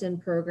medicine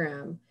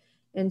program.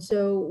 And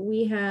so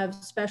we have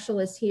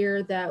specialists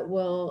here that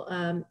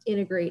will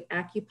integrate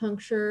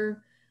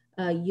acupuncture,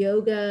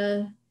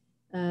 yoga.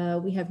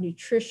 We have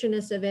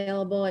nutritionists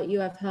available at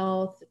UF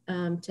Health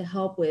to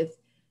help with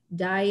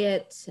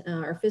diet.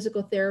 Our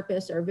physical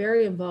therapists are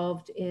very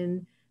involved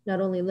in not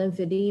only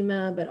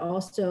lymphedema, but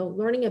also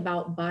learning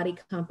about body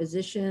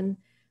composition.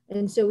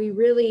 And so we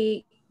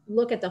really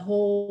look at the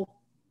whole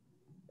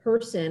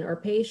person or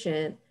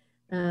patient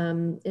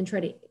and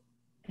try to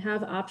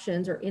have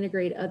options or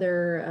integrate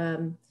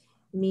other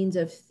means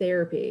of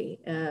therapy.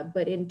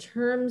 But in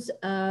terms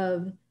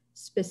of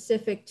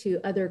specific to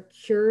other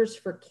cures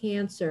for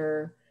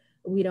cancer,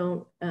 we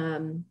don't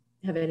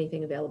have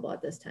anything available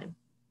at this time.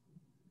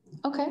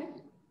 Okay,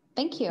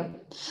 thank you.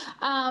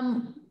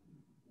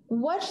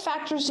 What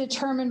factors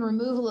determine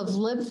removal of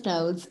lymph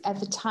nodes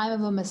at the time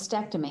of a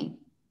mastectomy?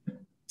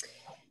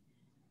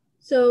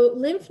 So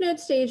lymph node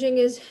staging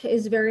is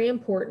very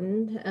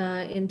important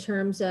in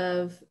terms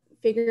of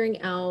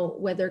figuring out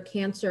whether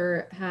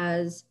cancer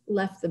has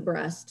left the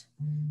breast.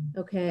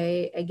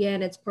 Okay,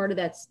 again, it's part of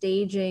that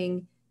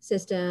staging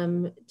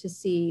system to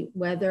see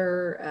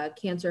whether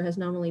cancer has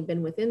not only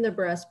been within the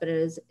breast, but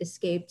it has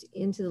escaped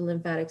into the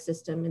lymphatic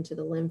system, into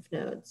the lymph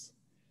nodes.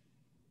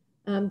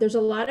 There's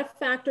a lot of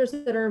factors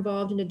that are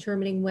involved in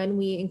determining when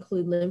we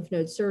include lymph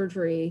node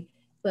surgery,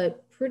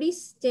 but pretty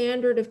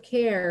standard of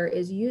care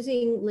is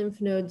using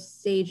lymph node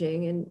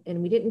staging.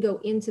 And we didn't go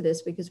into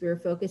this because we were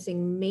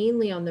focusing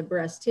mainly on the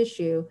breast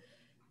tissue,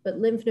 but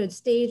lymph node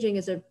staging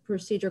is a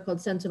procedure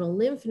called sentinel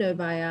lymph node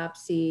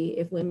biopsy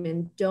if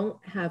women don't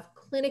have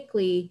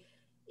clinically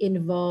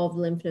involved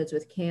lymph nodes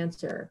with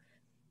cancer.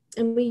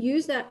 And we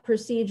use that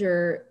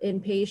procedure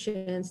in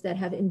patients that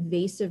have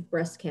invasive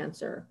breast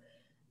cancer.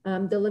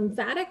 The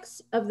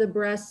lymphatics of the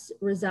breast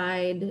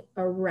reside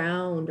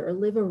around or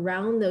live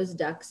around those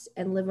ducts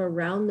and live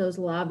around those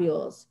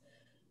lobules.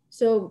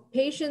 So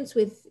patients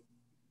with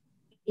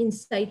in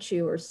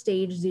situ or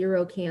stage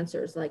 0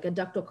 cancers, like a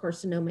ductal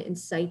carcinoma in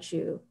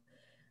situ,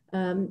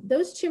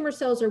 those tumor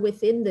cells are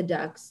within the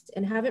ducts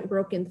and haven't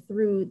broken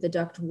through the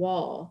duct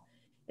wall.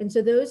 And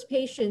so those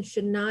patients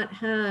should not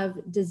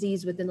have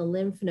disease within the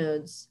lymph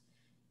nodes.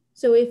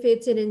 So if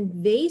it's an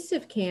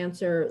invasive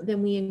cancer,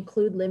 then we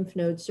include lymph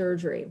node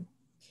surgery.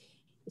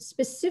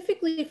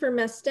 Specifically for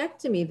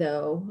mastectomy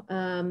though,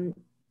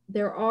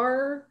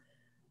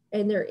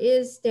 there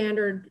is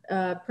standard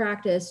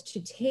practice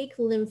to take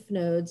lymph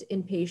nodes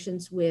in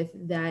patients with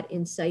that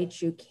in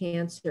situ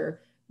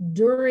cancer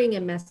during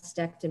a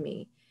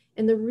mastectomy.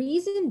 And the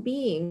reason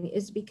being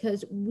is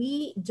because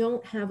we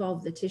don't have all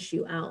of the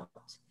tissue out.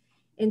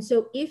 And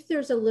so if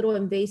there's a little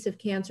invasive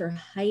cancer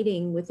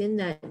hiding within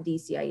that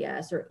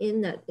DCIS or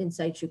in that in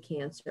situ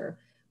cancer,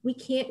 we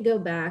can't go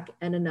back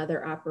and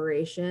another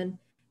operation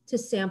to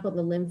sample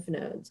the lymph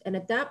nodes. And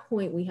at that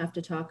point, we have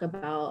to talk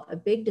about a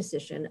big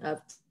decision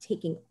of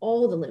taking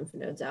all the lymph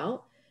nodes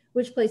out,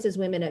 which places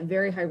women at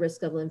very high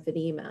risk of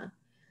lymphedema.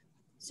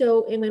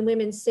 So, and when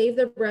women save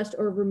their breast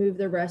or remove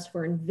their breast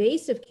for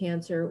invasive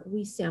cancer,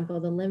 we sample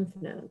the lymph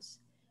nodes.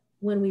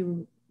 When we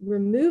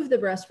remove the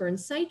breast for in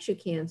situ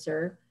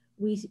cancer,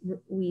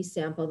 we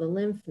sample the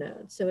lymph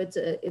nodes. So it's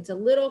a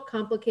little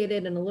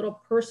complicated and a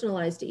little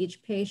personalized to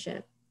each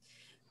patient.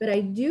 But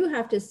I do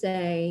have to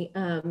say,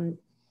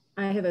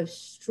 I have a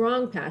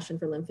strong passion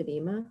for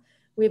lymphedema.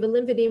 We have a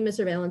lymphedema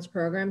surveillance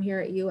program here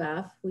at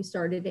UF. We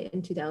started it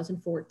in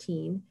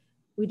 2014.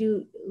 We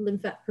do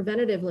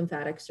preventative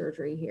lymphatic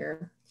surgery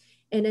here.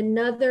 And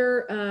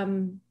another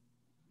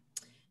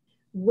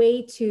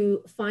way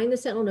to find the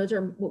sentinel nodes,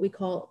 or what we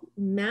call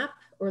map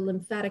or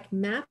lymphatic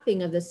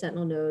mapping of the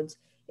sentinel nodes,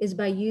 is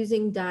by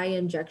using dye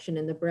injection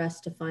in the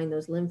breast to find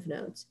those lymph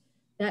nodes.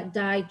 That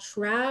dye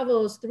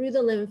travels through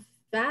the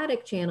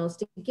lymphatic channels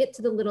to get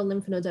to the little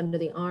lymph nodes under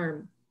the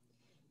arm.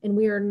 And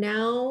we are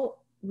now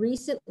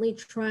recently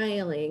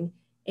trialing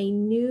a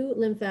new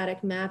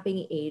lymphatic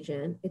mapping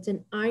agent. It's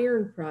an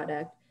iron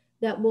product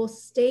that will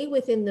stay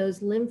within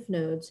those lymph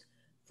nodes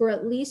for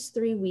at least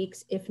 3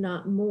 weeks, if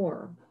not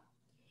more.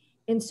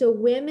 And so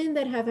women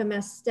that have a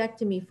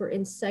mastectomy for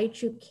in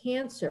situ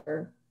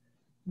cancer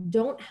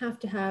don't have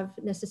to have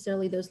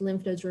necessarily those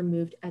lymph nodes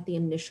removed at the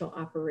initial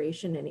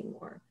operation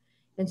anymore.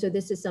 And so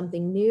this is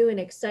something new and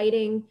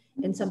exciting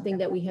and something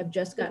that we have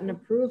just gotten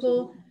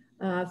approval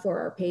for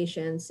our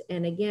patients.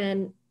 And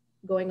again,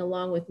 going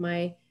along with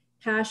my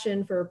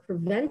passion for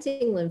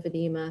preventing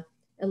lymphedema,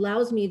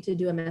 allows me to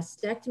do a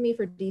mastectomy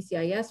for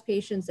DCIS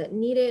patients that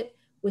need it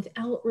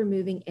without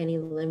removing any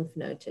lymph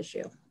node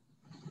tissue.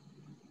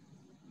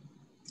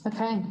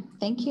 Okay,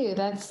 thank you.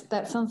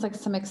 That sounds like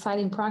some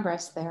exciting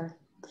progress there.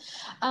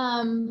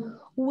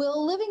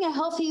 Will living a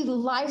healthy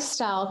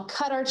lifestyle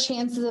cut our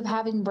chances of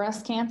having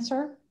breast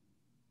cancer?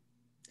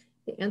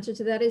 The answer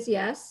to that is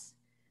yes.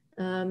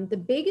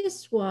 The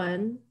biggest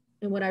one,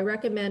 and what I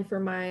recommend for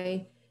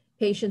my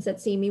patients that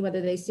see me,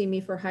 whether they see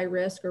me for high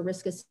risk or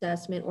risk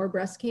assessment or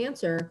breast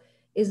cancer,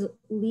 is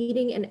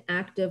leading an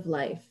active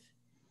life,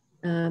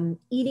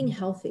 eating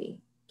healthy,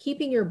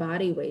 keeping your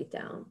body weight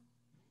down.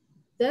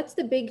 That's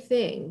the big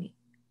thing.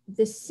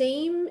 The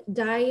same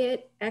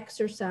diet,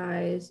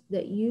 exercise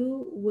that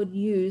you would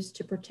use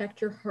to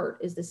protect your heart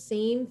is the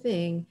same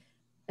thing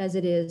as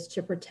it is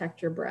to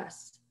protect your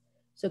breast.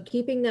 So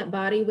keeping that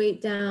body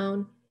weight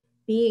down,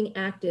 being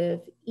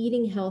active,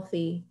 eating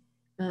healthy,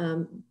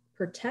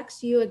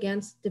 protects you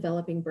against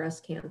developing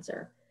breast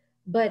cancer.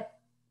 But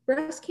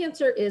breast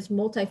cancer is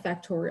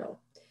multifactorial.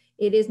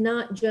 It is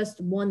not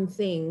just one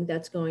thing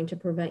that's going to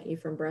prevent you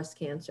from breast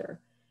cancer.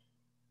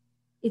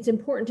 It's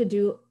important to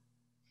do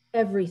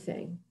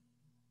everything.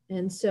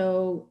 And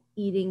so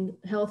eating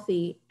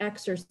healthy,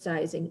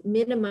 exercising,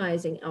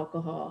 minimizing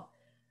alcohol,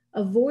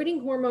 avoiding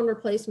hormone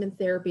replacement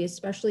therapy,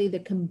 especially the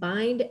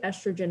combined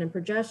estrogen and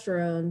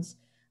progesterones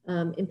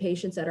in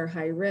patients that are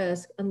high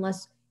risk,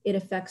 unless it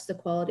affects the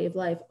quality of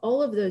life.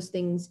 All of those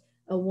things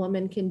a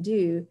woman can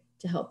do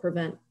to help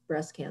prevent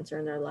breast cancer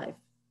in their life.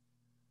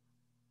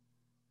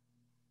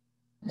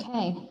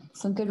 Okay,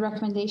 some good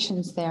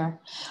recommendations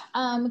there.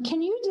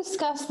 Can you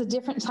discuss the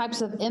different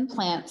types of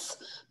implants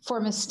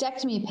for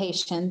mastectomy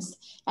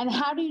patients, and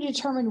how do you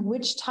determine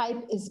which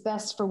type is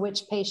best for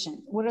which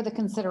patient? What are the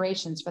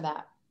considerations for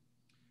that?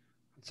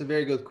 It's a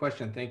very good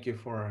question. Thank you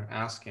for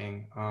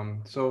asking.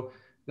 So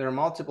there are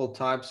multiple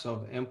types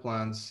of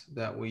implants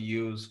that we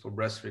use for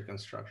breast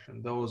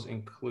reconstruction. Those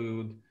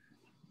include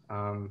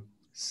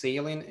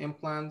saline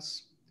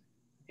implants,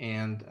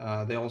 and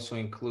they also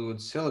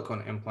include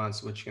silicone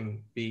implants, which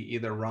can be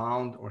either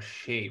round or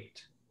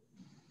shaped.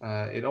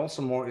 It's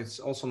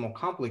also more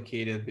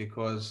complicated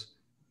because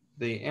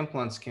the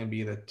implants can be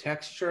either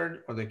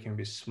textured or they can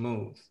be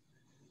smooth.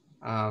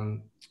 A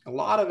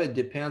lot of it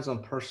depends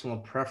on personal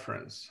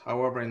preference.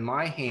 However, in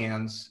my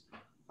hands,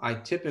 I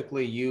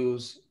typically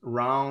use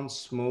round,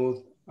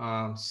 smooth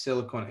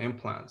silicone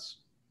implants.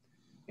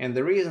 And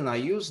the reason I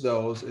use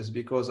those is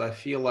because I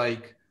feel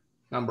like,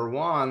 number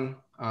one,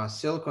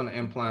 silicone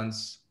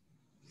implants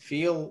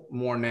feel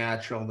more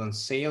natural than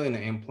saline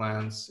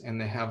implants, and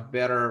they have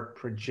better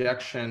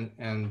projection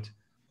and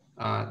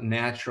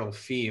natural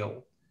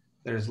feel.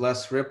 There's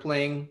less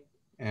rippling,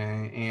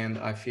 and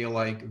I feel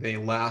like they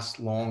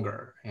last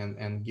longer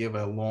and give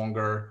a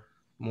longer,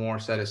 more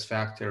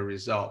satisfactory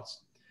results.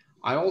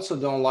 I also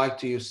don't like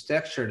to use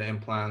textured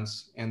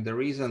implants, and the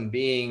reason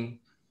being,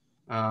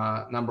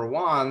 number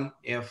one,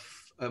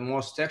 if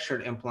most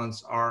textured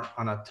implants are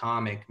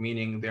anatomic,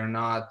 meaning they're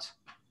not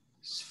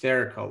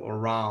spherical or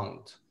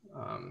round,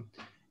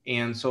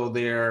 and so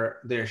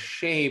they're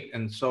shaped,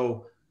 and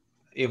so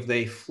if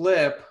they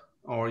flip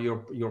or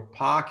your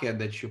pocket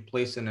that you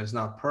place in is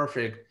not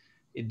perfect,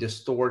 it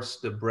distorts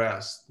the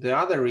breast. The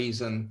other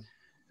reason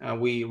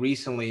we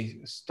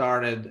recently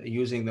started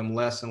using them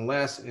less and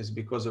less is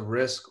because of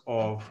risk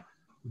of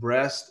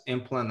breast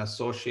implant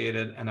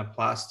associated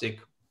anaplastic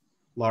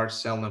large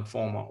cell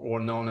lymphoma, or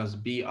known as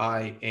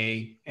BIA-ALCL.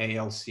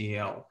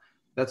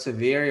 That's a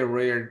very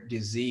rare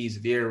disease,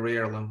 very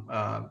rare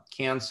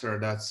cancer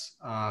that's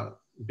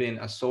been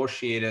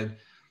associated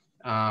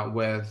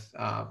with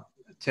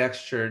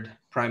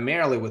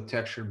primarily with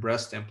textured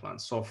breast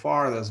implants. So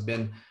far, there's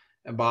been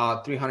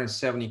about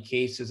 370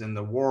 cases in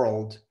the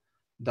world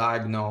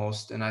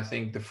diagnosed, and I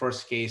think the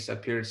first case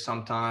appeared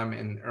sometime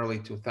in early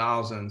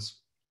 2000s,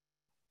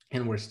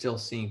 and we're still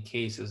seeing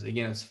cases.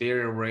 Again, it's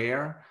very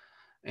rare,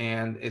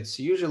 and it's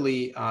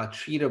usually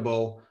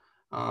treatable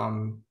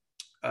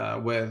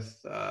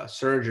with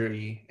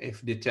surgery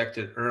if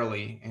detected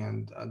early,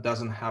 and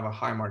doesn't have a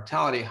high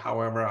mortality.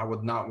 However, I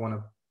would not want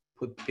to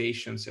put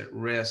patients at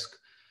risk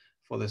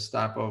for this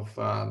type of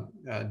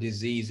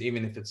disease,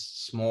 even if it's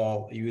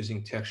small,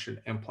 using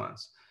textured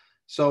implants.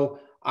 So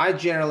I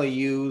generally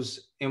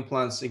use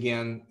implants,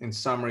 again, in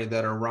summary,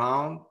 that are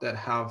round, that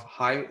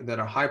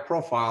are high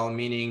profile,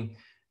 meaning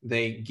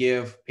they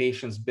give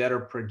patients better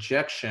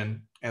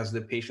projection as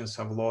the patients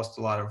have lost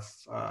a lot of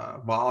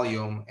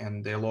volume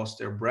and they lost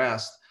their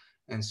breast.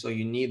 And so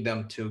you need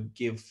them to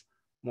give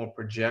more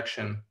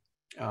projection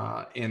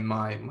in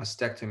my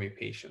mastectomy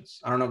patients.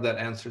 I don't know if that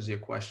answers your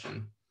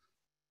question.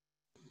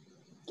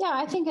 Yeah,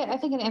 I think it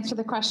answered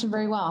the question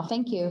very well.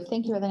 Thank you.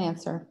 Thank you for that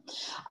answer.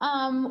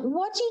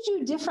 What do you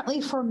do differently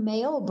for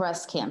male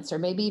breast cancer?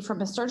 Maybe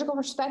from a surgical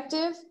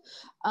perspective,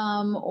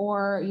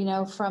 or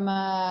from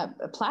a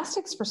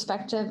plastics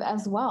perspective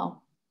as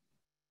well.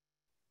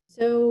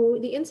 So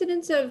the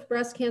incidence of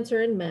breast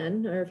cancer in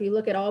men, or if you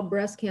look at all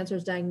breast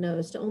cancers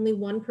diagnosed, only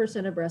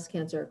 1% of breast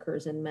cancer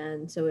occurs in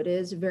men. So it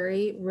is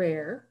very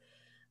rare.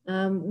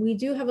 We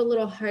do have a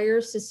little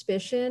higher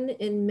suspicion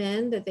in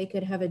men that they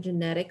could have a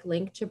genetic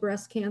link to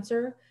breast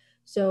cancer.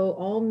 So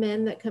all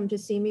men that come to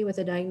see me with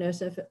a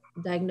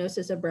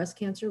diagnosis of breast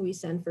cancer, we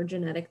send for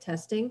genetic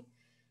testing.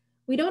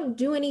 We don't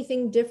do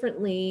anything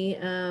differently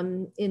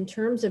in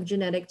terms of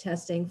genetic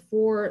testing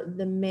for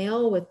the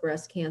male with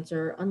breast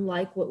cancer,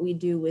 unlike what we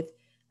do with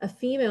a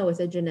female with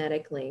a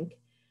genetic link.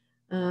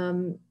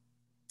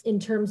 In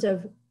terms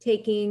of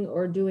taking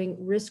or doing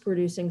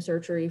risk-reducing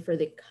surgery for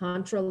the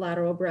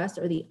contralateral breast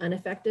or the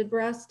unaffected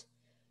breast.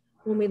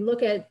 When we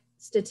look at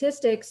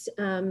statistics,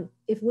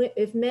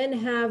 if men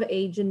have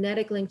a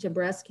genetic link to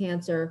breast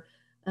cancer,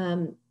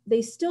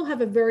 they still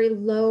have a very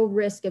low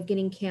risk of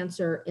getting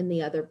cancer in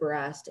the other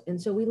breast. And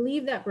so we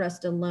leave that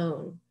breast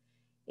alone.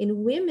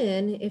 In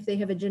women, if they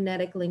have a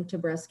genetic link to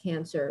breast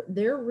cancer,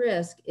 their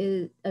risk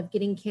of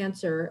getting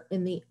cancer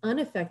in the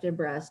unaffected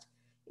breast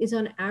is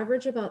on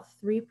average about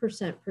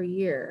 3% per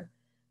year.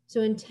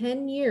 So in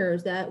 10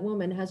 years, that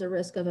woman has a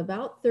risk of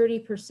about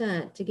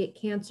 30% to get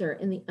cancer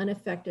in the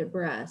unaffected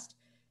breast.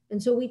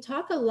 And so we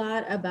talk a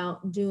lot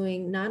about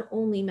doing not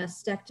only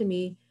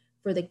mastectomy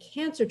for the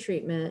cancer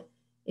treatment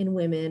in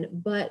women,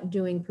 but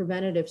doing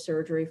preventative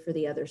surgery for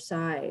the other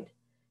side.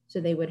 So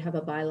they would have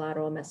a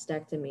bilateral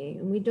mastectomy.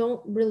 And we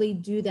don't really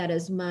do that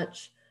as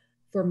much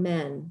for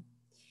men.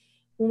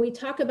 When we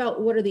talk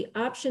about what are the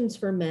options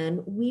for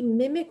men, we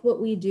mimic what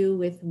we do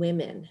with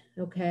women,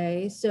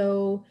 okay?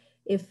 So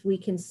if we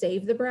can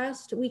save the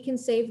breast, we can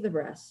save the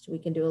breast. We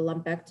can do a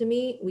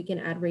lumpectomy, we can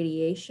add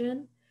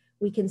radiation,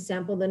 we can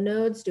sample the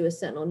nodes, do a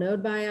sentinel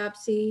node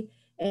biopsy,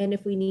 and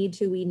if we need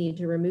to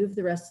remove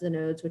the rest of the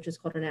nodes, which is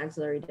called an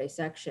axillary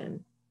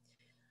dissection.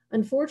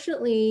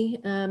 Unfortunately,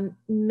 their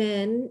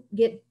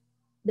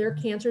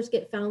cancers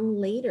get found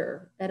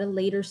later, at a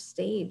later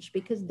stage,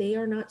 because they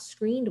are not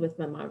screened with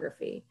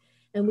mammography.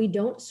 And we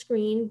don't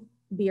screen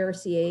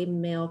BRCA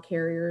male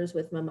carriers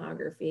with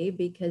mammography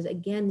because,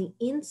 again, the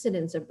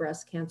incidence of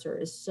breast cancer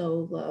is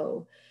so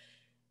low.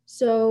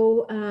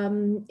 So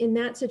in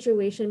that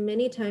situation,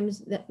 many times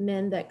that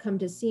men that come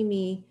to see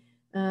me,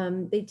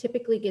 they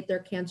typically get their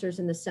cancers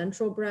in the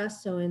central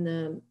breast, so in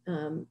the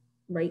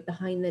right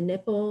behind the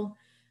nipple.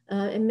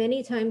 And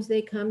many times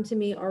they come to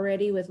me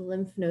already with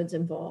lymph nodes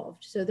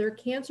involved. So their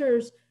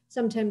cancers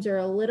sometimes are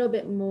a little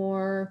bit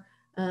more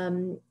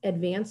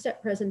advanced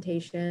at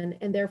presentation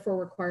and therefore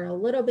require a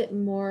little bit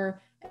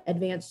more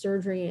advanced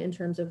surgery in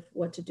terms of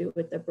what to do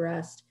with the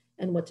breast.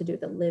 and what to do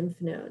with the lymph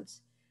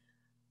nodes.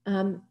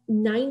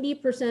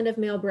 90% of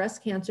male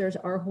breast cancers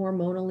are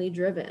hormonally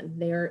driven.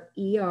 They are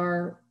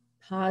ER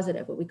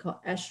positive, what we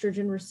call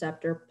estrogen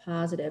receptor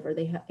positive, or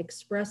they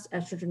express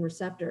estrogen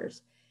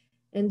receptors.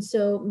 And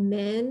so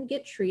men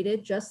get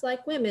treated just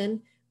like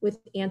women with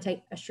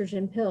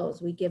anti-estrogen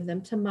pills. We give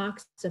them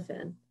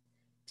tamoxifen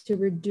to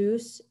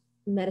reduce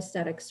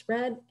metastatic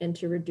spread and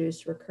to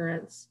reduce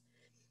recurrence.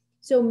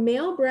 So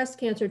male breast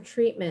cancer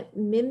treatment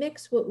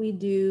mimics what we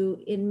do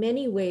in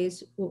many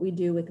ways, what we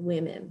do with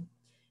women,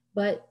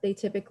 but they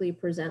typically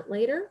present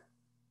later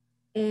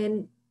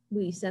and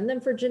we send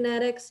them for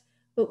genetics,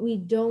 but we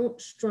don't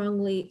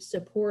strongly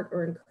support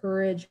or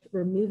encourage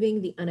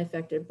removing the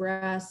unaffected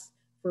breasts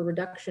for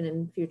reduction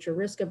in future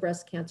risk of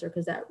breast cancer,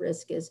 because that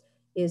risk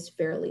is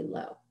fairly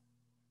low.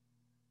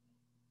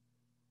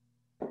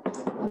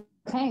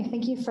 Okay,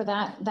 thank you for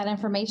that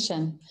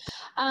information.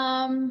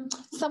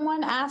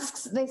 Someone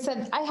asks, they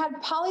said, I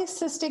had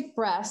polycystic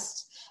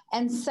breast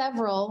and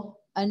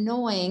several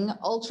annoying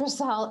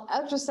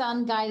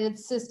ultrasound guided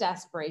cyst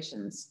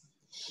aspirations.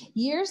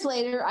 Years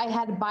later, I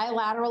had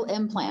bilateral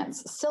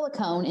implants,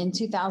 silicone, in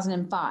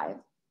 2005.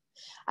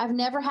 I've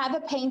never had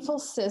the painful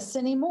cysts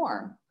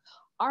anymore.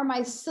 Are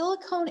my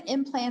silicone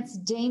implants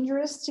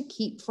dangerous to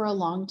keep for a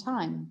long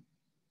time?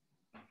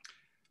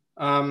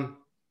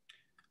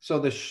 So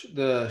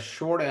the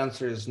short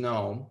answer is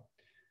no.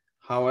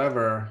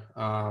 However,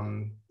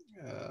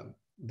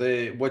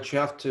 what you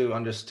have to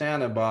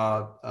understand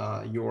about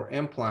your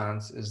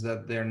implants is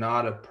that they're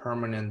not a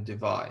permanent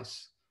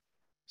device.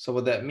 So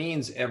what that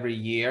means, every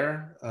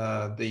year,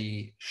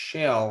 the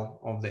shell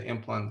of the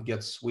implant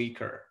gets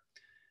weaker.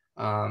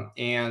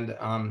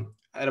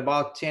 At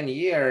about 10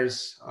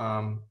 years,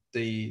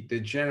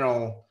 the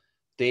general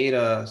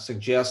data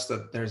suggests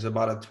that there's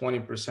about a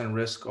 20%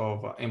 risk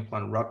of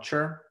implant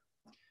rupture,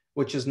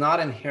 which is not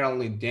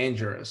inherently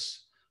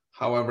dangerous.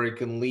 However, it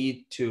can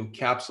lead to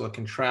capsular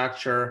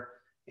contracture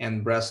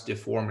and breast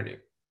deformity.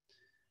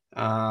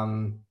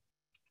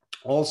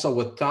 Also,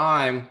 with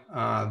time,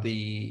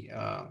 the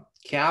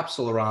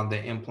capsule around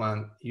the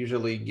implant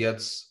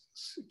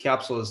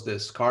capsule is the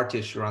scar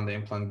tissue around the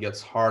implant,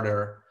 gets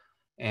harder,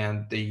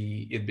 and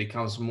it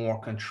becomes more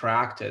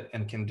contracted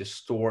and can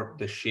distort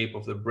the shape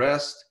of the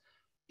breast.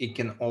 It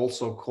can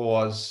also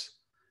cause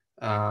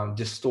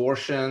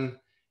distortion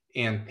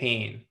and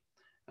pain.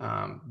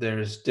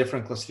 There's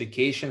different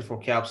classification for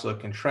capsular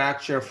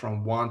contracture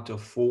from 1 to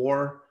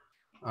 4,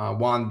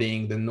 1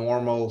 being the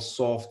normal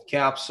soft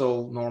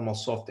capsule, normal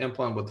soft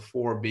implant, with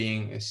 4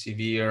 being a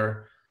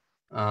severe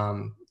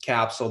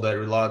capsule that a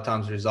lot of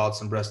times results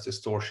in breast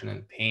distortion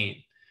and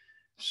pain.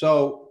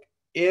 So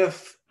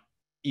if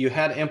you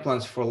had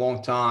implants for a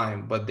long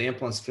time, but the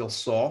implants feel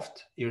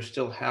soft, you're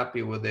still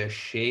happy with their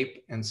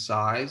shape and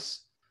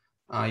size,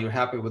 you're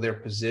happy with their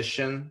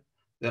position,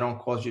 they don't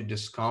cause you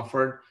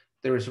discomfort,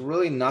 there is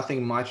really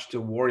nothing much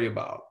to worry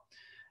about.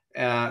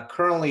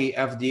 Currently,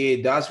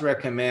 FDA does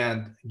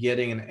recommend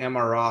getting an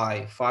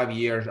MRI 5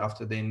 years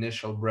after the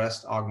initial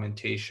breast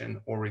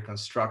augmentation or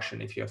reconstruction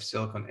if you have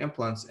silicone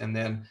implants, and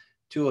then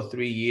 2 or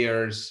 3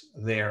 years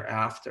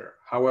thereafter.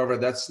 However,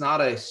 that's not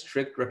a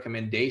strict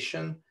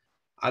recommendation.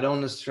 I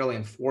don't necessarily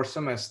enforce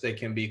them, as they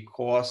can be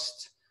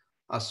cost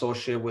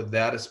associated with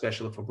that,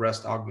 especially for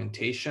breast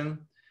augmentation.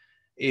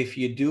 If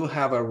you do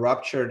have a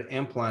ruptured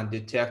implant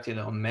detected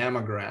on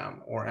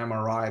mammogram or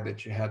MRI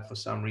that you had for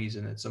some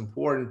reason, it's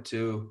important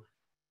to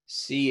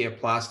see a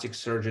plastic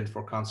surgeon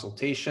for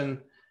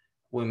consultation.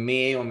 We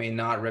may or may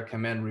not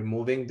recommend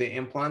removing the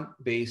implant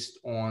based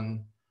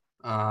on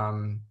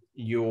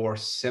your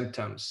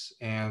symptoms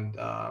and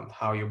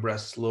how your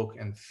breasts look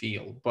and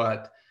feel.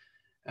 But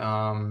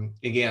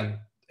again,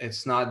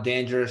 it's not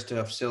dangerous to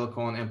have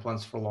silicone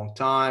implants for a long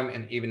time.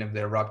 And even if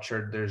they're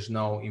ruptured, there's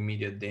no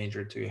immediate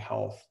danger to your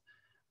health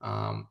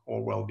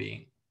or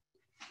well-being.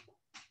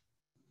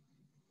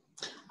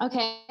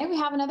 Okay, we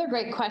have another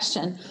great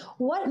question.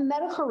 What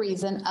medical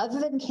reason other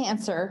than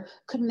cancer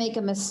could make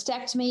a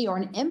mastectomy or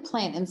an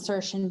implant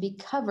insertion be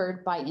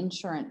covered by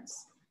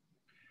insurance?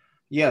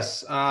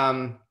 Yes,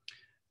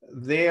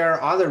 there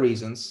are other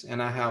reasons,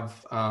 and I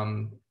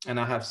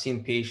have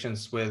seen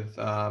patients with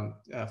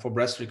for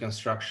breast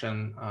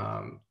reconstruction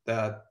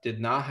that did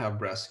not have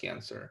breast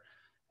cancer.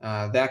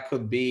 That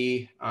could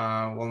be,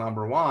 well,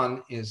 number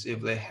one is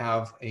if they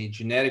have a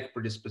genetic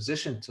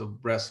predisposition to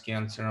breast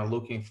cancer and are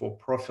looking for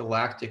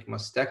prophylactic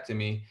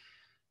mastectomy.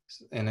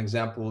 An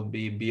example would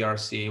be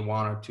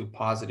BRCA1 or 2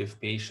 positive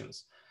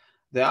patients.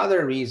 The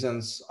other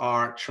reasons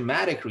are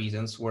traumatic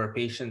reasons, where a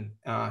patient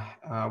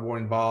were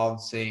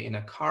involved, say, in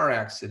a car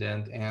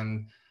accident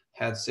and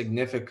had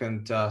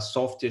significant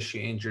soft tissue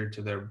injury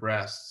to their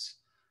breasts.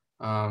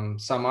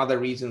 Some other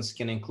reasons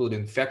can include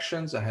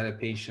infections. I had a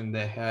patient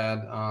that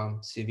had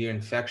severe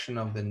infection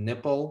of the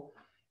nipple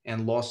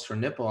and lost her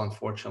nipple,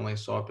 unfortunately.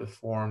 So I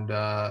performed,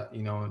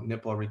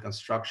 nipple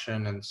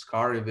reconstruction and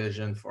scar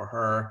revision for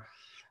her.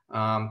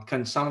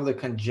 Some of the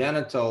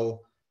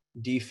congenital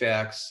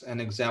defects,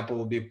 an example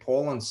would be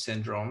Poland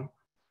syndrome,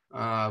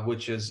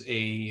 which is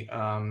a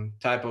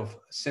type of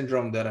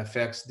syndrome that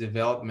affects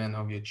development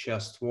of your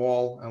chest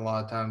wall. A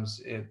lot of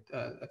times it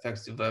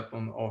affects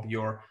development of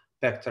your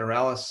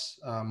pectoralis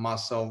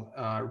muscle,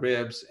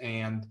 ribs,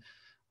 and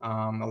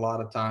a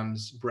lot of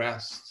times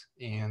breast.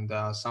 And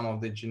some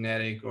of the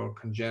genetic or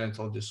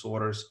congenital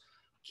disorders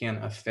can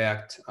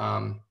affect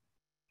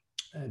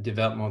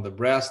development of the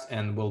breast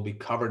and will be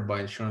covered by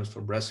insurance for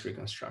breast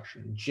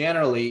reconstruction.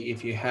 Generally,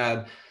 if you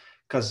had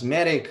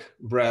cosmetic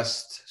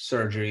breast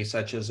surgery,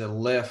 such as a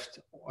lift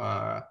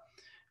or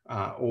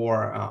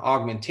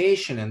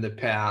augmentation in the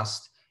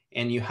past,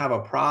 and you have a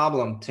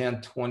problem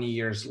 10, 20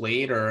 years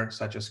later,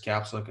 such as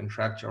capsular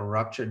contracture or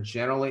rupture,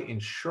 generally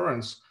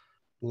insurance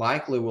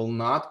likely will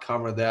not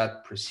cover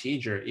that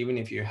procedure, even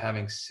if you're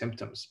having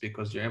symptoms,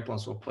 because your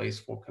implants were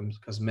placed for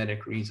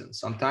cosmetic reasons.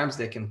 Sometimes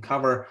they can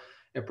cover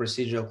a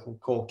procedure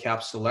called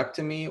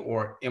capsulectomy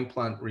or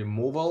implant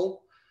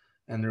removal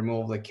and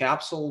remove the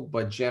capsule,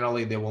 but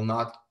generally they will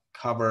not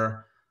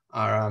cover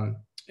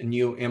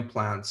new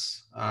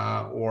implants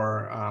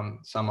or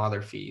some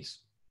other fees.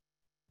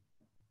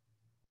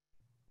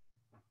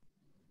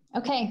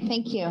 Okay,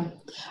 thank you.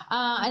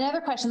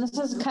 Another question, this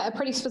is a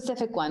pretty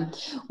specific one.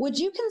 Would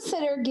you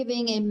consider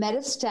giving a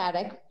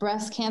metastatic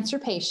breast cancer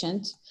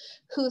patient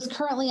who is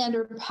currently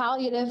under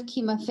palliative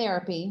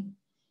chemotherapy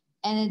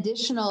an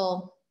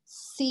additional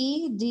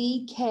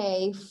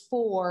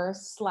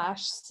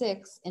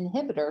CDK4/6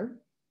 inhibitor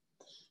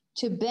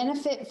to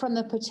benefit from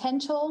the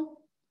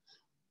potential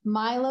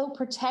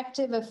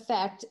myeloprotective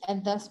effect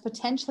and thus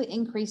potentially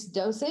increase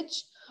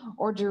dosage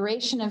or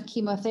duration of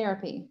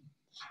chemotherapy?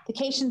 The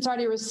patient's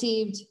already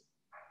received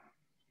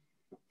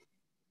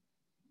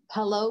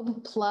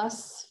Palob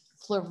plus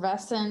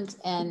fluorescent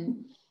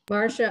and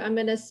Marcia, I'm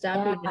going to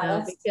stop you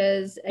now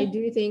because I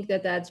do think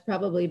that that's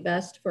probably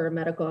best for a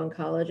medical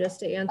oncologist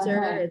to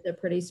answer. It's a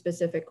pretty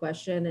specific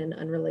question and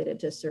unrelated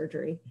to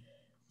surgery.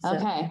 So.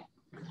 Okay,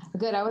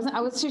 good. I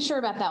was too sure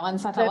about that one,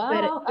 so I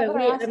thought,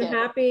 I'm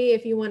happy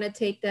if you want to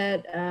take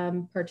that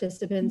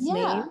participant's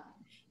name,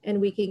 and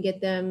we can get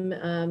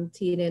them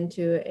teed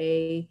into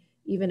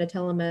even a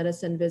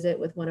telemedicine visit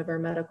with one of our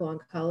medical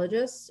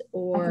oncologists,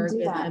 or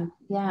get them.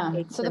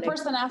 Yeah. So the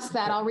person asks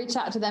that, I'll reach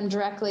out to them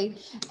directly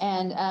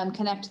and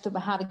connect with them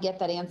how to get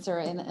that answer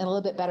in a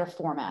little bit better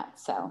format.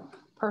 So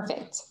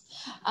perfect.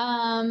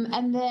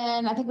 And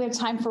then I think we have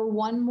time for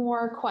one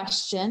more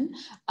question.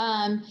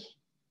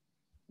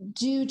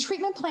 Do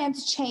treatment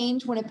plans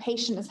change when a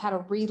patient has had a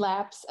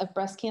relapse of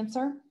breast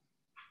cancer?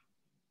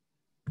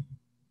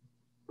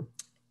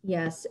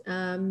 Yes.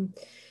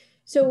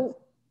 So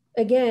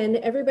again,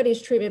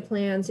 everybody's treatment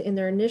plans in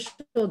their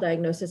initial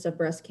diagnosis of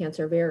breast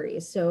cancer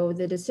varies. So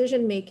the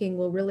decision-making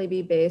will really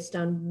be based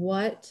on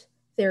what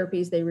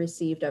therapies they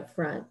received up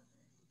front.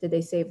 Did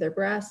they save their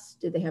breasts?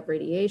 Did they have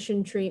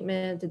radiation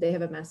treatment? Did they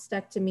have a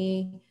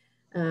mastectomy?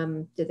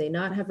 Did they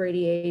not have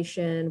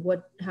radiation?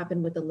 What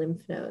happened with the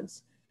lymph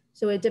nodes?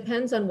 So it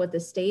depends on what the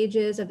stage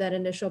is of that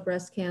initial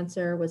breast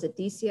cancer. Was it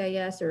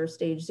DCIS or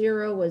stage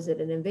 0? Was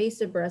it an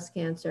invasive breast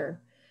cancer?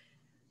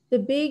 The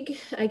big,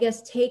 I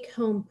guess,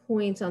 take-home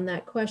points on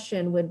that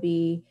question would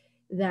be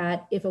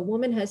that if a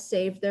woman has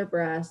saved their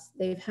breast,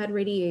 they've had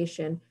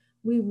radiation,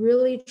 we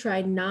really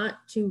try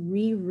not to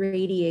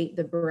re-radiate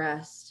the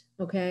breast,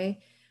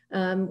 okay?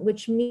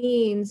 Which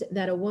means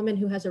that a woman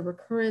who has a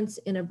recurrence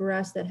in a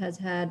breast that has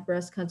had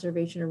breast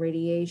conservation or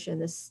radiation,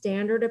 the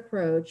standard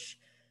approach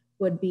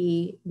would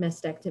be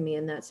mastectomy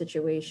in that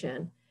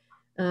situation.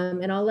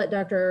 And I'll let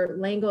Dr.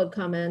 Leyngold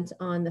comment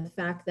on the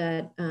fact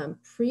that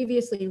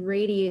previously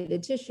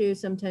radiated tissue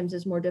sometimes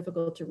is more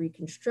difficult to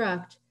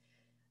reconstruct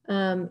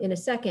in a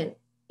second.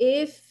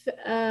 If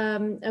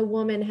a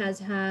woman has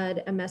had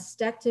a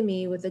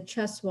mastectomy with a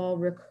chest wall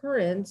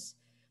recurrence,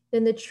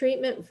 then the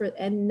treatment for,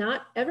 and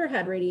not ever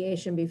had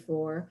radiation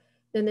before,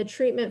 then the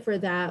treatment for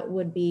that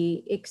would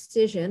be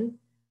excision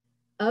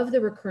of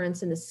the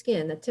recurrence in the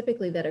skin, that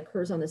typically that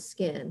occurs on the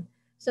skin.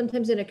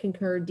 Sometimes it can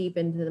occur deep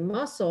into the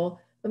muscle,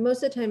 but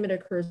most of the time it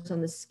occurs on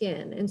the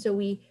skin. And so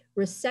we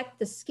resect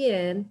the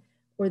skin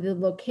or the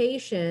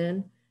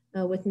location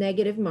with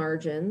negative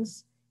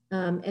margins.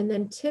 And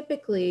then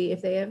typically,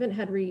 if they haven't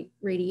had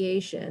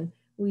radiation,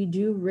 we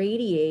do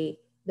radiate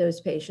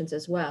those patients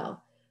as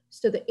well.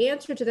 So the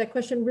answer to that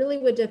question really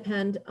would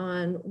depend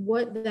on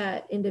what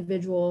that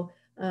individual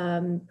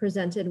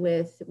presented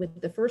with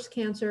the first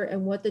cancer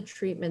and what the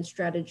treatment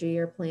strategy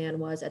or plan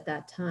was at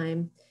that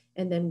time.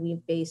 And then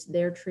we base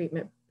their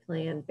treatment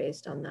plan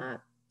based on that.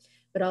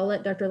 But I'll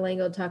let Dr.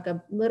 Leyngold talk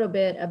a little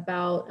bit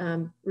about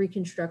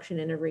reconstruction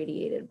in a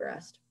radiated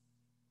breast.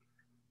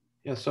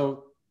 Yeah,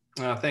 so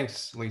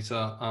thanks,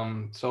 Lisa.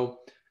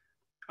 So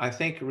I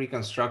think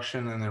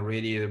reconstruction in a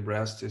radiated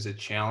breast is a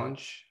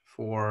challenge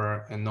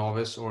for a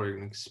novice or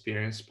an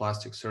experienced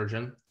plastic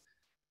surgeon.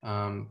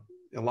 A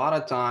lot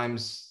of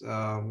times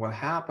what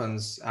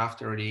happens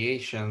after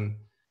radiation,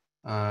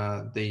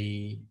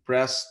 the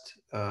breast,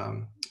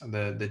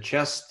 the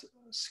chest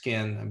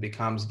skin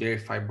becomes very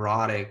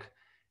fibrotic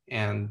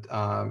and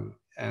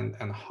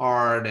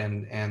hard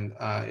and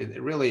a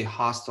really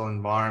hostile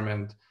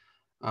environment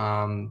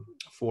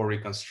for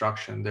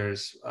reconstruction.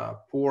 There's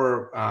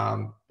poor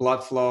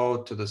blood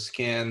flow to the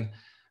skin.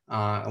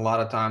 A lot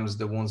of times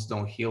the wounds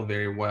don't heal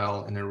very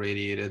well in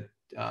irradiated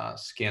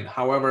skin.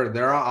 However,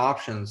 there are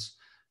options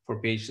for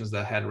patients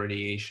that had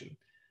radiation.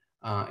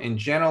 In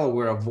general,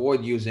 we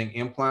avoid using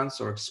implants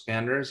or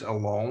expanders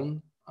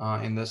alone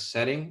in this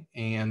setting,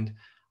 and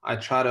I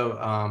try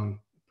to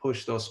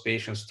push those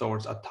patients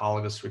towards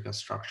autologous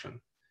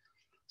reconstruction.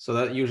 So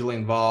that usually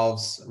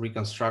involves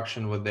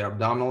reconstruction with the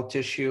abdominal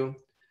tissue,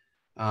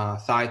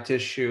 thigh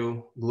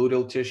tissue,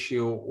 gluteal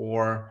tissue,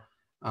 or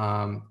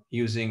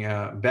using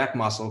a back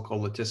muscle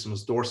called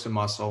latissimus dorsi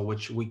muscle,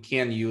 which we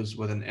can use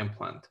with an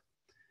implant.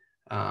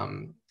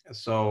 Bottom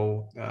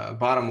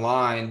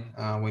line,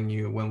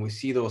 when we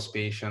see those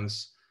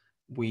patients,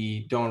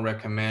 we don't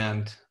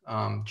recommend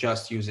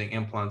just using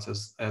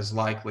implants, as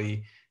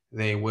likely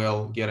they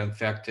will get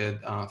infected,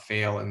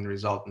 fail, and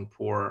result in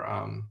poor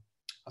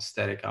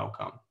aesthetic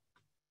outcome.